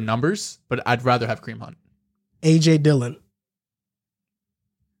up better numbers, but I'd rather have Kareem Hunt. A.J. Dillon.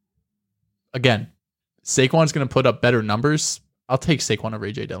 Again, Saquon's going to put up better numbers. I'll take Saquon over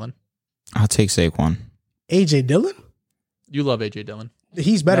A.J. Dillon. I'll take Saquon. A.J. Dillon? You love A.J. Dillon.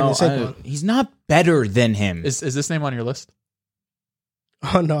 He's better than Saquon. He's not better than him. Is this name on your list?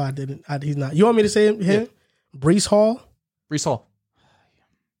 Oh, no, I didn't. He's not. You want me to say him? Yeah. Brees Hall? Brees Hall.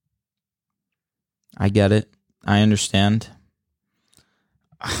 I get it. I understand.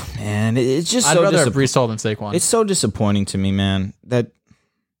 Oh, man, it's just I'd so rather have disappointing. Brees Hall than Saquon. It's so disappointing to me, man. That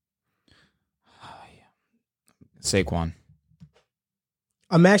Saquon.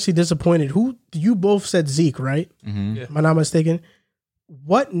 I'm actually disappointed. You both said Zeke, right? Mm-hmm. Yeah. Am I not mistaken?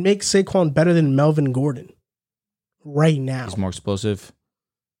 What makes Saquon better than Melvin Gordon right now? He's more explosive.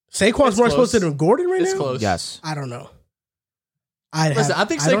 Saquon's It's more close. explosive than Gordon right It's now? close. Yes. I don't know. I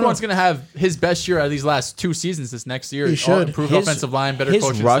think don't know. Saquon's going to have his best year out of these last 2 seasons this next year. He should. Improved offensive line, better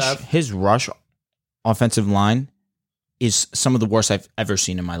coaching staff. His rush offensive line is some of the worst I've ever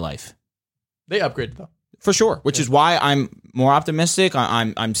seen in my life. They upgraded, though. For sure, which is why I'm more optimistic.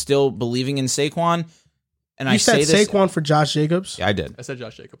 I'm still believing in Saquon. And You I said say this. Saquon for Josh Jacobs. Yeah, I did. I said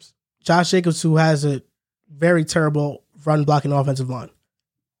Josh Jacobs. Josh Jacobs, who has a very terrible run blocking offensive line.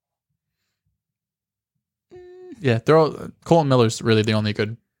 Yeah, Colton Miller's really the only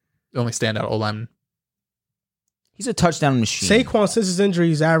standout O-lineman. He's a touchdown machine. Saquon, since his injury,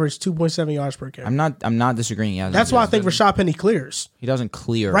 he's averaged 2.7 yards per carry. I'm not disagreeing. Yeah, That's why I think Rashad Penny clears. he doesn't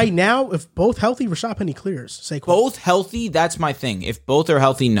clear. Right now, if both healthy, Rashad Penny clears. Saquon. Both healthy, that's my thing. If both are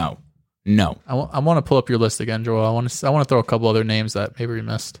healthy, no. I want to pull up your list again, Joel. I want to throw a couple other names that maybe we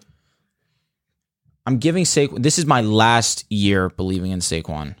missed. I'm giving Saquon. This is my last year believing in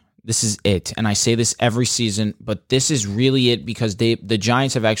Saquon. This is it. And I say this every season, but this is really it because the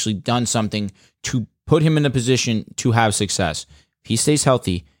Giants have actually done something to put him in a position to have success. If he stays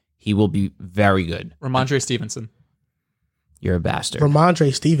healthy, he will be very good. Ramondre Stevenson. You're a bastard.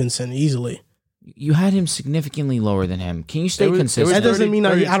 Ramondre Stevenson, easily. You had him significantly lower than him. Can you stay It was consistent? That doesn't 30, mean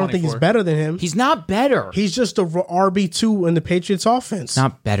 30 I don't think he's 24. better than him. He's not better. He's just a RB2 in the Patriots offense.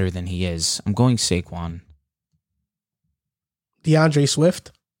 not better than he is. I'm going Saquon. DeAndre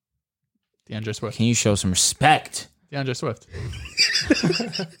Swift. DeAndre Swift. Can you show some respect? DeAndre Swift.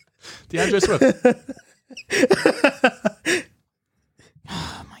 DeAndre Swift.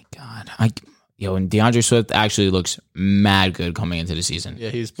 Oh my god. And DeAndre Swift actually looks mad good coming into the season. Yeah,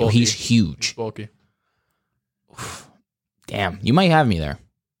 he's Yo, bulky. he's huge. bulky. Damn, you might have me there.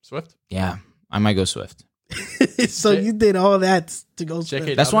 Swift. Yeah, I might go Swift. So you did all that to go J.K.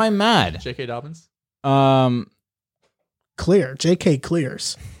 Swift. That's why I'm mad. J.K. Dobbins. Clear. JK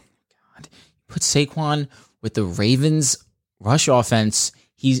clears. Put Saquon with the Ravens rush offense.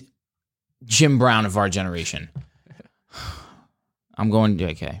 He's Jim Brown of our generation. I'm going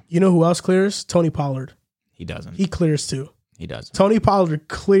JK. You know who else clears? Tony Pollard. He doesn't. He clears too. He doesn't. Tony Pollard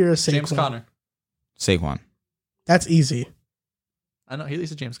clears Saquon. James Conner. Saquon. That's easy. I know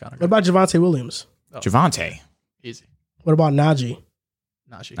he's a James Conner. What about Javonte Williams? Javonte. Easy. What about Najee?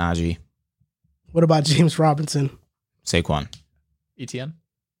 Najee. Najee. What about James Robinson? Saquon. ETN.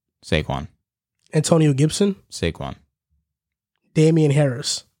 Saquon. Antonio Gibson? Saquon. Damian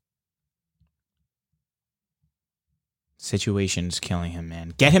Harris? Situation's killing him,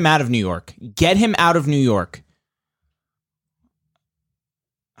 man. Get him out of New York. Get him out of New York.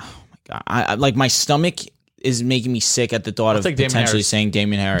 Oh my god! I like my stomach is making me sick at the thought of take Damian potentially Harris. saying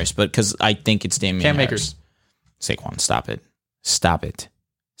Damian Harris, but because I think it's Damian Cam Harris. Akers. Saquon, stop it. Stop it.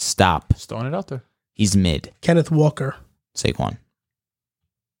 Stop. Just throwing it out there. He's mid. Kenneth Walker? Saquon.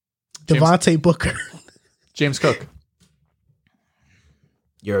 James- Devontae Booker? James Cook.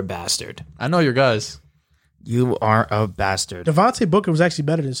 You're a bastard. I know your guys. You are a bastard. Devontae Booker was actually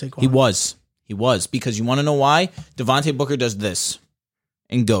better than Saquon. He was. He was. Because you want to know why? Devontae Booker does this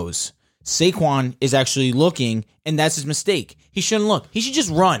and goes. Saquon is actually looking, and that's his mistake. He shouldn't look. He should just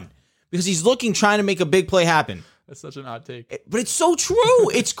run. Because he's looking, trying to make a big play happen. That's such an odd take. But it's so true.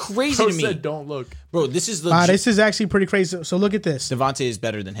 It's crazy Bro to me. said, don't look. Bro, this is Wow, legit. this is actually pretty crazy. So look at this. Devontae is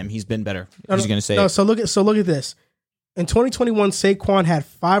better than him. He's been better. He's going to say it. So look at this. In 2021, Saquon had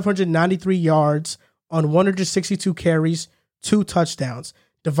 593 yards on 162 carries, 2 touchdowns.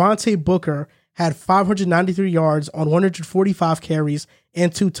 Devontae Booker had 593 yards on 145 carries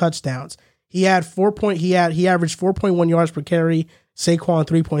and 2 touchdowns. He averaged 4.1 yards per carry. Saquon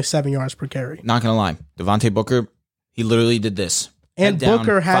 3.7 yards per carry. Not going to lie. Devontae Booker, he literally did this. And Head down,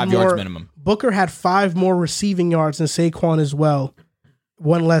 Booker had 5 more yards minimum. Booker had 5 more receiving yards than Saquon as well.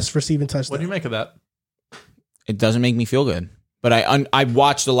 1 less receiving touchdown. What do you make of that? It doesn't make me feel good. But I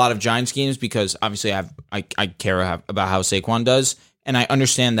watched a lot of Giants games because obviously I care about how Saquon does. And I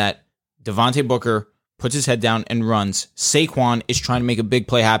understand that Devontae Booker puts his head down and runs. Saquon is trying to make a big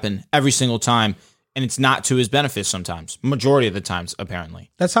play happen every single time. And it's not to his benefit sometimes. Majority of the times,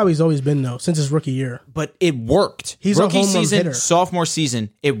 apparently. That's how he's always been, though, since his rookie year. But it worked. He's a rookie home run season, hitter. sophomore season,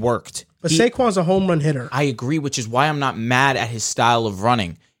 it worked. But Saquon's a home run hitter. I agree, which is why I'm not mad at his style of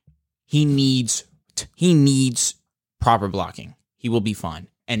running. He needs proper blocking. He will be fine.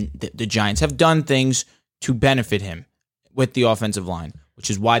 And the Giants have done things to benefit him with the offensive line, which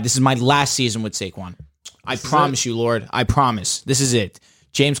is why this is my last season with Saquon. I promise you, Lord. I promise. This is it.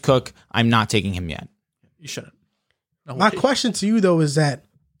 James Cook, I'm not taking him yet. You shouldn't. No My way. question to you, though, is that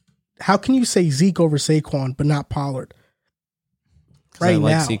how can you say Zeke over Saquon but not Pollard? I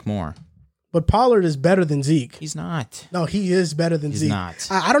like now. Zeke more. But Pollard is better than Zeke. He's not. No, he is better than He's Zeke. not.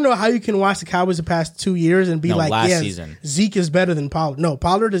 I don't know how you can watch the Cowboys the past 2 years and be No, like, last yeah, season. Zeke is better than Pollard. No,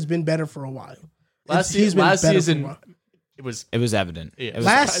 Pollard has been better for a while. Last He's been last better for a season, while. it was It was evident. yeah. It was,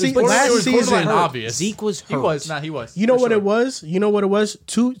 Last it was season- borderline obvious. Zeke was hurt. He was. Nah, he was. You know for what sure. it was? You know what it was?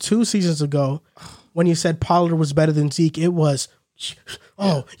 Two seasons ago, when you said Pollard was better than Zeke, it was,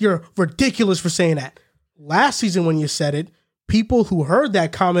 oh, you're ridiculous for saying that. Last season, when you said it, people who heard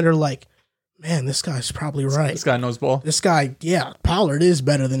that comment are like, man, this guy's probably right. This guy knows ball. This guy, yeah, Pollard is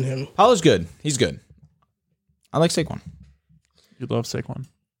better than him. Pollard's good. He's good. I like Saquon. You love Saquon.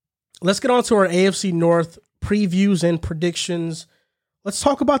 Let's get on to our AFC North previews and predictions. Let's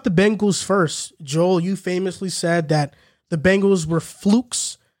talk about the Bengals first. Joel, you famously said that the Bengals were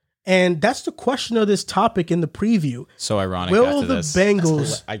flukes, and that's the question of this topic in the preview. So ironic. Will after the this.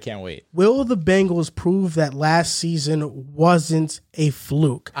 Bengals I can't wait. will the Bengals prove that last season wasn't a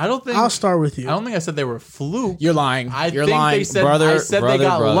fluke? I don't think. I'll start with you. I don't think I said they were fluke. You're lying. You're think lying, they said, brother. I said brother, they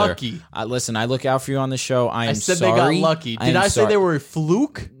got brother. lucky. Listen, I look out for you on the show. I said they got lucky. Did I say they were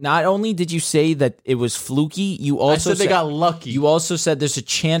fluke? Not only did you say that it was fluky, you also I said they got lucky. You also said there's a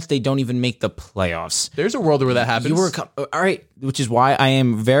chance they don't even make the playoffs. There's a world where that happens. You were all right, which is why I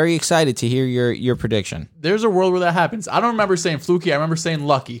am very excited to hear your prediction, There's a world where that happens. I don't remember saying fluky. I remember saying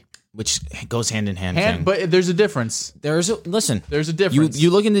lucky. which goes hand in hand. King. But there's a difference. There's a listen. There's a difference. You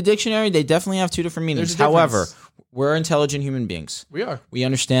look in the dictionary; they definitely have two different meanings. There's a difference. However, we're intelligent human beings. We are. We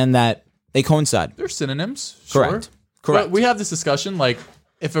understand that they coincide. They're synonyms. Correct. Sure. Correct. But we have this discussion like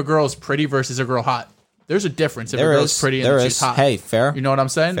if a girl's pretty versus a girl hot. There's a difference if There a girl's is. pretty There and she's is. hot. Hey, fair. You know what I'm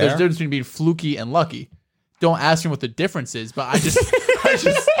saying? Fair. There's a difference between being fluky and lucky. Don't ask me what the difference is, but I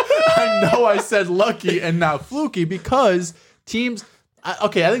know I said lucky and not fluky because teams. I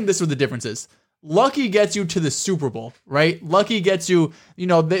think this is what the difference is. Lucky gets you to the Super Bowl, right? Lucky gets you.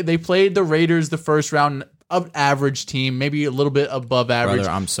 They played the Raiders the first round. Of average team, maybe a little bit above average. Brother,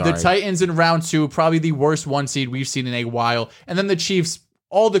 I'm sorry. The Titans in round 2, probably the worst 1 seed we've seen in a while. And then the Chiefs,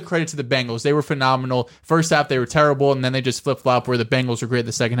 all the credit to the Bengals. They were phenomenal. First half, they were terrible, and then they just flip-flop where the Bengals were great.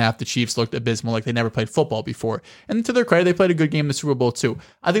 The second half, the Chiefs looked abysmal, like they never played football before. And to their credit, they played a good game in the Super Bowl, too.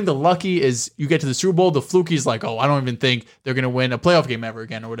 I think the lucky is you get to the Super Bowl, the fluky is like, oh, I don't even think they're going to win a playoff game ever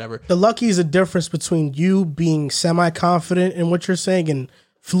again or whatever. The lucky is a difference between you being semi-confident in what you're saying and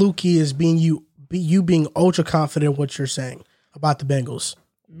fluky is being you being ultra confident in what you're saying about the Bengals.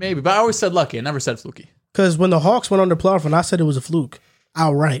 Maybe, but I always said lucky. I never said fluky. Because when the Hawks went on the playoff and I said it was a fluke,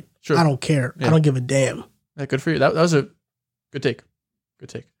 outright. Sure. I don't care. Yeah. I don't give a damn. Yeah, good for you. That was a good take. Good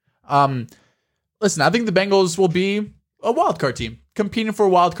take. Listen, I think the Bengals will be a wild card team competing for a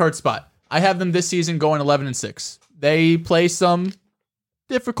wild card spot. I have them this season going 11-6. They play some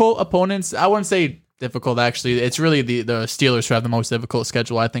difficult opponents. I wouldn't say difficult, actually. It's really the Steelers who have the most difficult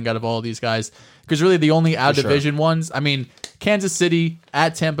schedule, I think, out of all of these guys. Because really the only out-division ones, I mean, Kansas City,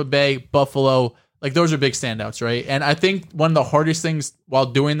 at Tampa Bay, Buffalo, like those are big standouts, right? And I think one of the hardest things while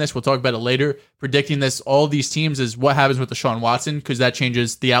doing this, we'll talk about it later, predicting this, all these teams is what happens with Deshaun Watson, because that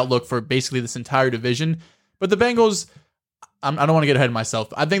changes the outlook for basically this entire division. But the Bengals, I don't want to get ahead of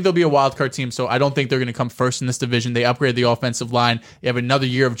myself. I think they'll be a wild card team, so I don't think they're going to come first in this division. They upgrade the offensive line. You have another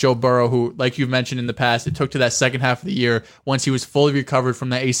year of Joe Burrow, who, like you've mentioned in the past, it took to that second half of the year once he was fully recovered from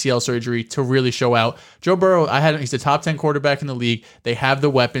the ACL surgery to really show out. Joe Burrow, he's a top 10 quarterback in the league. They have the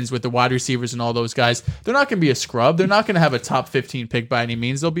weapons with the wide receivers and all those guys. They're not going to be a scrub. They're not going to have a top 15 pick by any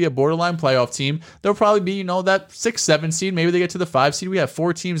means. They'll be a borderline playoff team. They'll probably be, that 6-7 seed. Maybe they get to the 5 seed. We have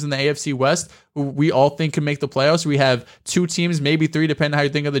 4 teams in the AFC West who we all think can make the playoffs. We have 2 teams, maybe 3, depending on how you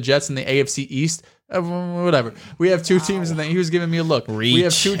think of the Jets in the AFC East. Whatever. We have 2 teams, he was giving me a look. We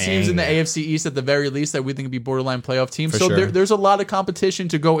have 2 teams in the AFC East at the very least that we think would be borderline playoff teams. So sure. There's a lot of competition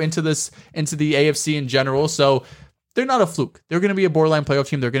to go into the AFC in general. So they're not a fluke. They're going to be a borderline playoff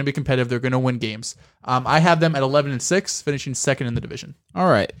team. They're going to be competitive. They're going to win games. I have them at 11-6, finishing second in the division. All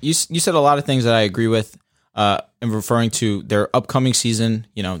right. You said a lot of things that I agree with. In referring to their upcoming season,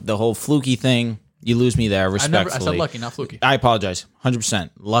 the whole fluky thing, you lose me there, respectfully. I said lucky, not fluky. I apologize, 100%.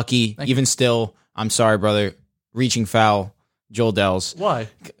 Lucky, even still, I'm sorry, brother. Reaching foul, Joel Dells. Why?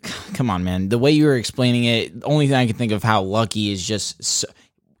 Come on, man. The way you were explaining it, the only thing I can think of how lucky is just...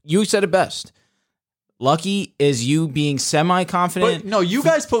 you said it best. Lucky is you being semi-confident. But no, you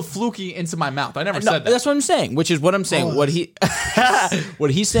guys put fluky into my mouth. I never said that. That's what I'm saying, which is what I'm saying. Oh.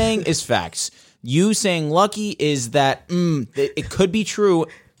 What he's saying is facts. You saying lucky is that it could be true.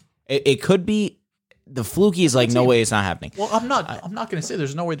 It could be the fluky is like no way it's not happening. Well, I'm not going to say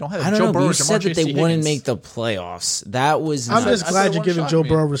there's no way they don't have it. I don't Joe know. Burrow, You said that they Higgins. wouldn't make the playoffs. That was. I'm nuts. just glad you're giving Joe me.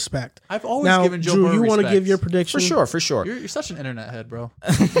 Burrow respect. I've always now, given Joe Drew, Burrow you want to respect. give your prediction? For sure. You're such an internet head, bro.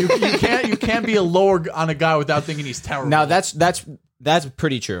 You can't be a lower on a guy without thinking he's terrible. Now that's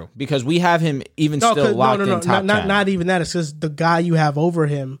pretty true because we have him still locked in top 10. Not even that. It's just the guy you have over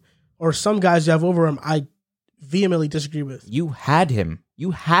him, or some guys you have over him. I vehemently disagree with. You had him.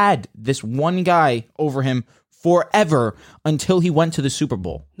 You had this one guy over him forever until he went to the Super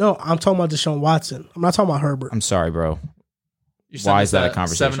Bowl. No, I'm talking about Deshaun Watson. I'm not talking about Herbert. I'm sorry, bro. Why is that a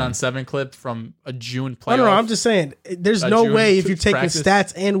conversation? 7-on-7 clip from a June playoff. No, I'm just saying. There's no June way if you're taking practice.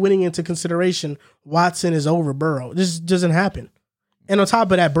 stats and winning into consideration, Watson is over Burrow. This doesn't happen. And on top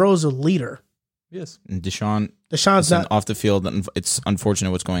of that, Burrow's a leader. Yes. And Deshaun's not off the field. It's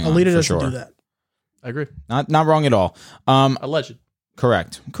unfortunate what's going on. A leader for doesn't sure. do that. I agree. Not wrong at all. Alleged.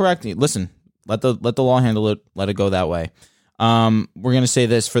 Correct. Listen, let the law handle it. Let it go that way. We're gonna say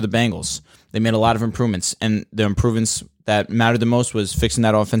this for the Bengals. They made a lot of improvements, and the improvements that mattered the most was fixing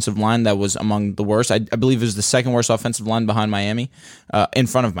that offensive line that was among the worst. I believe it was the second worst offensive line behind Miami, in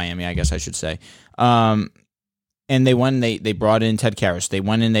front of Miami, I guess I should say. And they went. They brought in Ted Karras. They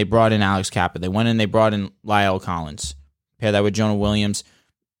went in. They brought in Alex Kappa. They went in. They brought in Lyle Collins. Pair that with Jonah Williams.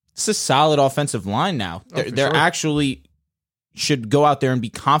 It's a solid offensive line now. They're actually should go out there and be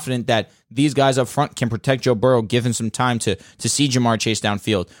confident that these guys up front can protect Joe Burrow, give him some time to see Jamar Chase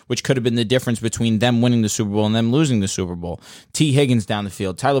downfield, which could have been the difference between them winning the Super Bowl and them losing the Super Bowl. T. Higgins down the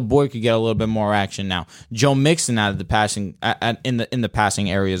field. Tyler Boyd could get a little bit more action now. Joe Mixon out of the passing in the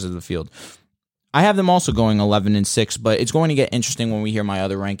passing areas of the field. I have them also going 11-6, but it's going to get interesting when we hear my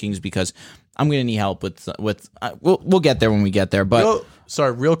other rankings because I'm going to need help with we'll get there when we get there. But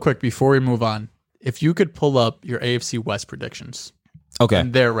real quick before we move on, if you could pull up your AFC West predictions,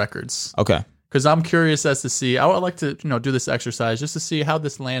 and their records, because I'm curious as to see. I would like to do this exercise just to see how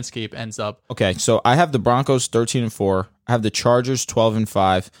this landscape ends up. Okay, so I have the Broncos 13-4. I have the Chargers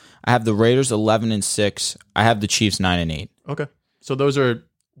 12-5. I have the Raiders 11-6. I have the Chiefs 9-8. Okay, so those are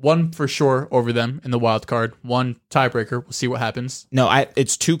one for sure over them in the wild card. One tiebreaker. We'll see what happens. No,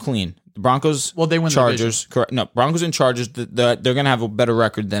 it's too clean. The Broncos, they win Chargers. the Correct. No, Broncos and Chargers. They're going to have a better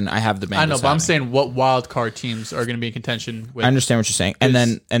record than I have the Bengals. I know, but having. I'm saying what wild card teams are going to be in contention with. I understand what you're saying, and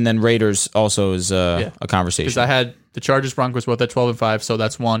then Raiders also is a conversation. Because I had the Chargers, Broncos both at 12-5, so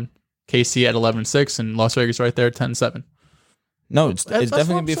that's one. KC at 11-6, and Las Vegas right there at 10-7. No, it's definitely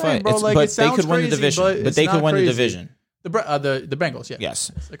going to be a fight. Bro, but they could win the division. But they could win the division. The Bengals, yeah. Yes.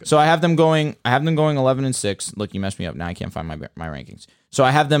 So I have them going 11-6. Look, you messed me up. Now I can't find my rankings. So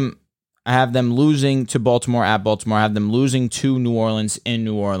I have them losing to Baltimore at Baltimore. I have them losing to New Orleans in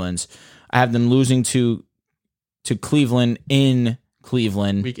New Orleans. I have them losing to Cleveland in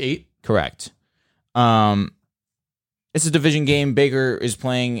Cleveland. Week 8? Correct. It's a division game. Baker is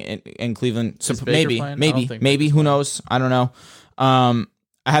playing in Cleveland. So maybe. Who knows? I don't know. I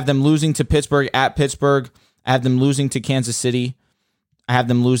have them losing to Pittsburgh at Pittsburgh. I have them losing to Kansas City. I have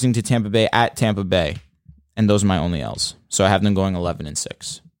them losing to Tampa Bay at Tampa Bay. And those are my only L's. So I have them going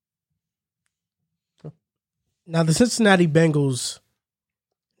 11-6. Now, the Cincinnati Bengals,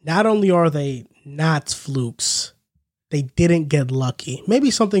 not only are they not flukes, they didn't get lucky.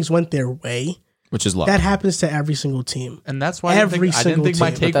 Maybe some things went their way. which is luck. That happens to every single team. And that's why Every I didn't think my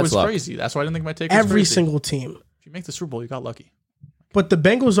single team. take But was that's luck. crazy. That's why I didn't think my take was Every crazy. single team. If you make the Super Bowl, you got lucky. But the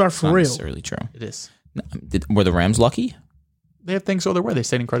Bengals are for Not real. necessarily true. It is. Were the Rams lucky? They have things go their way. They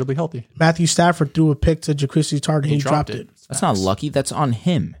stayed incredibly healthy. Matthew Stafford threw a pick to Jaquiski Tartt and he dropped it. That's not lucky. That's on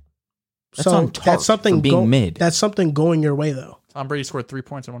him. That's So on Tartt that's something for being mid. That's something going your way though. Tom Brady scored 3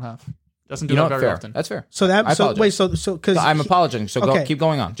 points in 1 half. Doesn't do You know that what? very Fair. often. That's fair. So that I so apologize. wait so because I'm apologizing. So okay. keep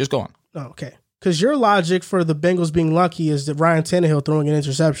going on. Just go on. okay, because your logic for the Bengals being lucky is that Ryan Tannehill throwing an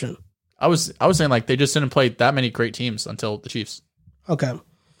interception. I was saying like they just didn't play that many great teams until the Chiefs. Okay,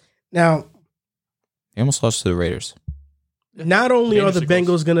 now He almost lost to the Raiders. not only are the Dangerously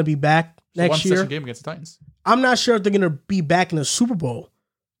close. Bengals going to be back One next year, possession game against the Titans. I'm not sure if they're going to be back in the Super Bowl,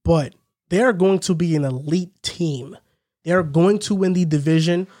 but they're going to be an elite team. They're going to win the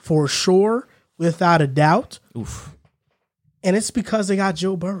division for sure, without a doubt. Oof. And it's because they got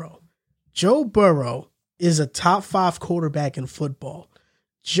Joe Burrow. Joe Burrow is a top 5 quarterback in football.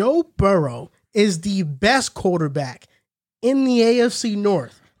 Joe Burrow is the best quarterback in the AFC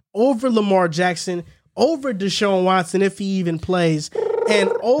North over Lamar Jackson, over Deshaun Watson if he even plays,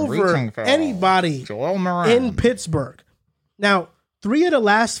 and over anybody in Pittsburgh. Now, 3 of the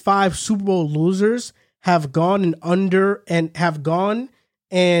last 5 Super Bowl losers have gone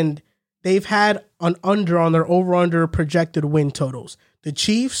and they've had an under on their over-under projected win totals. The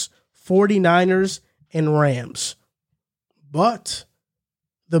Chiefs, 49ers, and Rams. But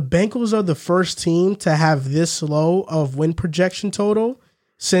the Bengals are the first team to have this low of win projection total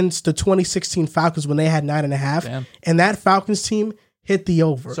since the 2016 Falcons when they had 9.5. Damn. And that Falcons team hit the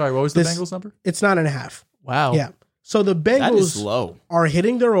over. Sorry, what was the Bengals number? It's 9.5. Wow. Yeah. So the That is Bengals low. are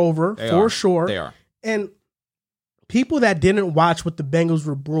hitting their over They for are. sure. They are. And people that didn't watch what the Bengals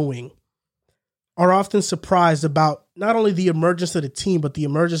were brewing are often surprised about not only the emergence of the team, but the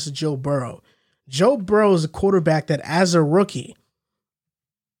emergence of Joe Burrow. Joe Burrow is a quarterback that, as a rookie,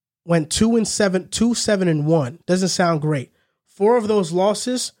 went 2-7-1. Doesn't sound great. 4 of those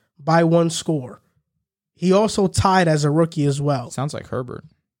losses by 1 score. He also tied as a rookie as well. Sounds like Herbert.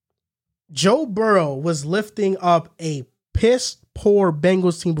 Joe Burrow was lifting up a piss poor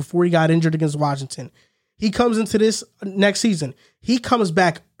Bengals team before he got injured against Washington. He comes into this next season. He comes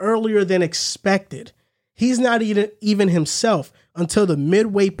back earlier than expected. He's not even himself until the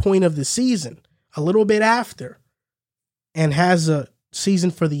midway point of the season, a little bit after, and has a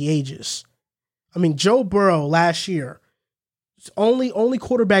season for the ages. I mean, Joe Burrow last year, only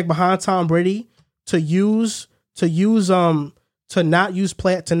quarterback behind Tom Brady to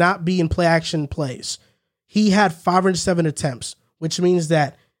not be in play action plays. He had 507 attempts, which means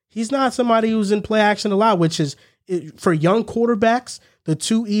that he's not somebody who's in play action a lot, which is, for young quarterbacks, the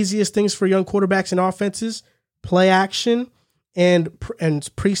 2 easiest things for young quarterbacks in offenses, play action and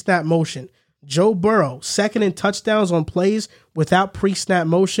pre-snap motion. Joe Burrow, second in touchdowns on plays without pre-snap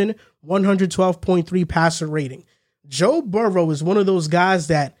motion, 112.3 passer rating. Joe Burrow is one of those guys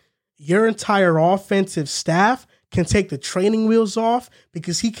that your entire offensive staff can take the training wheels off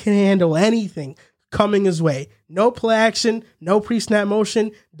because he can handle anything coming his way. No play action, no pre-snap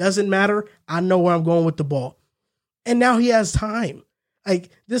motion, doesn't matter. I know where I'm going with the ball. And now he has time. Like,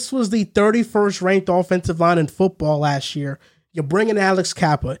 this was the 31st ranked offensive line in football last year. You bring in Alex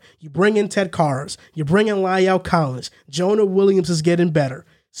Kappa. You bring in Ted Karras. You bring in La'el Collins. Jonah Williams is getting better.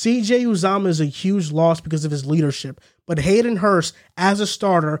 CJ Uzomah is a huge loss because of his leadership. But Hayden Hurst, as a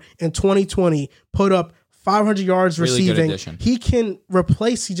starter in 2020, put up 500 yards Really good receiving. addition. He can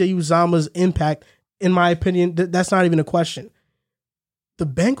replace CJ Uzomah's impact, in my opinion. That's not even a question. The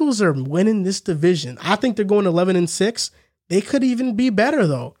Bengals are winning this division. I think they're going 11-6. They could even be better,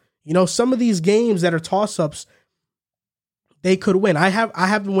 though. You know, some of these games that are toss-ups, they could win. I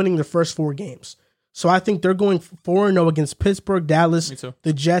have been winning the first 4 games. So I think they're going 4-0 against Pittsburgh, Dallas,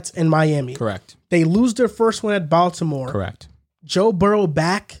 the Jets, and Miami. Correct. They lose their first one at Baltimore. Correct. Joe Burrow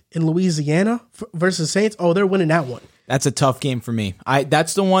back in Louisiana versus Saints. Oh, they're winning that one. That's a tough game for me.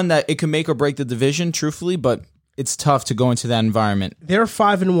 That's the one that it can make or break the division, truthfully, but it's tough to go into that environment. They're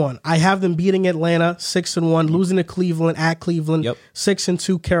 5-1. I have them beating Atlanta 6-1, losing to Cleveland at Cleveland,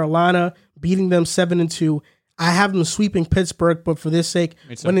 6-2 Carolina, beating them 7-2. I have them sweeping Pittsburgh, but for this sake,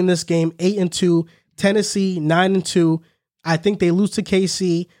 winning this game 8-2. Tennessee 9-2. I think they lose to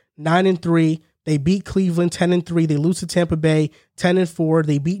KC 9-3. They beat Cleveland 10-3. They lose to Tampa Bay 10-4.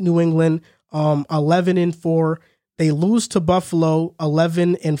 They beat New England 11-4. They lose to Buffalo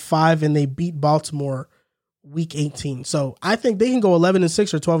 11-5, and they beat Baltimore week 18. So I think they can go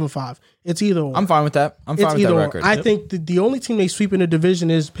 11-6 or 12-5. It's either or. I'm fine with that. I'm fine with that record. I think the only team they sweep in the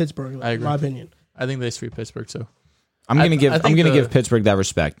division is Pittsburgh, I agree. in my opinion. I think they sweep Pittsburgh too. I'm I gonna think give Pittsburgh that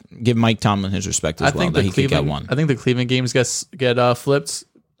respect. Give Mike Tomlin his respect as well that he could get one. I think the Cleveland games get flipped.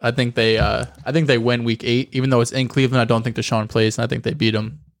 I think they win week 8, even though it's in Cleveland. I don't think Deshaun plays, and I think they beat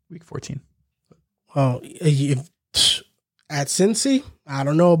them week 14. Well, at Cincy, I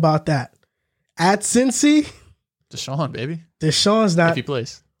don't know about that. At Cincy, Deshaun, baby. Deshaun's not. If he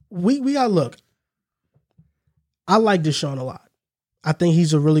plays. We got to look. I like Deshaun a lot. I think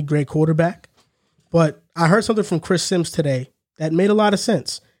he's a really great quarterback. But I heard something from Chris Sims today that made a lot of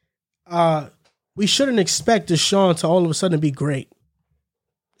sense. We shouldn't expect Deshaun to all of a sudden be great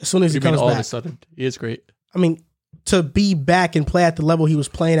as soon as he comes back. All of a sudden, he is great. I mean, to be back and play at the level he was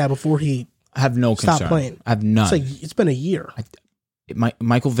playing at before he I have no stopped concern. playing. I have none. It's been a year.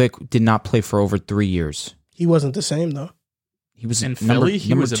 Michael Vick did not play for over 3 years. He wasn't the same, though. He was In number Philly,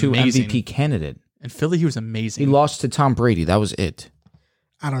 he was 2 amazing. MVP candidate. In Philly, he was amazing. He lost to Tom Brady. That was it.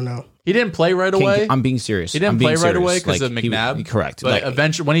 I don't know. He didn't play right away. I'm being serious. He didn't play right away because of He- McNabb. correct. But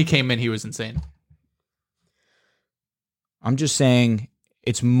eventually, when he came in, he was insane. I'm just saying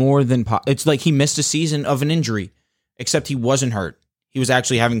it's more than it's like he missed a season of an injury, except he wasn't hurt. He was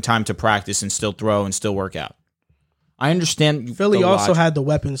actually having time to practice and still throw and still work out. I understand. Philly the also logic. had the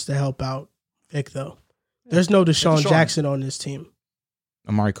weapons to help out Vic, though. There's no Deshaun Jackson on this team.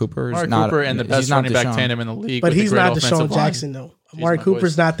 Amari Cooper is Amari not Cooper and the best running back tandem in the league. But with he's a great not offensive Deshaun line. Jackson, though. Amari my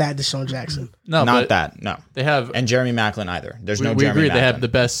Cooper's voice. not that Deshaun Jackson. No, not but that. No, they have. and Jeremy Maclin either. There's no. We Jeremy agree they have Maclin. the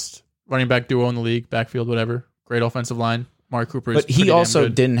best running back duo in the league, backfield, whatever. Great offensive line. Amari Cooper is But he pretty damn also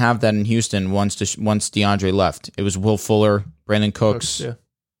good. didn't have that in Houston once DeAndre left. It was Will Fuller, Brandon Cooks. Yeah.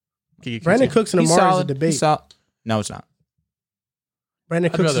 Kiki Brandon Cousins. Cooks and He's Amari is a solid. debate. He's solid. No, it's not.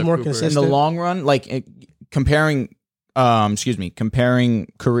 Brandon I'd Cooks is rather more Cooper. In the consistent. In the long run, like comparing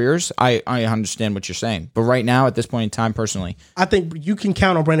careers, I understand what you're saying. But right now, at this point in time, personally, I think you can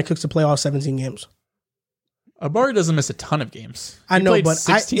count on Brandon Cooks to play all 17 games. Amari doesn't miss a ton of games. I He know, played but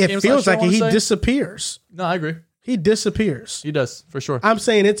 16 it games feels last year, like I wanna he say. disappears. No, I agree. He disappears. He does, for sure. I'm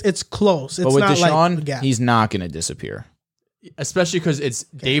saying it's close. It's but with not Deshaun, like a gap. he's not going to disappear. Especially because it's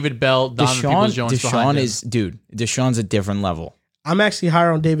David Bell, Donovan Peoples-Jones behind him. Deshaun's a different level. I'm actually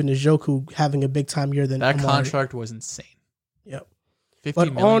higher on David Njoku having a big time year than That Amari. contract was insane. Yep. $50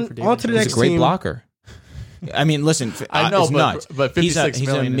 But million for David on to the Njoku. He's next a great team. blocker. I mean, listen, I know, it's nuts. but he's $56 an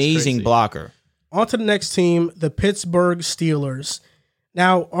million is amazing crazy. blocker. On to the next team, the Pittsburgh Steelers.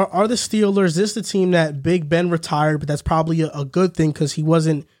 Now, are the Steelers, this the team that Big Ben retired, but that's probably a good thing because he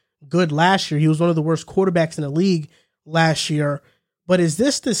wasn't good last year. He was one of the worst quarterbacks in the league last year. But is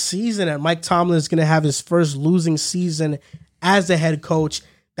this the season that Mike Tomlin is going to have his first losing season as a head coach?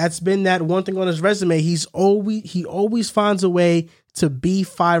 That's been that one thing on his resume. He always finds a way to be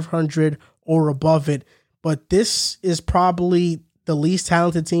 500 or above it. But this is probably the least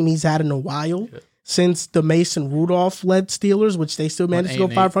talented team he's had in a while since the Mason Rudolph-led Steelers, which they still managed to go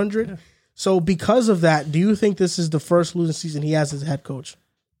 500. Yeah. So because of that, do you think this is the first losing season he has as a head coach?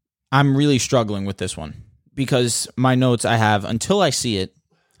 I'm really struggling with this one because my notes I have, until I see it,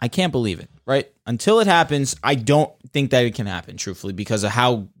 I can't believe it, right? Until it happens, I don't think that it can happen, truthfully, because of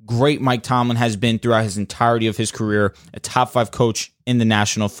how great Mike Tomlin has been throughout his entirety of his career, a top 5 coach in the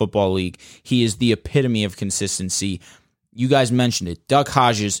National Football League. He is the epitome of consistency. You guys mentioned it. Duck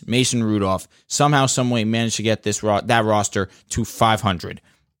Hodges, Mason Rudolph, somehow, some way managed to get that roster to 500.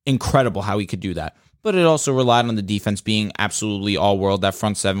 Incredible how he could do that. But it also relied on the defense being absolutely all-world. That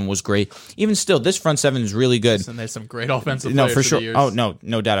front seven was great. Even still, this front seven is really good. And there's some great offensive No, players for through sure. the years. Oh,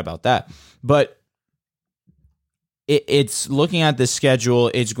 no doubt about that. But it's looking at the schedule,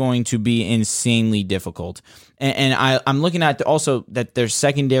 it's going to be insanely difficult. And I'm looking at also that their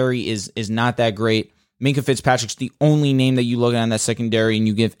secondary is not that great. Minkah Fitzpatrick's the only name that you look at in that secondary and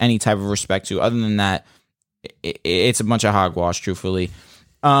you give any type of respect to. Other than that, it's a bunch of hogwash, truthfully.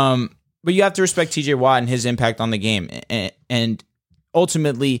 But you have to respect TJ Watt and his impact on the game. And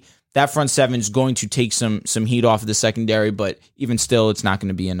ultimately, that front seven is going to take some heat off of the secondary, but even still, it's not going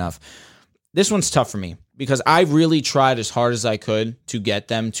to be enough. This one's tough for me because I really tried as hard as I could to get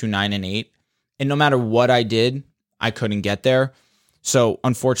them to 9-8. And no matter what I did, I couldn't get there. So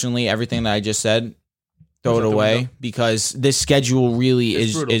unfortunately, everything that I just said, throw it away because this schedule really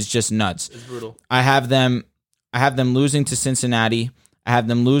is just nuts. It's brutal. I have them losing to Cincinnati. I have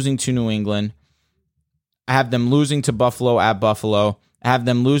them losing to New England. I have them losing to Buffalo at Buffalo. I have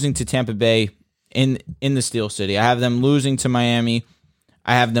them losing to Tampa Bay in the Steel City. I have them losing to Miami.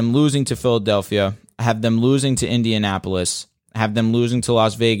 I have them losing to Philadelphia. I have them losing to Indianapolis. I have them losing to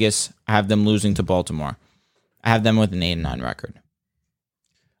Las Vegas. I have them losing to Baltimore. I have them with an 8-9 record.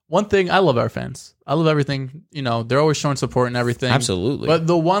 One thing, I love our fans. I love everything. You know, they're always showing support and everything. Absolutely. But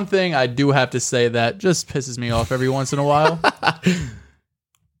the one thing I do have to say that just pisses me off every once in a while, I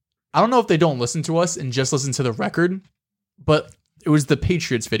don't know if they don't listen to us and just listen to the record, but it was the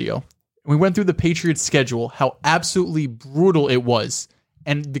Patriots video. We went through the Patriots schedule, how absolutely brutal it was.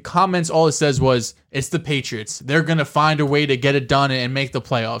 And the comments, all it says was, it's the Patriots. They're going to find a way to get it done and make the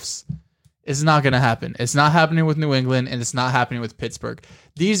playoffs. It's not going to happen. It's not happening with New England, and it's not happening with Pittsburgh.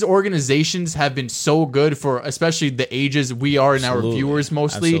 These organizations have been so good for, especially the ages we are and our viewers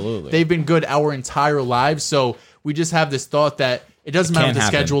mostly. Absolutely. They've been good our entire lives. So we just have this thought that it doesn't matter what the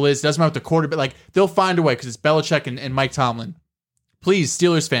schedule is. It doesn't matter what the quarterback. Like, they'll find a way because it's Belichick and Mike Tomlin. Please,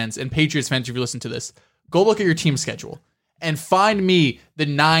 Steelers fans and Patriots fans, if you listen to this, go look at your team schedule and find me the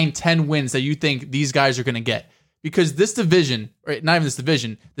 9-10 wins that you think these guys are going to get. Because this division, or not even this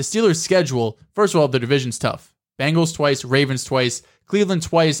division, the Steelers' schedule, first of all, the division's tough. Bengals twice, Ravens twice, Cleveland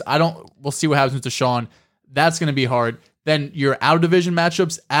twice. We'll see what happens with Deshaun. That's going to be hard. Then your out-of-division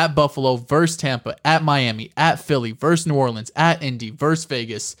matchups at Buffalo versus Tampa, at Miami, at Philly, versus New Orleans, at Indy, versus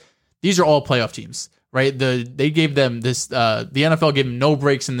Vegas. These are all playoff teams, right? They gave them this. The NFL gave them no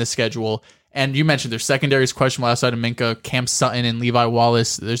breaks in this schedule. And you mentioned their secondary is questionable outside of Minka, Cam Sutton, and Levi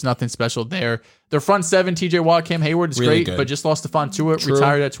Wallace. There's nothing special there. Their front seven, TJ Watt, Cam Hayward is really great, good. But just lost to Fontua,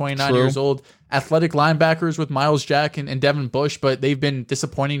 retired at 29 years old. Athletic linebackers with Miles Jack and Devin Bush, but they've been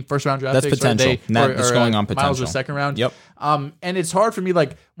disappointing first-round draft picks. That's potential. That's going on potential. Miles was second round. Yep. And it's hard for me.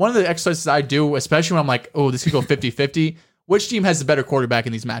 Like, one of the exercises I do, especially when I'm like, oh, this could go 50-50, which team has the better quarterback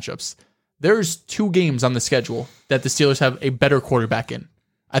in these matchups? There's 2 games on the schedule that the Steelers have a better quarterback in.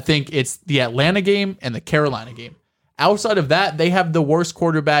 I think it's the Atlanta game and the Carolina game. Outside of that, they have the worst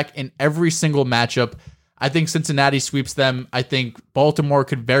quarterback in every single matchup. I think Cincinnati sweeps them. I think Baltimore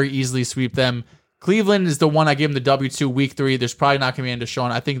could very easily sweep them. Cleveland is the one I gave them the W2 week 3. There's probably not going to be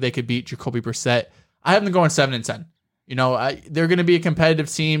Deshaun. I think they could beat Jacoby Brissett. I have them going 7-10. You know, they're going to be a competitive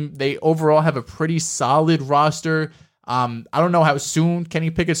team. They overall have a pretty solid roster. I don't know how soon Kenny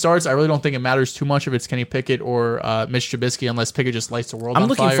Pickett starts. I really don't think it matters too much if it's Kenny Pickett or Mitch Trubisky, unless Pickett just lights the world on fire. I'm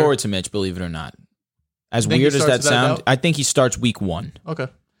looking forward to Mitch, believe it or not. As weird as that sounds, I think he starts week 1. Okay.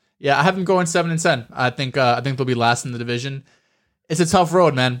 Yeah, I have him going 7-10. I think they'll be last in the division. It's a tough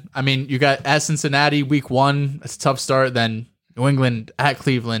road, man. I mean, you got at Cincinnati week 1. It's a tough start. Then New England at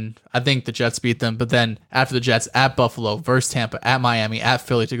Cleveland. I think the Jets beat them, but then after the Jets at Buffalo versus Tampa, at Miami, at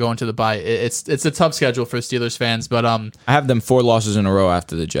Philly to go into the bye. It's a tough schedule for Steelers fans, but I have them 4 losses in a row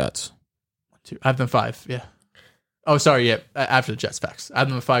after the Jets. I have them 5. Yeah. Oh, sorry. Yeah, after the Jets. Facts. I have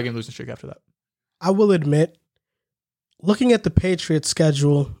them a 5-game losing streak after that. I will admit, looking at the Patriots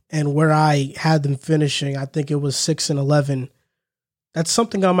schedule and where I had them finishing, I think it was 6-11. That's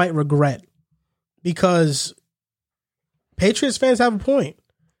something I might regret because Patriots fans have a point.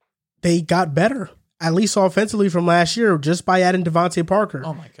 They got better, at least offensively from last year, just by adding Devontae Parker.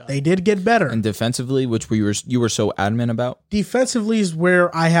 Oh my God. They did get better. And defensively, which you were so adamant about? Defensively is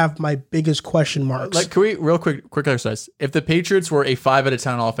where I have my biggest question marks. Can we, real quick exercise. If the Patriots were a 5 out of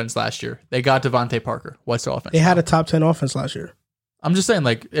 10 offense last year, they got Devontae Parker. What's their offense? They had a top 10 offense last year. I'm just saying,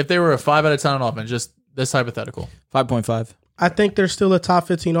 like, if they were a 5 out of 10 on offense, just this hypothetical. 5.5. I think they're still a top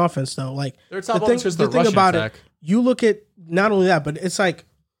 15 offense, though. Like, they're top offense because the thing about attack. You look at not only that, but it's like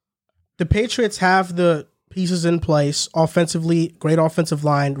the Patriots have the pieces in place offensively, great offensive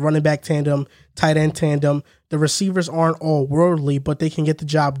line, running back tandem, tight end tandem. The receivers aren't all worldly, but they can get the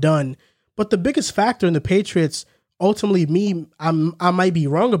job done. But the biggest factor in the Patriots, ultimately, I might be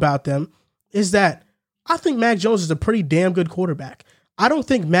wrong about them, is that I think Mac Jones is a pretty damn good quarterback. I don't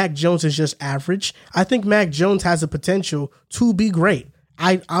think Mac Jones is just average. I think Mac Jones has the potential to be great.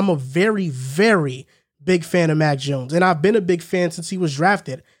 I'm a very, very big fan of Mac Jones, and I've been a big fan since he was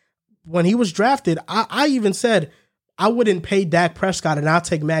drafted. When he was drafted, I even said I wouldn't pay Dak Prescott, and I'll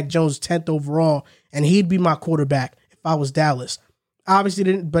take Mac Jones 10th overall, and he'd be my quarterback if I was Dallas. Obviously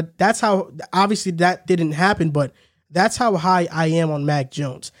that didn't happen, but that's how high I am on Mac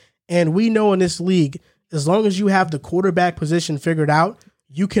Jones. And we know in this league, as long as you have the quarterback position figured out,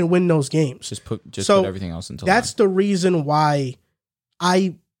 you can win those games. Just put everything else into that's the reason why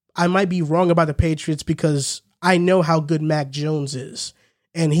I might be wrong about the Patriots, because I know how good Mac Jones is.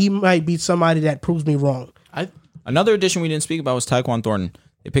 And he might be somebody that proves me wrong. Another addition we didn't speak about was Tyquan Thornton.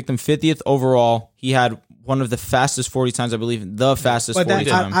 They picked him 50th overall. He had one of the fastest 40 times, I believe, the fastest 40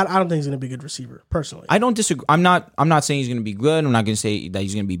 times. I don't think he's going to be a good receiver, personally. I don't disagree. I'm not saying he's going to be good. I'm not going to say that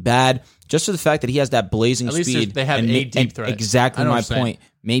he's going to be bad. Just for the fact that he has that blazing speed. At least they have a deep threat. Exactly my point.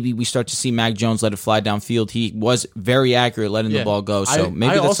 Maybe we start to see Mac Jones let it fly downfield. He was very accurate letting the ball go. So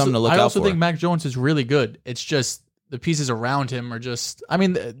maybe that's something to look out for. I also think Mac Jones is really good. It's just the pieces around him are just. I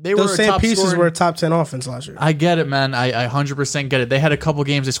mean, they were Those a same top pieces scoring, were a top 10 offense last year. I get it, man. I 100% get it. They had a couple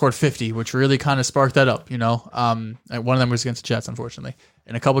games they scored 50, which really kind of sparked that up, and one of them was against the Jets, unfortunately.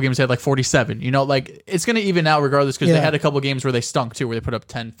 And a couple games they had like 47. It's going to even out regardless because they had a couple games where they stunk too, where they put up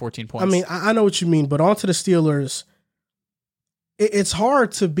 10, 14 points. I mean, I know what you mean, but onto the Steelers, it's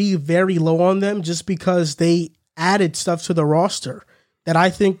hard to be very low on them just because they added stuff to the roster that I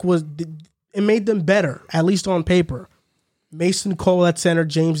think it made them better, at least on paper. Mason Cole at center,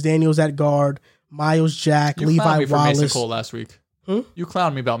 James Daniels at guard, Miles Jack, you Levi clowned me for Wallace. Mason Cole last week. You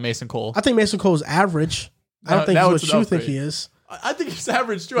clowned me about Mason Cole. I think Mason Cole's average. I don't think now he's it's what an you think upgrade. he is. I think he's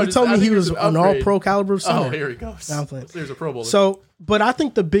average too. You told me he was an all-pro caliber center. Oh, here he goes. Now I'm playing. There's a Pro Bowler. So, but I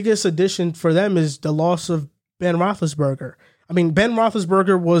think the biggest addition for them is the loss of Ben Roethlisberger. I mean, Ben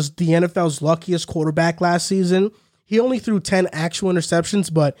Roethlisberger was the NFL's luckiest quarterback last season. He only threw 10 actual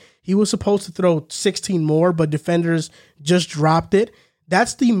interceptions, but he was supposed to throw 16 more, but defenders just dropped it.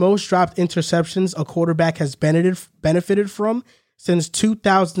 That's the most dropped interceptions a quarterback has benefited from since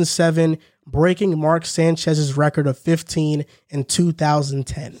 2007, breaking Mark Sanchez's record of 15 in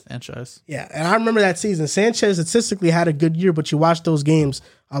 2010. Sanchez. Yeah, and I remember that season. Sanchez statistically had a good year, but you watch those games,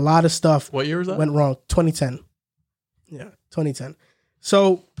 a lot of stuff What year was that? went wrong. 2010. Yeah, 2010.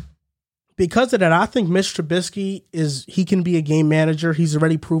 So because of that, I think Mitch Trubisky he can be a game manager. He's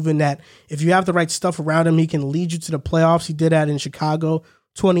already proven that if you have the right stuff around him, he can lead you to the playoffs. He did that in Chicago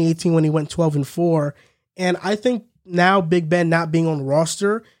 2018 when he went 12-4. And I think now Big Ben not being on the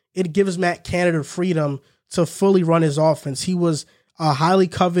roster, it gives Matt Canada freedom to fully run his offense. He was a highly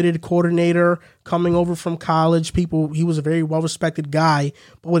coveted coordinator coming over from college. He was a very well-respected guy.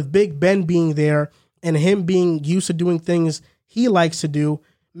 But with Big Ben being there and him being used to doing things he likes to do,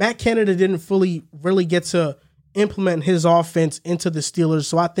 Matt Canada didn't fully really get to implement his offense into the Steelers.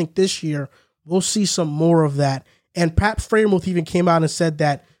 So I think this year we'll see some more of that. And Pat Freiermuth even came out and said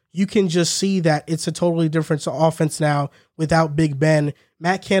that you can just see that it's a totally different offense now without Big Ben.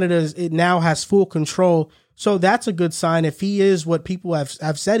 Matt Canada now has full control. So that's a good sign. If he is what people have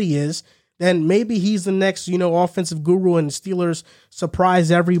said he is, then maybe he's the next, offensive guru and the Steelers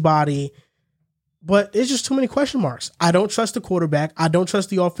surprise everybody. But there's just too many question marks. I don't trust the quarterback. I don't trust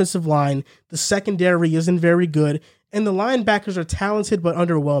the offensive line. The secondary isn't very good. And the linebackers are talented but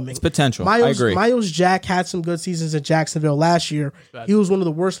underwhelming. It's potential. I agree. Miles Jack had some good seasons at Jacksonville last year. He was one of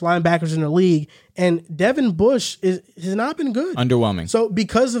the worst linebackers in the league. And Devin Bush has not been good. Underwhelming. So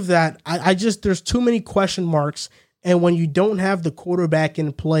because of that, I just there's too many question marks. And when you don't have the quarterback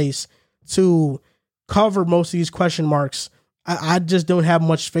in place to cover most of these question marks, I just don't have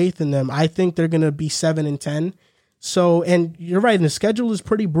much faith in them. I think they're going to be 7-10. So, and you're right, and the schedule is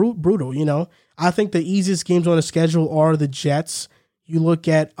pretty brutal, I think the easiest games on the schedule are the Jets. You look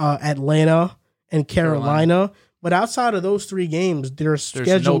at Atlanta and Carolina. But outside of those three games, their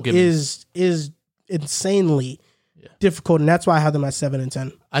schedule is insanely difficult, and that's why I have them at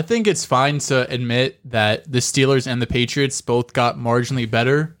 7-10. I think it's fine to admit that the Steelers and the Patriots both got marginally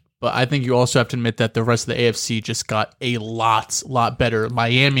better, but I think you also have to admit that the rest of the AFC just got a lot better.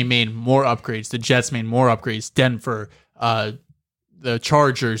 Miami made more upgrades. The Jets made more upgrades. Denver, the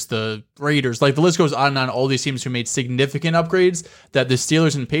Chargers, the Raiders, like the list goes on and on. All these teams who made significant upgrades that the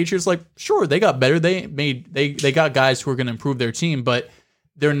Steelers and Patriots, like, sure, they got better. They got guys who are going to improve their team, but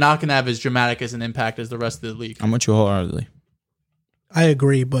they're not going to have as dramatic as an impact as the rest of the league. I'm with you wholeheartedly. I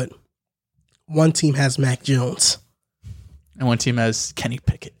agree, but one team has Mac Jones. And one team has Kenny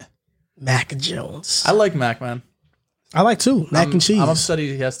Pickett. Mac Jones. I like Mac, man. I like too. Mac and cheese. I'm upset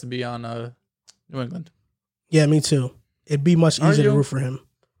he has to be on New England. Yeah, me too. It'd be much easier to root for him.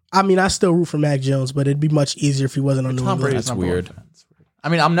 I mean, I still root for Mac Jones, but it'd be much easier if he wasn't on New England. That's weird. I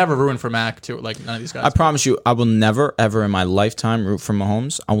mean, I'm never rooting for Mac too. Like none of these guys. I promise you, I will never, ever in my lifetime root for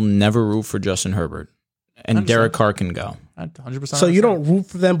Mahomes. I will never root for Justin Herbert. And Derek Carr can go. 100%. So you don't root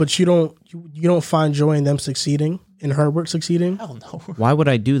for them, but you don't find joy in them succeeding, in Herbert succeeding? Hell no. Why would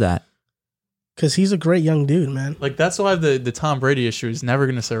I do that? Because he's a great young dude, man. Like that's why the Tom Brady issue is never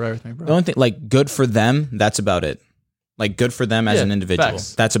going to sit right with me, bro. The only thing, like, good for them, that's about it. Like, good for them as an individual.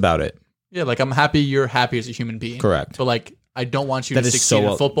 Facts. That's about it. Yeah, like I'm happy you're happy as a human being. Correct. But like I don't want you That to is succeed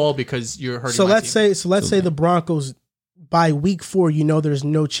so- in football because you're hurting So my let's team. say the Broncos by week 4, there's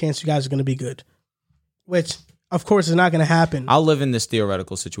no chance you guys are going to be good, which of course is not going to happen. I'll live in this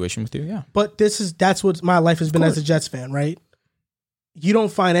theoretical situation with you, yeah. But that's what my life has been as a Jets fan, right? You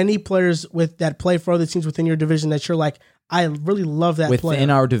don't find any players that play for other teams within your division that you're like, I really love that player. Within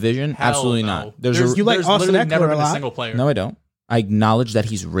our division, Hell absolutely no. not. You like there's Austin literally never Eckler a been a lot. single player. No, I don't. I acknowledge that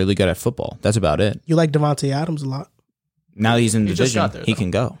he's really good at football. That's about it. You like Devontae Adams a lot. Now that he's in the He just division, got there, he though.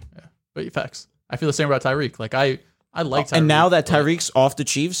 can go. But facts. I feel the same about Tyreek. Like I I like Tyreek. And now that but- Tyreek's off the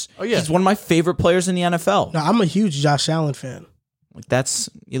Chiefs, yeah. he's one of my favorite players in the NFL. No, I'm a huge Josh Allen fan. Like that's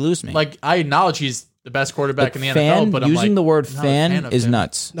you lose me. Like, I acknowledge he's the best quarterback in the fan, NFL, but I'm using like, the word not a fan fan of is him.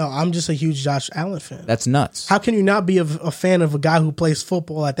 nuts. No, I'm just a huge Josh Allen fan. That's nuts. How can you not be a fan of a guy who plays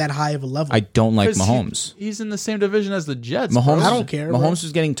football at that high of a level? I don't like 'Cause Mahomes. He's in the same division as the Jets. Mahomes, bro. I don't care, bro. Mahomes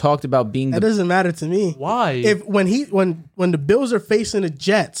was getting talked about being that the doesn't matter to me. Why? If when the Bills are facing the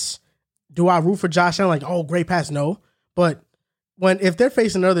Jets, do I root for Josh Allen? Like, oh, great pass? No, but if they're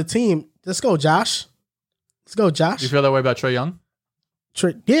facing another team, let's go, Josh. Let's go, Josh. you feel that way about Trae Young?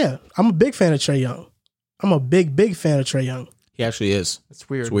 Yeah, I'm a big fan of Trae Young. I'm a big fan of Trae Young. He actually is. It's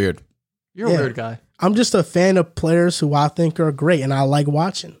weird. It's weird. You're Yeah. a weird guy. I'm just a fan of players who I think are great and I like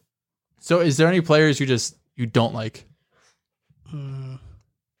watching. So, is there any players you don't like,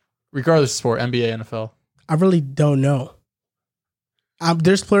 regardless of sport, NBA, NFL? I really don't know.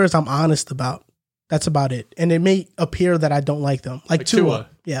 There's players I'm honest about. That's about it. And it may appear that I don't like them. Like Tua.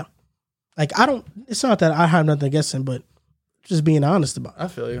 Yeah. Like it's not that I have nothing against him, but just being honest about it. I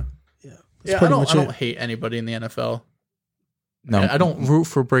feel you. Yeah. Yeah, I pretty don't. much I don't it. hate anybody in the NFL. No, I don't root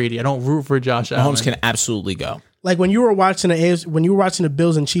for Brady. I don't root for Josh Allen. Mahomes can absolutely go. Like when you were watching the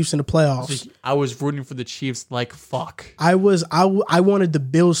Bills and Chiefs in the playoffs, I was rooting for the Chiefs like fuck. I wanted the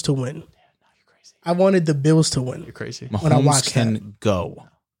Bills to win. I wanted the Bills to win. You're crazy. When I Mahomes watched can go.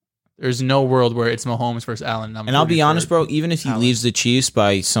 There's no world where it's Mahomes versus Allen. And I'll be honest, bro, even if he leaves the Chiefs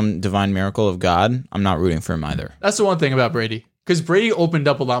by some divine miracle of God, I'm not rooting for him either. That's the one thing about Brady. Because Brady opened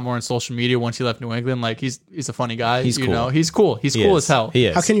up a lot more on social media once he left New England. Like, he's a funny guy. He's you cool. know? He's cool. He's cool as hell. He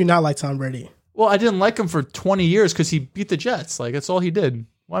is. How can you not like Tom Brady? Well, I didn't like him for 20 years because he beat the Jets. Like, that's all he did.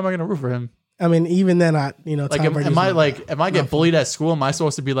 Why am I going to root for him? I mean, even then, Like, Tom Brady's am I not- like, if I get bullied at school, am I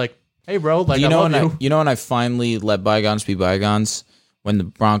supposed to be like, hey, bro, like, you I know love when you? you know when I finally let bygones be bygones? When the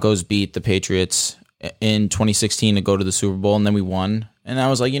Broncos beat the Patriots in 2016 to go to the Super Bowl, and then we won. And I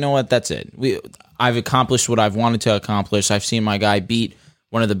was like, you know what? That's it. I've accomplished what I've wanted to accomplish. I've seen my guy beat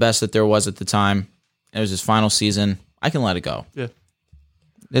one of the best that there was at the time. It was his final season. I can let it go. Yeah. It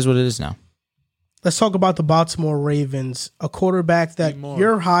is what it is now. Let's talk about the Baltimore Ravens, a quarterback that Need more.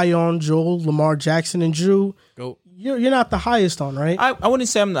 you're high on, Joel, Lamar Jackson, and Drew. Go. You're not the highest on, right? I wouldn't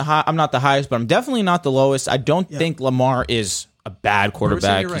say I'm not the highest, but I'm definitely not the lowest. I don't think Lamar is a bad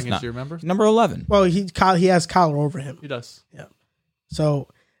quarterback. Your He's rankings, not. do you remember? He's number 11. Well, he has Kyler over him. He does. So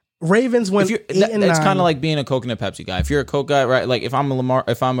Ravens went 8 and 9. It's kind of like being a Coke and a Pepsi guy. If you're a Coke guy, right? Like if I'm a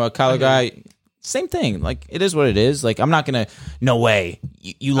Kyler guy, same thing. Like it is what it is. Like I'm not gonna. No way.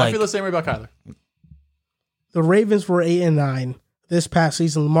 You I like. feel the same way about Kyler. The Ravens were 8 and 9 this past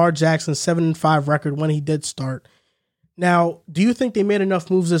season. Lamar Jackson 7-5 record when he did start. Now, do you think they made enough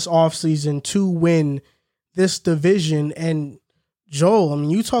moves this offseason to win this division? And Joel, I mean,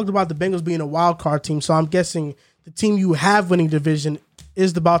 you talked about the Bengals being a wild card team, so I'm guessing the team you have winning division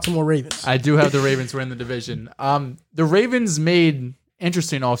is the Baltimore Ravens. I do have the Ravens win the division. The Ravens made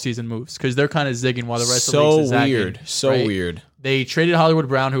interesting offseason moves because they're kind of zigging while the rest of the league is zagging. So weird. They traded Hollywood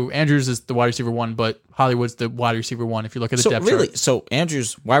Brown, who Andrews is the wide receiver 1, but Hollywood's the wide receiver 1 if you look at the depth chart. So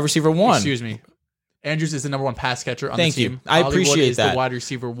Andrews, wide receiver 1. Excuse me. Andrews is the number 1 pass catcher on Thank the you. team. I Hollywood appreciate is that. the wide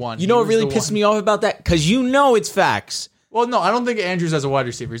receiver 1. You know what really pisses me off about that? Because you know it's facts. Well, no, I don't think Andrews has a wide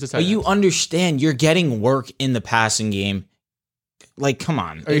receiver. He's a tight But end. you understand you're getting work in the passing game. Like, come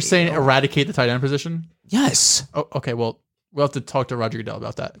on. Are you saying eradicate the tight end position? Yes. Oh, okay, well, we'll have to talk to Roger Goodell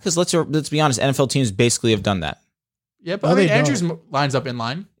about that. Because let's be honest, NFL teams basically have done that. Yeah, but No, I mean, they don't. Andrews lines up in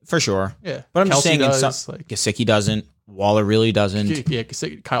line. For sure. Yeah. But I'm just Kelsey saying, does, like, Gesicki doesn't. Waller really doesn't. yeah,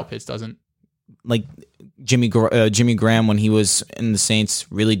 Kyle Pitts doesn't. Like Jimmy Graham when he was in the Saints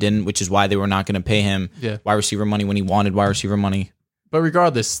really didn't, which is why they were not going to pay him wide receiver money when he wanted wide receiver money. But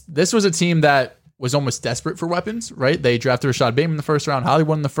regardless, this was a team that was almost desperate for weapons, right? They drafted Rashad Bateman in the first round,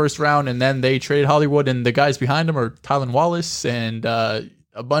 Hollywood in the first round, and then they traded Hollywood, and the guys behind him are Tylan Wallace and a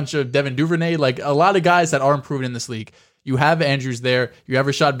bunch of Devin Duvernay, like a lot of guys that are improving in this league. You have Andrews there. You have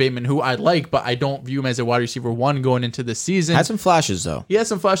Rashad Bateman, who I like, but I don't view him as a wide receiver 1 going into the season. Had some flashes, though. He had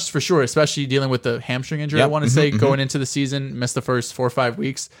some flashes for sure, especially dealing with the hamstring injury, I want to say, going into the season, missed the first 4 or 5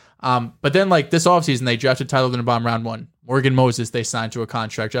 weeks. But then, like, this offseason, they drafted Tyler Linderbaum round 1. Morgan Moses, they signed to a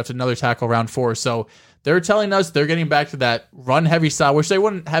contract, drafted another tackle round 4. So they're telling us they're getting back to that run-heavy style, which they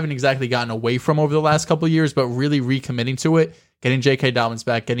haven't exactly gotten away from over the last couple of years, but really recommitting to it. Getting J.K. Dobbins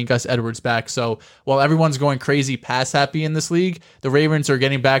back, getting Gus Edwards back. So while everyone's going crazy pass happy in this league, the Ravens are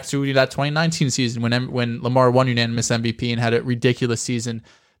getting back to that 2019 season when Lamar won unanimous MVP and had a ridiculous season.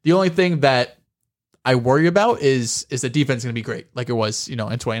 The only thing that I worry about is the defense going to be great like it was, in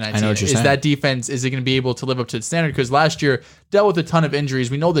 2019? I know what you're is saying. that defense, is it going to be able to live up to the standard? Because last year dealt with a ton of injuries.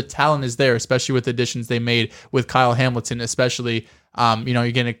 We know the talent is there, especially with the additions they made with Kyle Hamilton, especially.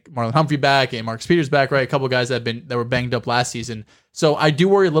 You're getting Marlon Humphrey back and Marcus Peters back, right? A couple of guys that were banged up last season. So I do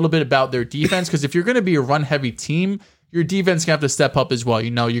worry a little bit about their defense, because if you're going to be a run heavy team, your defense can have to step up as well.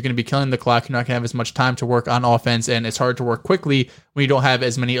 You're going to be killing the clock. You're not going to have as much time to work on offense, and it's hard to work quickly when you don't have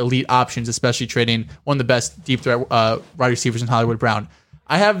as many elite options, especially trading one of the best deep threat wide receivers in Hollywood Brown.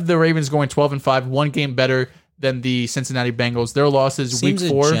 I have the Ravens going 12-5, one game better than the Cincinnati Bengals. Their losses Seems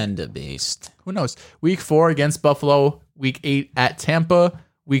week 4. agenda based. Who knows? Week 4 against Buffalo, week 8 at Tampa,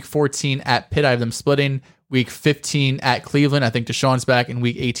 week 14 at Pitt. I have them splitting. Week 15 at Cleveland. I think Deshaun's back. And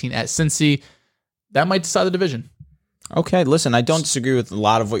week 18 at Cincy. That might decide the division. Okay, listen, I don't disagree with a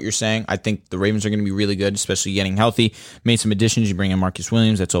lot of what you're saying. I think the Ravens are going to be really good, especially getting healthy. Made some additions. You bring in Marcus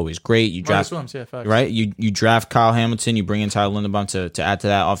Williams. That's always great. You draft Williams, yeah, facts. right. You draft Kyle Hamilton. You bring in Tyler Linderbaum to add to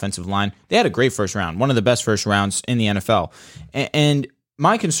that offensive line. They had a great first round, one of the best first rounds in the NFL. And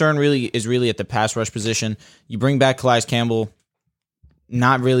my concern is at the pass rush position. You bring back Calais Campbell.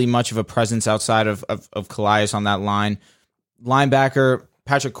 Not really much of a presence outside of Calais on that line. Linebacker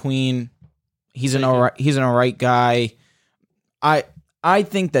Patrick Queen. He's an all right guy. I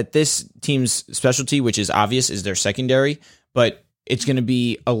think that this team's specialty, which is obvious, is their secondary, but it's going to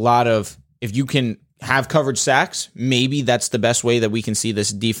be a lot of, if you can have coverage sacks, maybe that's the best way that we can see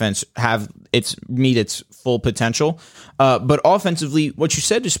this defense meet its full potential. But offensively, what you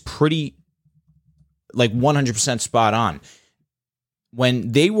said is pretty 100% spot on.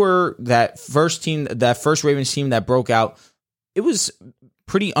 When they were that first Ravens team that broke out, it was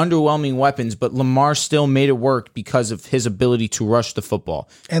pretty underwhelming weapons, but Lamar still made it work because of his ability to rush the football.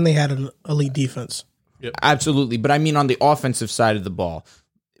 And they had an elite defense. Yep. Absolutely. But I mean on the offensive side of the ball,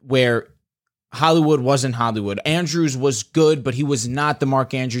 where Hollywood wasn't Hollywood. Andrews was good, but he was not the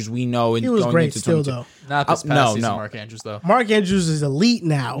Mark Andrews we know. He was great still, though. Not this past season, Mark Andrews, though. Mark Andrews is elite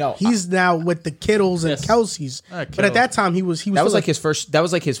now. No, he's now with the Kittles and Kelce's. But at that time, he was. That was like his first. That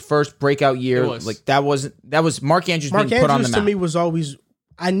was like his first breakout year. That was Mark Andrews being put on the map. To me was always.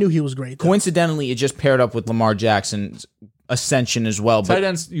 I knew he was great. Coincidentally, it just paired up with Lamar Jackson's ascension as well. Tight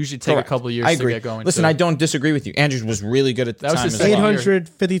ends usually take a couple of years to get going. Listen, I don't disagree with you. Andrews was really good at the time. That was his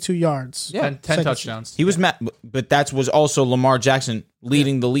 852 yards. Yeah, 10 touchdowns. He was but that was also Lamar Jackson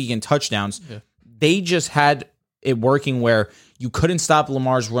leading the league in touchdowns. Yeah. They just had it working where you couldn't stop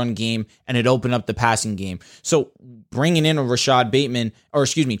Lamar's run game, and it opened up the passing game. So bringing in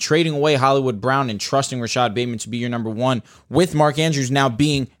trading away Hollywood Brown and trusting Rashad Bateman to be your number one, with Mark Andrews now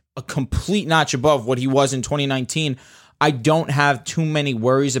being a complete notch above what he was in 2019, I don't have too many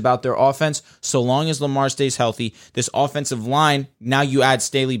worries about their offense so long as Lamar stays healthy. This offensive line, now you add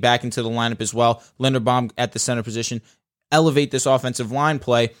Staley back into the lineup as well, Linderbaum at the center position, elevate this offensive line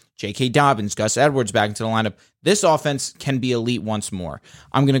play, J.K. Dobbins, Gus Edwards back into the lineup. This offense can be elite once more.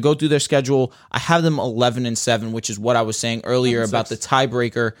 I'm going to go through their schedule. I have them 11-7, which is what I was saying earlier about the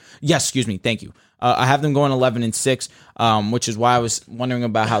tiebreaker. Yes, excuse me. Thank you. I have them going 11-6, which is why I was wondering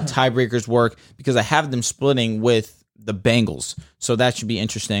about how tiebreakers work, because I have them splitting with the Bengals. So that should be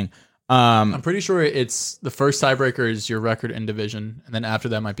interesting. I'm pretty sure it's the first tiebreaker is your record in division, and then after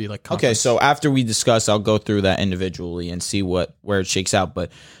that might be like conference. Okay, so after we discuss, I'll go through that individually and see where it shakes out.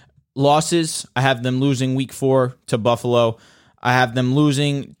 But losses, I have them losing week 4 to Buffalo. I have them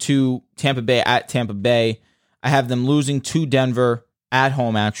losing to Tampa Bay at Tampa Bay. I have them losing to Denver at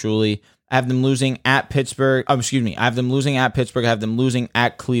home, actually. I have them losing at Pittsburgh. I have them losing at Pittsburgh. I have them losing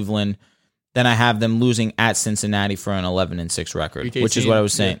at Cleveland. Then I have them losing at Cincinnati for an 11-6 record, which is what I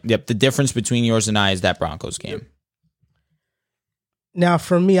was saying. Yeah. Yep, the difference between yours and I is that Broncos game. Yep. Now,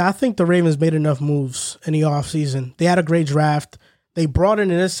 for me, I think the Ravens made enough moves in the offseason. They had a great draft. They brought in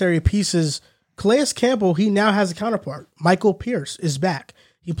the necessary pieces. Calais Campbell, he now has a counterpart. Michael Pierce is back.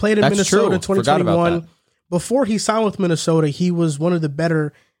 He played in Minnesota in 2021. Before he signed with Minnesota, he was one of the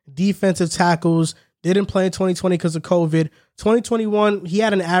better defensive tackles. Didn't play in 2020 because of COVID. 2021, he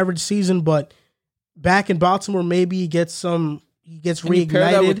had an average season, but back in Baltimore, maybe he gets reignited.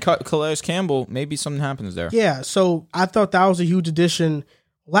 Pair that with Calais Campbell, maybe something happens there. Yeah, so I thought that was a huge addition.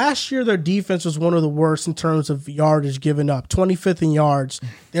 Last year, their defense was one of the worst in terms of yardage given up, 25th in yards.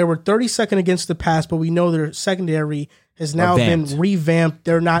 They were 32nd against the pass, but we know their secondary has now been revamped.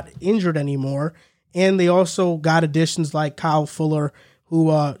 They're not injured anymore. And they also got additions like Kyle Fuller,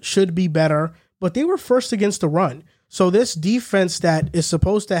 who should be better. But they were first against the run. So this defense that is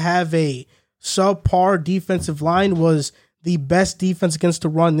supposed to have a subpar defensive line was the best defense against the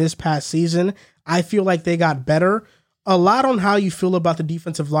run this past season. I feel like they got better. a lot on how you feel about the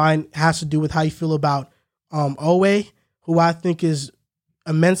defensive line has to do with how you feel about Owe, who I think is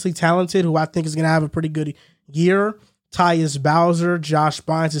immensely talented, who I think is going to have a pretty good year. Tyus Bowser, Josh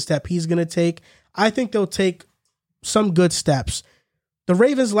Bynes, the step he's going to take. I think they'll take some good steps. The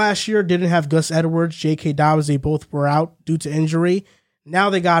Ravens last year didn't have Gus Edwards, J.K. Dobbins. They both were out due to injury. Now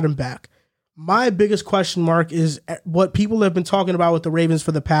they got him back. My biggest question mark is what people have been talking about with the Ravens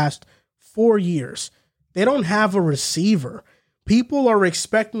for the past 4 years. They don't have a receiver. People are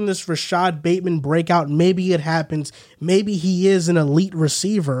expecting this Rashad Bateman breakout. Maybe it happens. Maybe he is an elite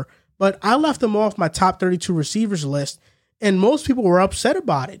receiver. But I left him off my top 32 receivers list, and most people were upset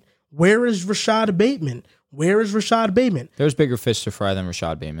about it. Where is Rashad Bateman? Where is Rashad Bateman? There's bigger fish to fry than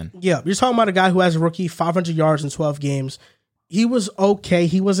Rashad Bateman. Yeah, you're talking about a guy who has a rookie, 500 yards in 12 games. He was okay.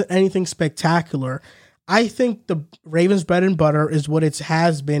 He wasn't anything spectacular. I think the Ravens' bread and butter is what it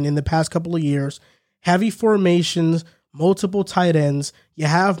has been in the past couple of years. Heavy formations, multiple tight ends. You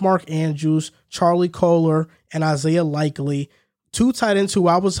have Mark Andrews, Charlie Kohler, and Isaiah Likely. 2 tight ends who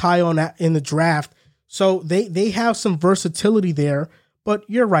I was high on in the draft. So they have some versatility there. But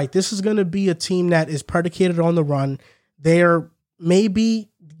you're right. This is going to be a team that is predicated on the run. They're maybe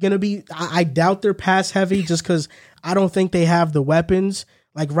going to be, I doubt they're pass heavy just because I don't think they have the weapons.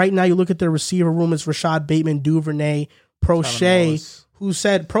 Like right now, you look at their receiver room, it's Rashad Bateman, Duvernay, Prochet, who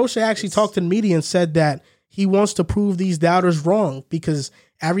said, Prochet actually talked to the media and said that he wants to prove these doubters wrong because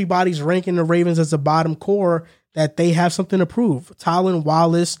everybody's ranking the Ravens as a bottom core, that they have something to prove. Tylan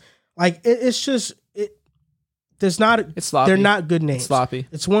Wallace, like it's just, it's sloppy. They're not good names. It's sloppy.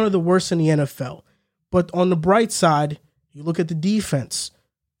 It's one of the worst in the NFL. But on the bright side, you look at the defense.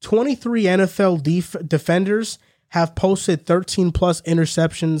 23 NFL defenders have posted 13 plus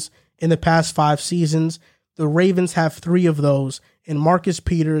interceptions in the past 5 seasons. The Ravens have 3 of those in Marcus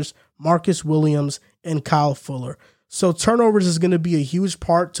Peters, Marcus Williams, and Kyle Fuller. So turnovers is going to be a huge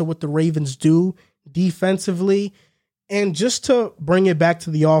part to what the Ravens do defensively. And just to bring it back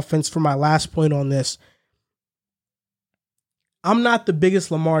to the offense for my last point on this, I'm not the biggest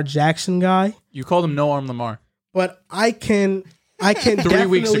Lamar Jackson guy. You called him No Arm Lamar. But I can 3 definitely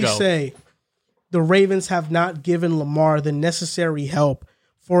weeks ago say the Ravens have not given Lamar the necessary help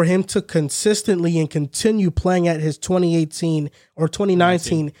for him to consistently and continue playing at his 2018 or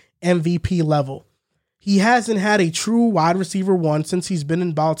 2019 MVP level. He hasn't had a true wide receiver one since he's been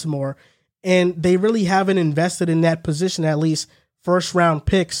in Baltimore, and they really haven't invested in that position, at least first round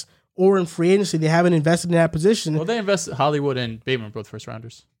picks or in free agency. They haven't invested in that position. Well, they invested Hollywood and Bateman, both first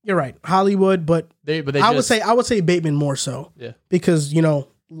rounders. You're right, Hollywood, but I would say Bateman more so. Yeah, because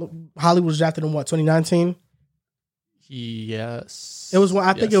Hollywood was drafted in what, 2019? Yes, it was.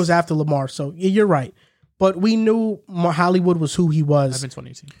 I think it was after Lamar. So you're right, but we knew Hollywood was who he was. I've been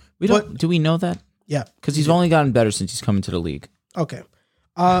 2018. Do we know that? Yeah, because he's only gotten better since he's come into the league. Okay,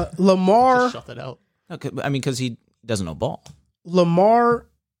 Lamar. Just shut that out. Okay, I mean, because he doesn't know ball. Lamar.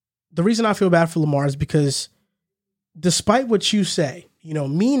 The reason I feel bad for Lamar is because, despite what you say,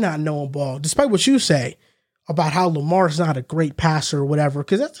 me not knowing ball, despite what you say about how Lamar's not a great passer or whatever,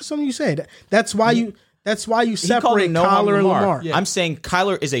 because that's just something you say. That's why you separate Kyler and Lamar. Yeah. I'm saying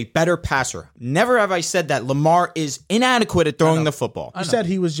Kyler is a better passer. Never have I said that Lamar is inadequate at throwing the football. You said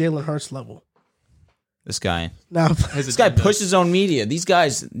he was Jalen Hurts level. This guy. No. This guy pushes his own media. These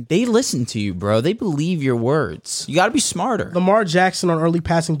guys, they listen to you, bro. They believe your words. You got to be smarter. Lamar Jackson on early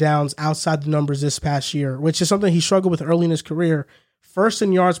passing downs outside the numbers this past year, which is something he struggled with early in his career. First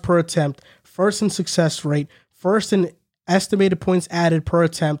in yards per attempt, first in success rate, first in estimated points added per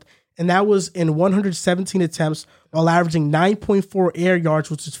attempt, and that was in 117 attempts while averaging 9.4 air yards,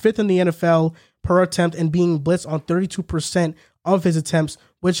 which is 5th in the NFL per attempt, and being blitzed on 32% of his attempts,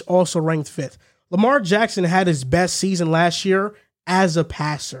 which also ranked 5th. Lamar Jackson had his best season last year as a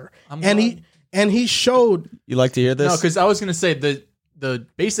passer, and he showed. You like to hear this? No, because I was going to say the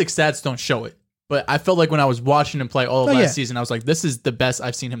basic stats don't show it, but I felt like when I was watching him play all of last season, I was like, this is the best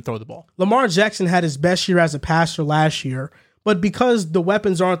I've seen him throw the ball. Lamar Jackson had his best year as a passer last year, but because the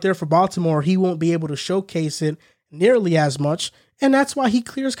weapons aren't there for Baltimore, he won't be able to showcase it nearly as much, and that's why he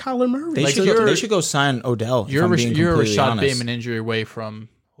clears Kyler Murray. They should go sign Odell. You're a Rashad honest. Bateman injury away from.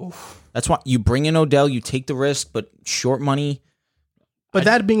 That's why you bring in Odell, you take the risk, but short money. But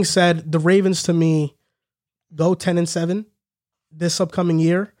that being said, the Ravens to me go 10-7 this upcoming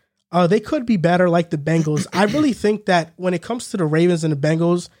year. They could be better like the Bengals. I really think that when it comes to the Ravens and the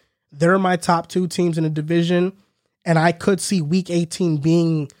Bengals, they're my top 2 teams in the division, and I could see Week 18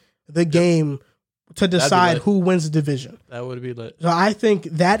 being the game to decide who wins the division. That would be lit. So I think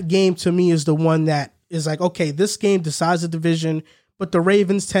that game to me is the one that is like, okay, this game decides the division. But the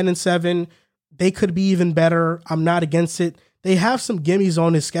Ravens 10-7, they could be even better. I'm not against it. They have some gimmies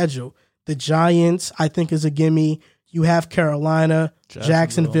on his schedule. The Giants, I think, is a gimme. You have Carolina,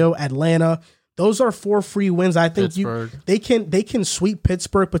 Jacksonville, Atlanta. Those are 4 free wins. I think they can sweep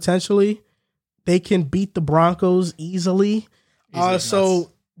Pittsburgh potentially. They can beat the Broncos easily.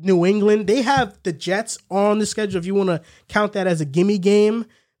 So New England, they have the Jets on the schedule. If you want to count that as a gimme game,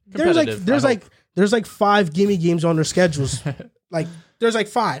 there's like 5 gimme games on their schedules. There's like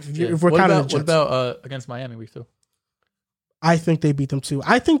 5 if we're counting the Jets. What about against Miami week 2? I think they beat them too.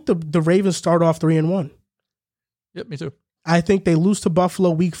 I think the Ravens start off 3-1. Yep, me too. I think they lose to Buffalo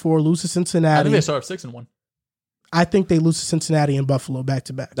week 4, lose to Cincinnati. I think they start off 6-1. I think they lose to Cincinnati and Buffalo back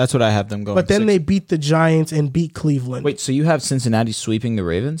to back. That's what I have them going. But then they beat the Giants and beat Cleveland. Wait, so you have Cincinnati sweeping the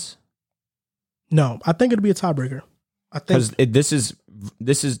Ravens? No, I think it'll be a tiebreaker. I think because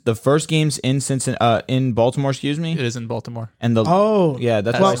this is the first game's in Baltimore. Excuse me. It is in Baltimore. And that's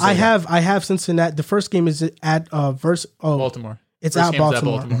I have Cincinnati. The first game is at Baltimore. It's first at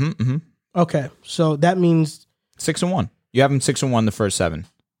Baltimore. Mm-hmm. Okay, so that means 6-1. You have them 6-1 the first 7.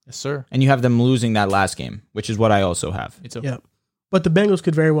 Yes, sir. And you have them losing that last game, which is what I also have. Me too. Yeah, but the Bengals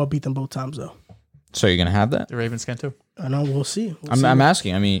could very well beat them both times though. So you're gonna have that? The Ravens can too. I know. We'll see. I'm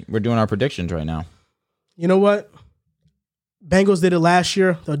asking. I mean, we're doing our predictions right now. You know what? Bengals did it last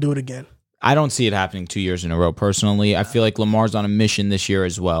year. They'll do it again. I don't see it happening 2 years in a row. Personally, I feel like Lamar's on a mission this year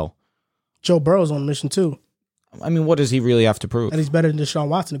as well. Joe Burrow's on a mission too. I mean, what does he really have to prove? And he's better than Deshaun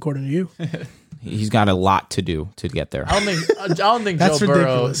Watson, according to you. He's got a lot to do to get there. I don't think That's Joe Burrow.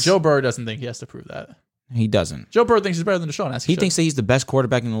 ridiculous. Joe Burrow doesn't think he has to prove that. He doesn't. Joe Burrow thinks he's better than Deshaun. He thinks that he's the best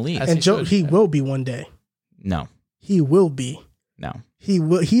quarterback in the league. And he will be one day. No. He will be. No. He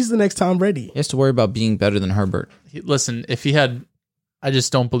will. He's the next Tom Brady. He has to worry about being better than Herbert. Listen, if he had, I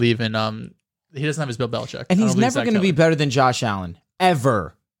just don't believe in. He doesn't have his Bill Belichick, and he's never going to be better than Josh Allen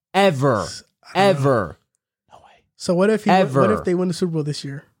ever. No way. So what if they win the Super Bowl this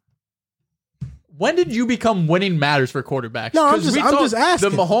year? When did you become winning matters for quarterbacks? No, I'm just asking.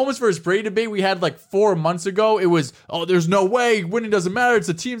 The Mahomes versus Brady debate we had like 4 months ago. It was, there's no way winning doesn't matter. It's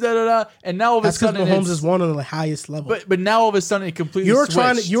the teams, and now all of a sudden Mahomes is one on the highest level. But now all of a sudden it completely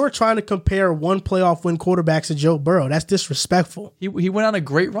you're trying to compare one playoff win quarterbacks to Joe Burrow. That's disrespectful. He went on a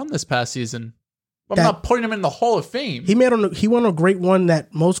great run this past season. I'm not putting him in the Hall of Fame. He went on a great one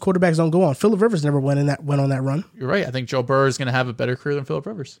that most quarterbacks don't go on. Phillip Rivers never went on that run. You're right. I think Joe Burrow is going to have a better career than Phillip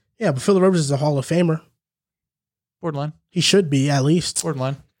Rivers. Yeah, but Phillip Rivers is a Hall of Famer. Borderline. He should be, at least.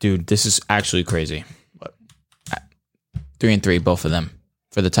 Borderline. Dude, this is actually crazy. What? 3-3, both of them,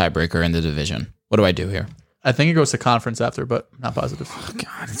 for the tiebreaker in the division. What do I do here? I think it goes to conference after, but not positive. Oh,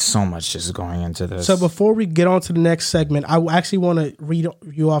 God, it's so much just going into this. So before we get on to the next segment, I actually want to read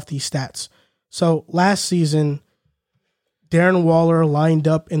you off these stats. So last season, Darren Waller lined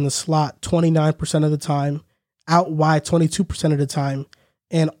up in the slot 29% of the time, out wide 22% of the time,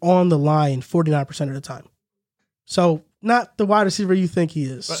 and on the line 49% of the time. So not the wide receiver you think he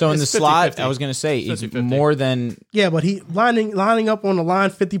is. So in the 50, slot, 50. I was going to say, it's 50. more than... Yeah, but he lining up on the line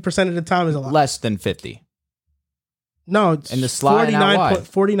 50% of the time is a lot. Less than 50. No, it's in the slot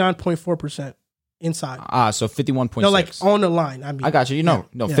 49.4% inside. So 51.6. No, like on the line. I mean, I got you.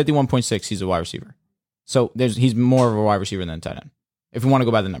 51.6. He's a wide receiver. So he's more of a wide receiver than a tight end. If we want to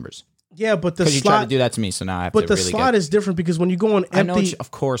go by the numbers. Yeah, but the slot. Because you tried to do that to me, so now I have to really But the slot is different because when you go on empty. I know, of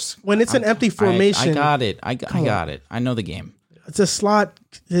course. When it's an empty formation. I got it. I got it. I know the game. It's a slot.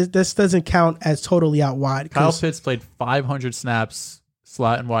 This doesn't count as totally out wide. Kyle Pitts played 500 snaps,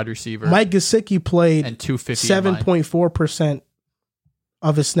 slot and wide receiver. Mike Gesicki played and 250 7.4%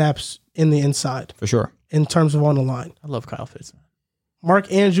 of his snaps in the inside. For sure. In terms of on the line. I love Kyle Pitts. Mark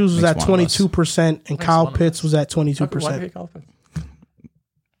Andrews was at 22% and Kyle Pitts was at 22%. Why do you hate Kyle Pitts?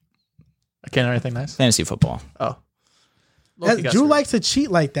 I can't do anything nice. Fantasy football. Oh. Drew likes to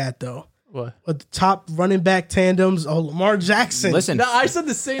cheat like that, though. What? With the top running back tandems, Lamar Jackson. Listen. No, I said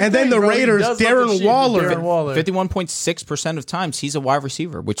the same thing. And then the Raiders, Darren Waller. 51.6% of times, he's a wide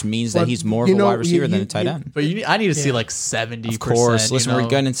receiver, which means that he's more of a wide receiver than a tight end. But I need to see like 70%. Of course. Listen, we're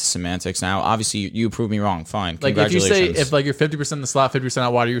getting into semantics now. Obviously, you proved me wrong. Fine. Like if you Congratulations. say, if like you're 50% in the slot, 50%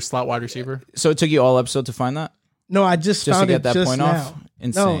 out wide, you're slot wide receiver. So it took you all episode to find that? No, I just found to it get that just point now. off?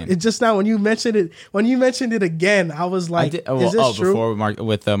 Insane. No, it's just now when you mentioned it again, I was like, is this true? Before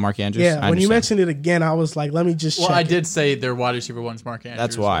with Mark Andrews? Yeah, when you mentioned it again, I was like, let me just check. Well, I did say their wide receiver one's Mark Andrews.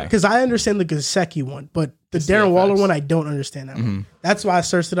 That's why. Because I understand the Gesicki one, but the Darren Waller one, I don't understand that one. That's why I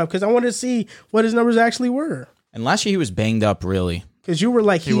searched it up, because I wanted to see what his numbers actually were. And last year he was banged up, really. Because you were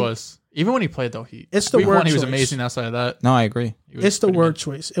like, he was. Even when he played, though, it's the word choice. He was amazing outside of that. No, I agree. It's the word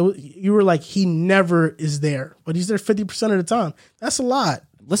choice. You were like, he never is there, but he's there 50% of the time. That's a lot.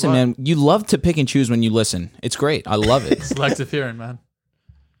 Listen, man, you love to pick and choose when you listen. It's great. I love it. Selective hearing, man.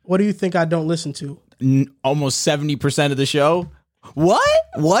 What do you think I don't listen to? Almost 70% of the show. What?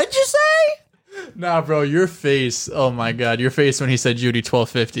 What'd you say? Nah, bro, your face. Oh my God, your face when he said Judy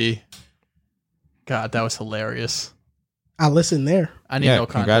 1250. God, that was hilarious. I listen there. I need no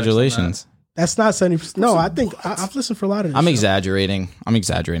context. Congratulations. That's not 70%. No, I think I've listened for a lot of this. I'm exaggerating.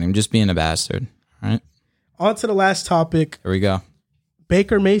 I'm just being a bastard. All right. On to the last topic. Here we go.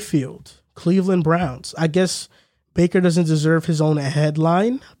 Baker Mayfield, Cleveland Browns. I guess Baker doesn't deserve his own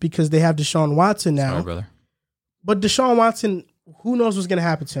headline because they have Deshaun Watson now. Sorry, brother. But Deshaun Watson, who knows what's going to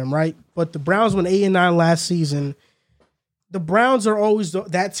happen to him, right? But the Browns went 8-9 last season. The Browns are always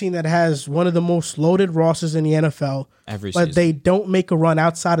that team that has one of the most loaded rosters in the NFL. Every but season. they don't make a run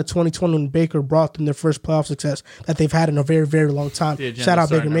outside of 2020 when Baker brought them their first playoff success that they've had in a very, very long time. Shout out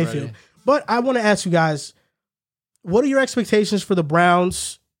Baker Mayfield. Already. But I want to ask you guys, what are your expectations for the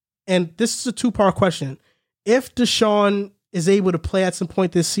Browns? And this is a two-part question. If Deshaun is able to play at some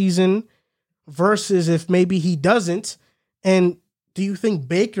point this season versus if maybe he doesn't, and do you think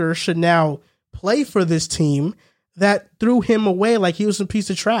Baker should now play for this team that threw him away like he was a piece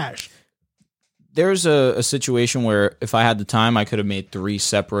of trash? There's a situation where if I had the time, I could have made 3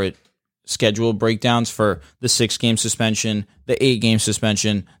 separate schedule breakdowns for the 6-game suspension, the 8-game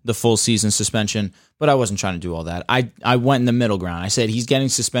suspension, the full season suspension, but I wasn't trying to do all that. I went in the middle ground. I said he's getting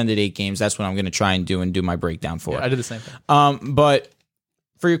suspended 8 games. That's what I'm going to try and do my breakdown for. Yeah, I did the same thing. But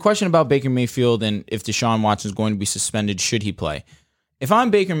for your question about Baker Mayfield and if Deshaun Watson is going to be suspended, should he play? If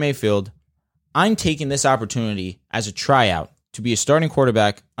I'm Baker Mayfield, I'm taking this opportunity as a tryout to be a starting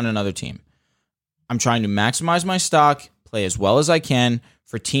quarterback on another team. I'm trying to maximize my stock, play as well as I can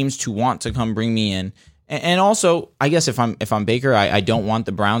for teams to want to come bring me in. And also, I guess if I'm Baker, I don't want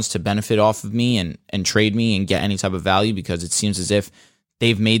the Browns to benefit off of me and trade me and get any type of value because it seems as if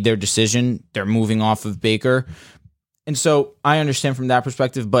they've made their decision. They're moving off of Baker. And so I understand from that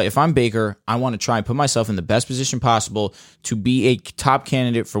perspective, but if I'm Baker, I want to try and put myself in the best position possible to be a top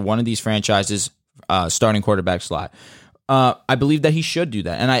candidate for one of these franchises' starting quarterback slot. I believe that he should do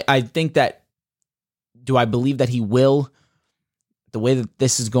that. And I think that, do I believe that he will? The way that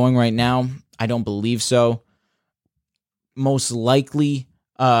this is going right now, I don't believe so. Most likely,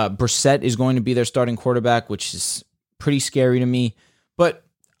 Brissett is going to be their starting quarterback, which is pretty scary to me. But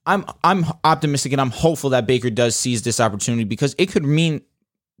I'm optimistic and I'm hopeful that Baker does seize this opportunity because it could mean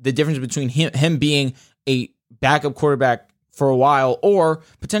the difference between him being a backup quarterback for a while or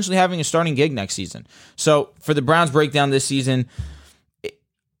potentially having a starting gig next season. So for the Browns breakdown this season,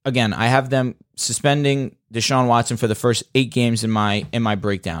 again, I have them suspending Deshaun Watson for the first 8 games in my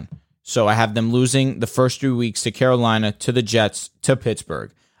breakdown. So I have them losing the first 3 weeks to Carolina, to the Jets, to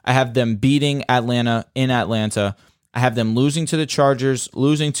Pittsburgh. I have them beating Atlanta in Atlanta. I have them losing to the Chargers,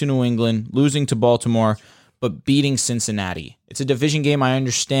 losing to New England, losing to Baltimore, but beating Cincinnati. It's a division game, I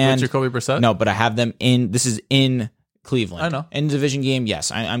understand. With Jacoby Brissett? No, but I have them in, this is in Cleveland. I know. In the division game,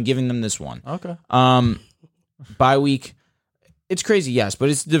 yes. I'm giving them this one. Okay. Bye week. It's crazy, yes, but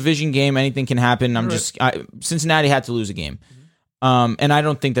it's a division game. Anything can happen. Cincinnati had to lose a game. And I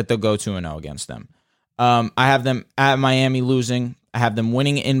don't think that they'll go 2-0 against them. I have them at Miami losing. I have them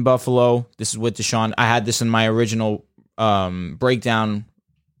winning in Buffalo. This is with Deshaun. I had this in my original breakdown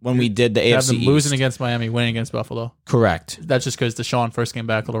when we did the AFC have them East. losing against Miami, winning against Buffalo. Correct. That's just because Deshaun first came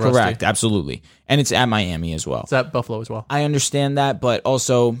back a little rusty. Correct, absolutely. And it's at Miami as well. It's at Buffalo as well. I understand that, but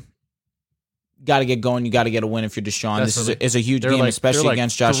also got to get going. You got to get a win if you're Deshaun. Definitely. This is a huge game, especially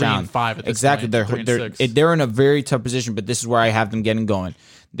against Josh Allen. 3-5 at this Exactly. point, They're in a very tough position, but this is where I have them getting going.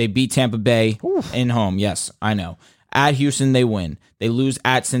 They beat Tampa Bay in home. Yes, I know. At Houston, they win. They lose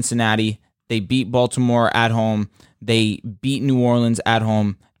at Cincinnati. They beat Baltimore at home. They beat New Orleans at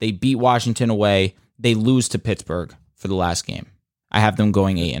home. They beat Washington away. They lose to Pittsburgh for the last game. I have them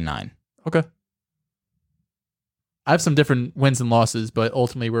going 8-9. Okay. I have some different wins and losses, but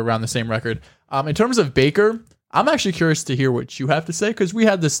ultimately we're around the same record. In terms of Baker, I'm actually curious to hear what you have to say because we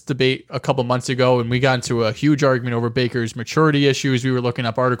had this debate a couple months ago and we got into a huge argument over Baker's maturity issues. We were looking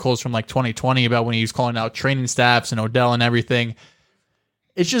up articles from like 2020 about when he was calling out training staffs and Odell and everything.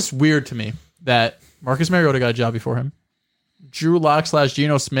 It's just weird to me that Marcus Mariota got a job before him. Drew Lock /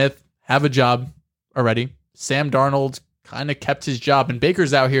 Geno Smith have a job already. Sam Darnold kind of kept his job and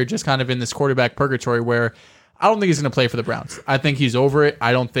Baker's out here just kind of in this quarterback purgatory where I don't think he's going to play for the Browns. I think he's over it.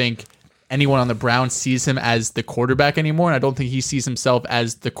 I don't think anyone on the Browns sees him as the quarterback anymore, and I don't think he sees himself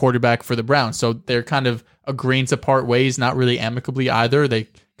as the quarterback for the Browns. So they're kind of agreeing to part ways, not really amicably either. They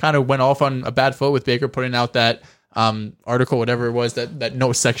kind of went off on a bad foot with Baker putting out that article, whatever it was, that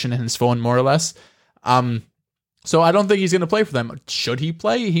note section in his phone, more or less. So I don't think he's going to play for them. Should he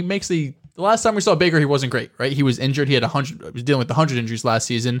play? He makes the last time we saw Baker, he wasn't great, right? He was injured. He was dealing with 100 injuries last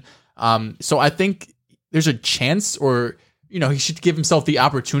season. So I think there's a chance, or he should give himself the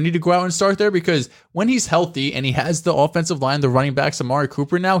opportunity to go out and start there, because when he's healthy and he has the offensive line, the running backs, Amari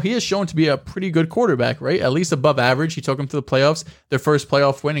Cooper now, he has shown to be a pretty good quarterback, right? At least above average. He took them to the playoffs, their first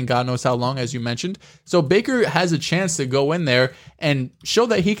playoff win in God knows how long, as you mentioned. So Baker has a chance to go in there and show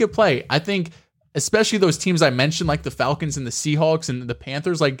that he could play. I think especially those teams I mentioned, like the Falcons and the Seahawks and the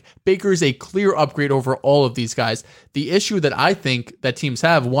Panthers, like Baker is a clear upgrade over all of these guys. The issue that I think that teams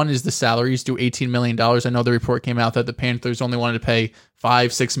have, one is the salaries, due $18 million. I know the report came out that the Panthers only wanted to pay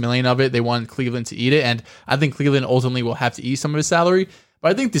 $5-6 million of it. They wanted Cleveland to eat it. And I think Cleveland ultimately will have to eat some of his salary.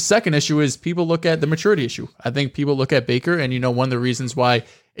 But I think the second issue is people look at the maturity issue. I think people look at Baker, and one of the reasons why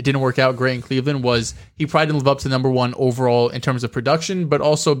it didn't work out great in Cleveland was he probably didn't live up to number one overall in terms of production, but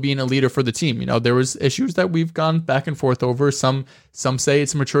also being a leader for the team. There was issues that we've gone back and forth over. Some say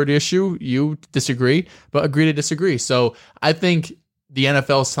it's a maturity issue. You disagree, but agree to disagree. So I think the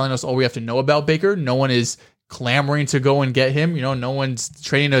NFL is telling us all we have to know about Baker. No one is clamoring to go and get him. No one's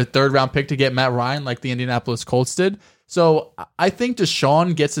trading a 3rd round pick to get Matt Ryan like the Indianapolis Colts did. So I think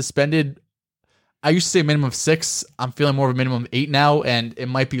Deshaun gets suspended. I used to say minimum of 6. I'm feeling more of a minimum of 8 now, and it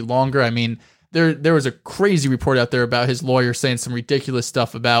might be longer. I mean, there was a crazy report out there about his lawyer saying some ridiculous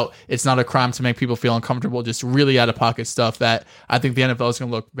stuff about it's not a crime to make people feel uncomfortable, just really out of pocket stuff that I think the NFL is going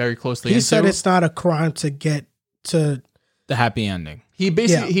to look very closely into. He said it's not a crime to get to the happy ending. He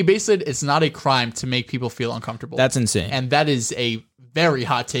basically said it's not a crime to make people feel uncomfortable. That's insane. And that is a very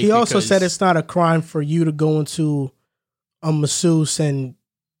hot take. He also said it's not a crime for you to go into a masseuse and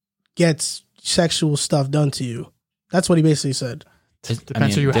get sexual stuff done to you. That's what he basically said.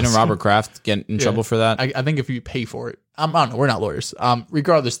 Depends who you didn't ask. Robert Kraft get in trouble for that? I think if you pay for it. I don't know. We're not lawyers.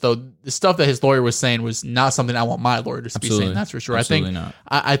 Regardless, though, the stuff that his lawyer was saying was not something I want my lawyer to be saying. That's for sure. Absolutely not.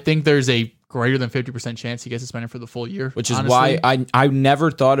 I think there's a greater than 50% chance he gets suspended for the full year. Which is honestly why I never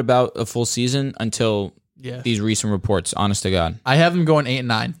thought about a full season until these recent reports, honest to God. I have him going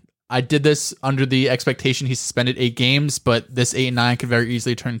 8-9. I did this under the expectation he suspended 8 games, but this 8-9 could very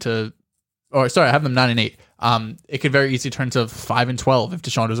easily turn to... I have them 9-8. It could very easily turn to 5-12 if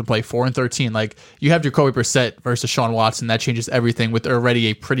Deshaun doesn't play. 4-13. Like, you have Jacoby Brissett versus Deshaun Watson. That changes everything. With already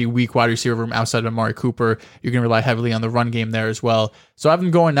a pretty weak wide receiver room outside of Amari Cooper, you're going to rely heavily on the run game there as well. So I have them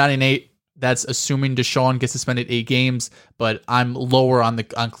going 9-8. That's assuming Deshaun gets suspended 8 games, but I'm lower on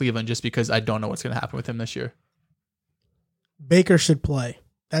Cleveland just because I don't know what's going to happen with him this year. Baker should play.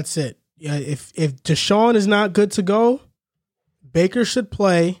 That's it. Yeah, if Deshaun is not good to go, Baker should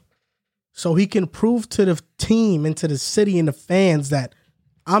play so he can prove to the team and to the city and the fans that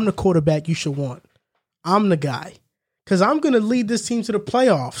I'm the quarterback you should want. I'm the guy. Because I'm going to lead this team to the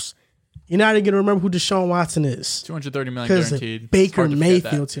playoffs. You're not even going to remember who Deshaun Watson is. $230 million guaranteed. Baker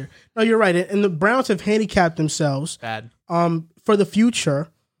Mayfield's here. No, you're right. And the Browns have handicapped themselves. Bad. For the future.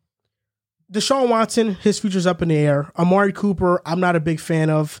 Deshaun Watson, his future's up in the air. Amari Cooper, I'm not a big fan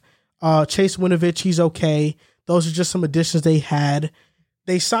of. Chase Winovich, he's okay. Those are just some additions they had.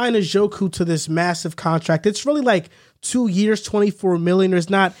 They signed Njoku to this massive contract. It's really like 2 years, $24 million. There's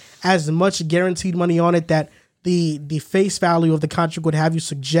not as much guaranteed money on it that the face value of the contract would have you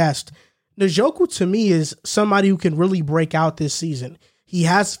suggest. Njoku, to me, is somebody who can really break out this season. He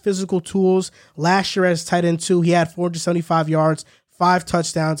has physical tools. Last year as tight end 2, he had 475 yards, 5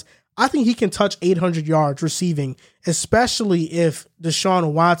 touchdowns. I think he can touch 800 yards receiving, especially if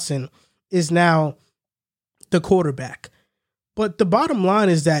Deshaun Watson is now the quarterback. But the bottom line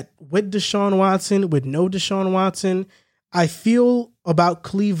is that with Deshaun Watson, with no Deshaun Watson, I feel about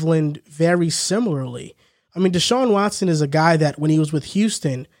Cleveland very similarly. I mean, Deshaun Watson is a guy that when he was with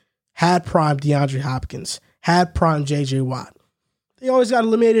Houston had prime DeAndre Hopkins, had prime J.J. Watt. They always got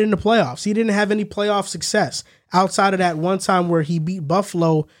eliminated in the playoffs. He didn't have any playoff success outside of that one time where he beat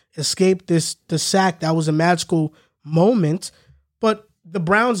Buffalo, escaped the sack. That was a magical moment. But the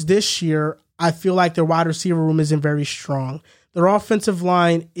Browns this year, I feel like their wide receiver room isn't very strong. Their offensive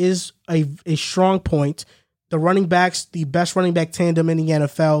line is a strong point. The running backs, the best running back tandem in the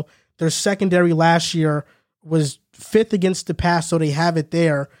NFL. Their secondary last year was 5th against the pass, so they have it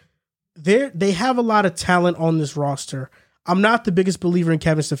there. They have a lot of talent on this roster. I'm not the biggest believer in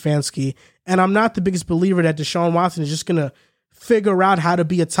Kevin Stefanski, and I'm not the biggest believer that Deshaun Watson is just going to figure out how to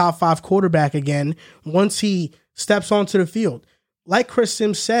be a top 5 quarterback again once he steps onto the field. Like Chris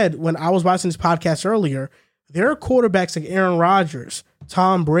Sims said when I was watching this podcast earlier, there are quarterbacks like Aaron Rodgers,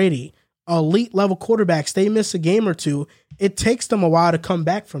 Tom Brady, elite level quarterbacks. They miss a game or two. It takes them a while to come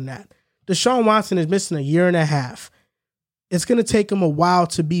back from that. Deshaun Watson is missing a year and a half. It's going to take him a while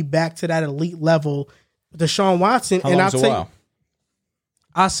to be back to that elite level Deshaun Watson, How and long's a while?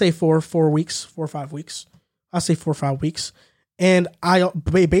 I'll say 4 weeks, 4 or 5 weeks. I'll say 4 or 5 weeks. And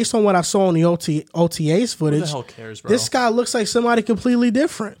based on what I saw on the OTA's Who the footage, hell cares, bro? this guy looks like somebody completely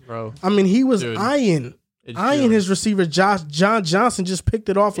different. Bro. I mean, he was Dude. eyeing June. his receiver. John Johnson just picked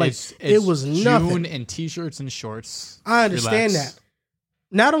it off like it was nothing. June in t-shirts and shorts. I understand Relax. that.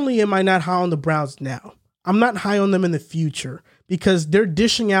 Not only am I not high on the Browns now, I'm not high on them in the future because they're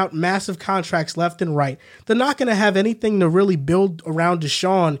dishing out massive contracts left and right. They're not going to have anything to really build around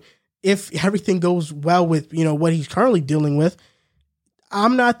Deshaun if everything goes well with, what he's currently dealing with.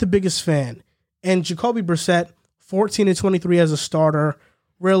 I'm not the biggest fan. And Jacoby Brissett, 14-23 as a starter,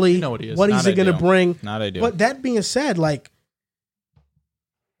 really, You know what he is. what Not is it going to ideal. bring? Not ideal. But that being said, like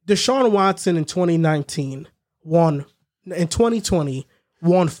Deshaun Watson in 2019 in 2020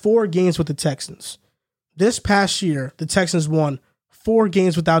 won 4 games with the Texans. This past year, the Texans won 4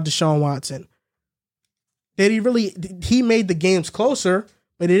 games without Deshaun Watson. He made the games closer,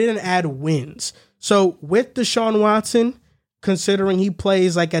 but he didn't add wins. So with Deshaun Watson, considering he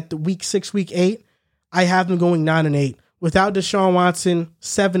plays like at the week 6, week 8, I have them going 9-8. Without Deshaun Watson,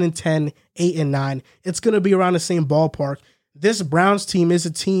 7-10, 8-9. It's going to be around the same ballpark. This Browns team is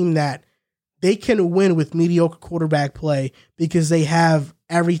a team that they can win with mediocre quarterback play because they have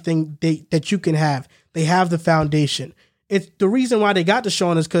everything that you can have. They have the foundation. It's the reason why they got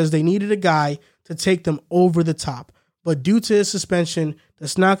Deshaun is because they needed a guy to take them over the top. But due to his suspension,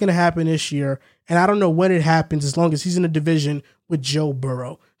 that's not going to happen this year. And I don't know when it happens as long as he's in a division with Joe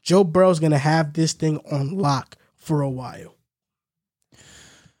Burrow. Joe Burrow's going to have this thing on lock for a while.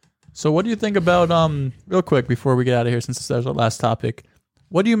 So what do you think about, real quick before we get out of here, since this is our last topic,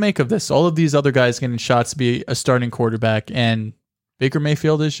 what do you make of this? All of these other guys getting shots to be a starting quarterback, and Baker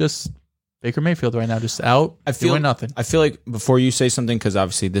Mayfield is just Baker Mayfield right now, just out doing nothing. I feel like before you say something, because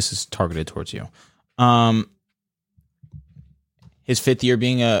obviously this is targeted towards you. His 5th year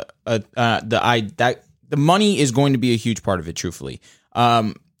being the money is going to be a huge part of it. Truthfully,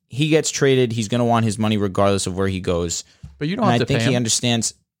 he gets traded. He's going to want his money regardless of where he goes. But you don't have to pay him. I think he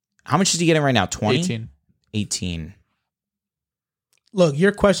understands. How much is he getting right now? 20? 18. Look,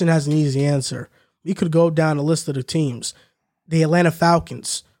 your question has an easy answer. We could go down a list of the teams. The Atlanta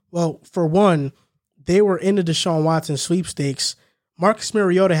Falcons. Well, for one, they were in the Deshaun Watson sweepstakes. Marcus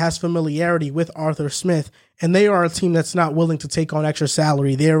Mariota has familiarity with Arthur Smith, and they are a team that's not willing to take on extra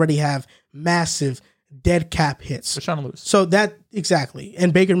salary. They already have massive dead cap hits. They're trying to lose. So that, exactly.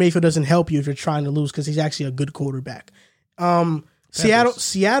 And Baker Mayfield doesn't help you if you're trying to lose because he's actually a good quarterback.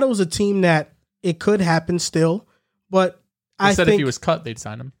 Seattle's a team that it could happen still, but I think if he was cut, they'd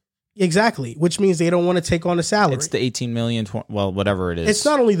sign him. Exactly, which means they don't want to take on the salary. It's the 18 million, whatever it is. It's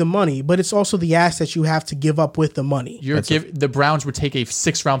not only the money, but it's also the assets you have to give up with the money. The Browns would take a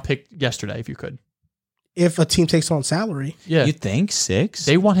 6th-round pick yesterday if you could. If a team takes on salary. Yeah. You think 6?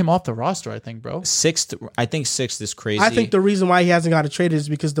 They want him off the roster, I think, bro. 6th, I think 6th is crazy. I think the reason why he hasn't got traded is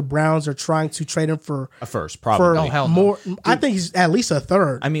because the Browns are trying to trade him for a first, probably. Oh, hell no. more. I think he's at least a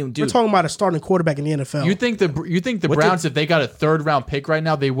 3rd. I mean, dude, we're talking about a starting quarterback in the NFL. You think the Browns, if they got a 3rd-round pick right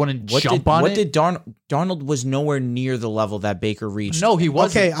now, they wouldn't jump on it? What did Darnold was nowhere near the level that Baker reached. No, he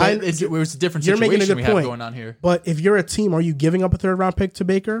wasn't. Okay, it was a different you're making a situation good we have point. going on here. But if you're a team, are you giving up a 3rd-round pick to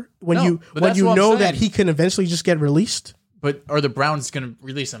Baker when No, you but that's what I'm know saying. that he can eventually just get released? But are the Browns going to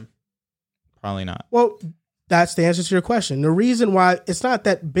release him? Probably not. Well, that's the answer to your question. The reason why it's not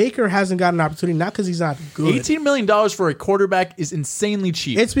that Baker hasn't got an opportunity, not because he's not good. $18 million for a quarterback is insanely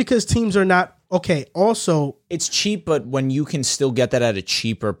cheap. It's because teams are not okay. Also, It's cheap, but when you can still get that at a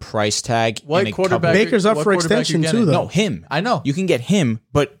cheaper price tag. What and a quarterback- couple- Baker's up what for quarterback you extension getting? too, though. No, him. I know. You can get him,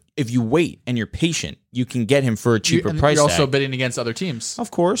 but if you wait and you're patient, you can get him for a cheaper and price You're also tag. bidding against other teams.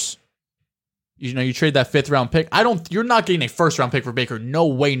 Of course. You trade that 5th-round pick. You're not getting a 1st-round pick for Baker. No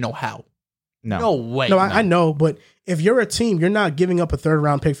way, no how. No. No way. no, I know, but if you're a team, you're not giving up a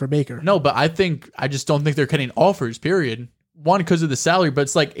 3rd-round pick for Baker. No, but I just don't think they're getting offers, period. One, because of the salary, but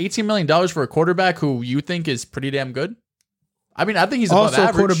it's like $18 million for a quarterback who you think is pretty damn good. I mean, I think he's above Also, a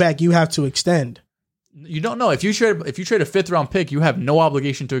average. quarterback you have to extend. You don't know. If you trade a 5th-round pick, you have no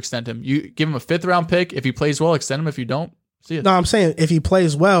obligation to extend him. You give him a 5th-round pick. If he plays well, extend him. If you don't, see it. No, I'm saying if he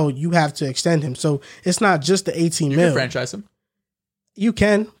plays well, you have to extend him. So it's not just the 18 You mil. can franchise him. You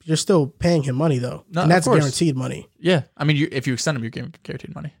can. You're still paying him money though, No, and that's of course. guaranteed money. Yeah. I mean, if you extend him, you're getting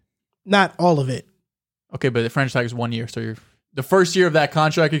guaranteed money. Not all of it. Okay, but the franchise tag is 1 year, so the first year of that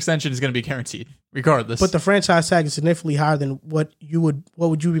contract extension is going to be guaranteed, regardless. But the franchise tag is significantly higher than what you would be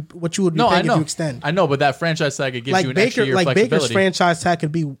no, I paying know. if you extend. I know, but that franchise tag it gives Like you an extra year Baker's flexibility. franchise tag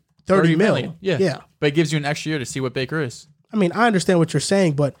could be 30 mil. million. Yeah. But it gives you an extra year to see what Baker is. I mean, I understand what you're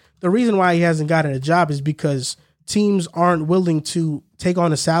saying, but the reason why he hasn't gotten a job is because teams aren't willing to take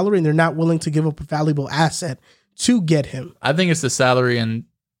on a salary and they're not willing to give up a valuable asset to get him. I think it's the salary and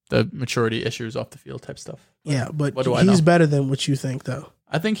the maturity issues off the field type stuff. Yeah, but What do I know? he's better than what you think, though.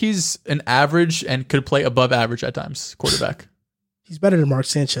 I think he's an average and could play above average at times quarterback. He's better than Mark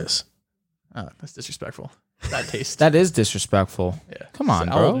Sanchez. Oh, that's disrespectful. Bad taste. That is disrespectful. Yeah. Come on,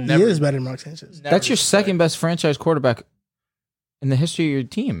 I will bro. never- He is better than Mark Sanchez. never That's your disrespect. second best franchise quarterback in the history of your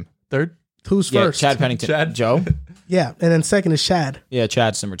team. Third. Who's Yeah, first? Chad Pennington. Chad. Joe? Yeah, and then second is Shad. Yeah,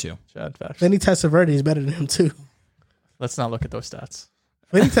 Chad's number 2. Chad facts. Vinny Testaverde is better than him, too. Let's not look at those stats.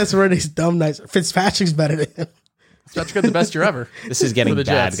 Vinny Testaverde's dumb nice. Fitzpatrick's better than him. That's good. The best year ever. This is getting For the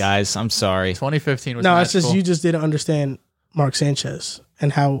bad, Jets. guys. I'm sorry. 2015 was No, it's just magical. you just didn't understand Mark Sanchez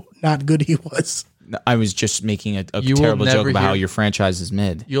and how not good he was. I was just making a You will terrible joke never about how hear- your franchise is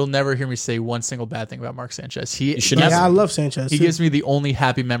mid. You'll never hear me say one single bad thing about Mark Sanchez. You should Yeah, never. I love Sanchez. He too. gives me the only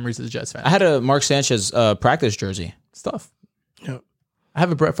happy memories as a Jets fan. I had a Mark Sanchez practice jersey. Stuff. Yeah. I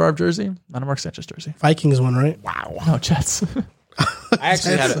have a Brett Favre jersey, not a Mark Sanchez jersey. Vikings one, right? No, Jets. I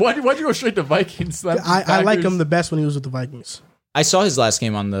actually had. Why'd you go straight to Vikings? I like him the best when he was with the Vikings. I saw his last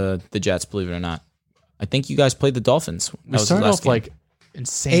game on the Jets. Believe it or not, I think you guys played the Dolphins. That We was his started last off game. like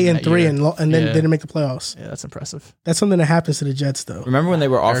insane. 8-3 year. and then Yeah. didn't make the playoffs. Yeah, that's impressive. That's something that happens to the Jets, though. Remember when they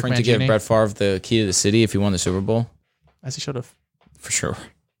were offering to give Mangini. Brett Favre the key to the city if he won the Super Bowl? As he should have. For sure.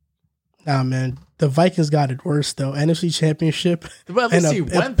 Nah, man, the Vikings got it worse though. NFC Championship. But at And least a- he a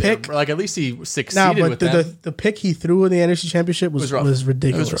went pick- there. Like at least he succeeded Nah, but with the, them. the pick he threw in the NFC Championship was rough. It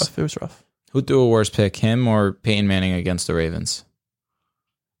ridiculous. was rough. It was rough. Who threw a worse pick, him or Peyton Manning against the Ravens?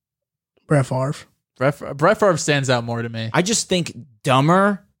 Brett Favre. Brett Favre stands out more to me. I just think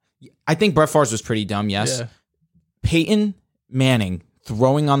dumber. I think Brett Favre's was pretty dumb, yes. Yeah. Peyton Manning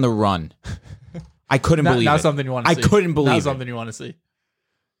throwing on the run. I couldn't believe Now it. something you want to I see. couldn't believe Now it. something you want to see.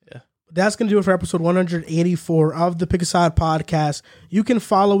 That's going to do it for episode 184 of the Pick a Side podcast. You can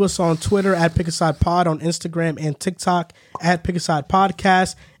follow us on Twitter at Pick a Side Pod, on Instagram and TikTok at Pick a Side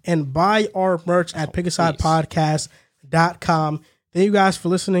Podcast, and buy our merch at pickasidepodcast.com. Thank you guys for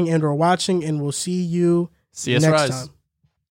listening and or watching, and we'll see you See us next rise. time.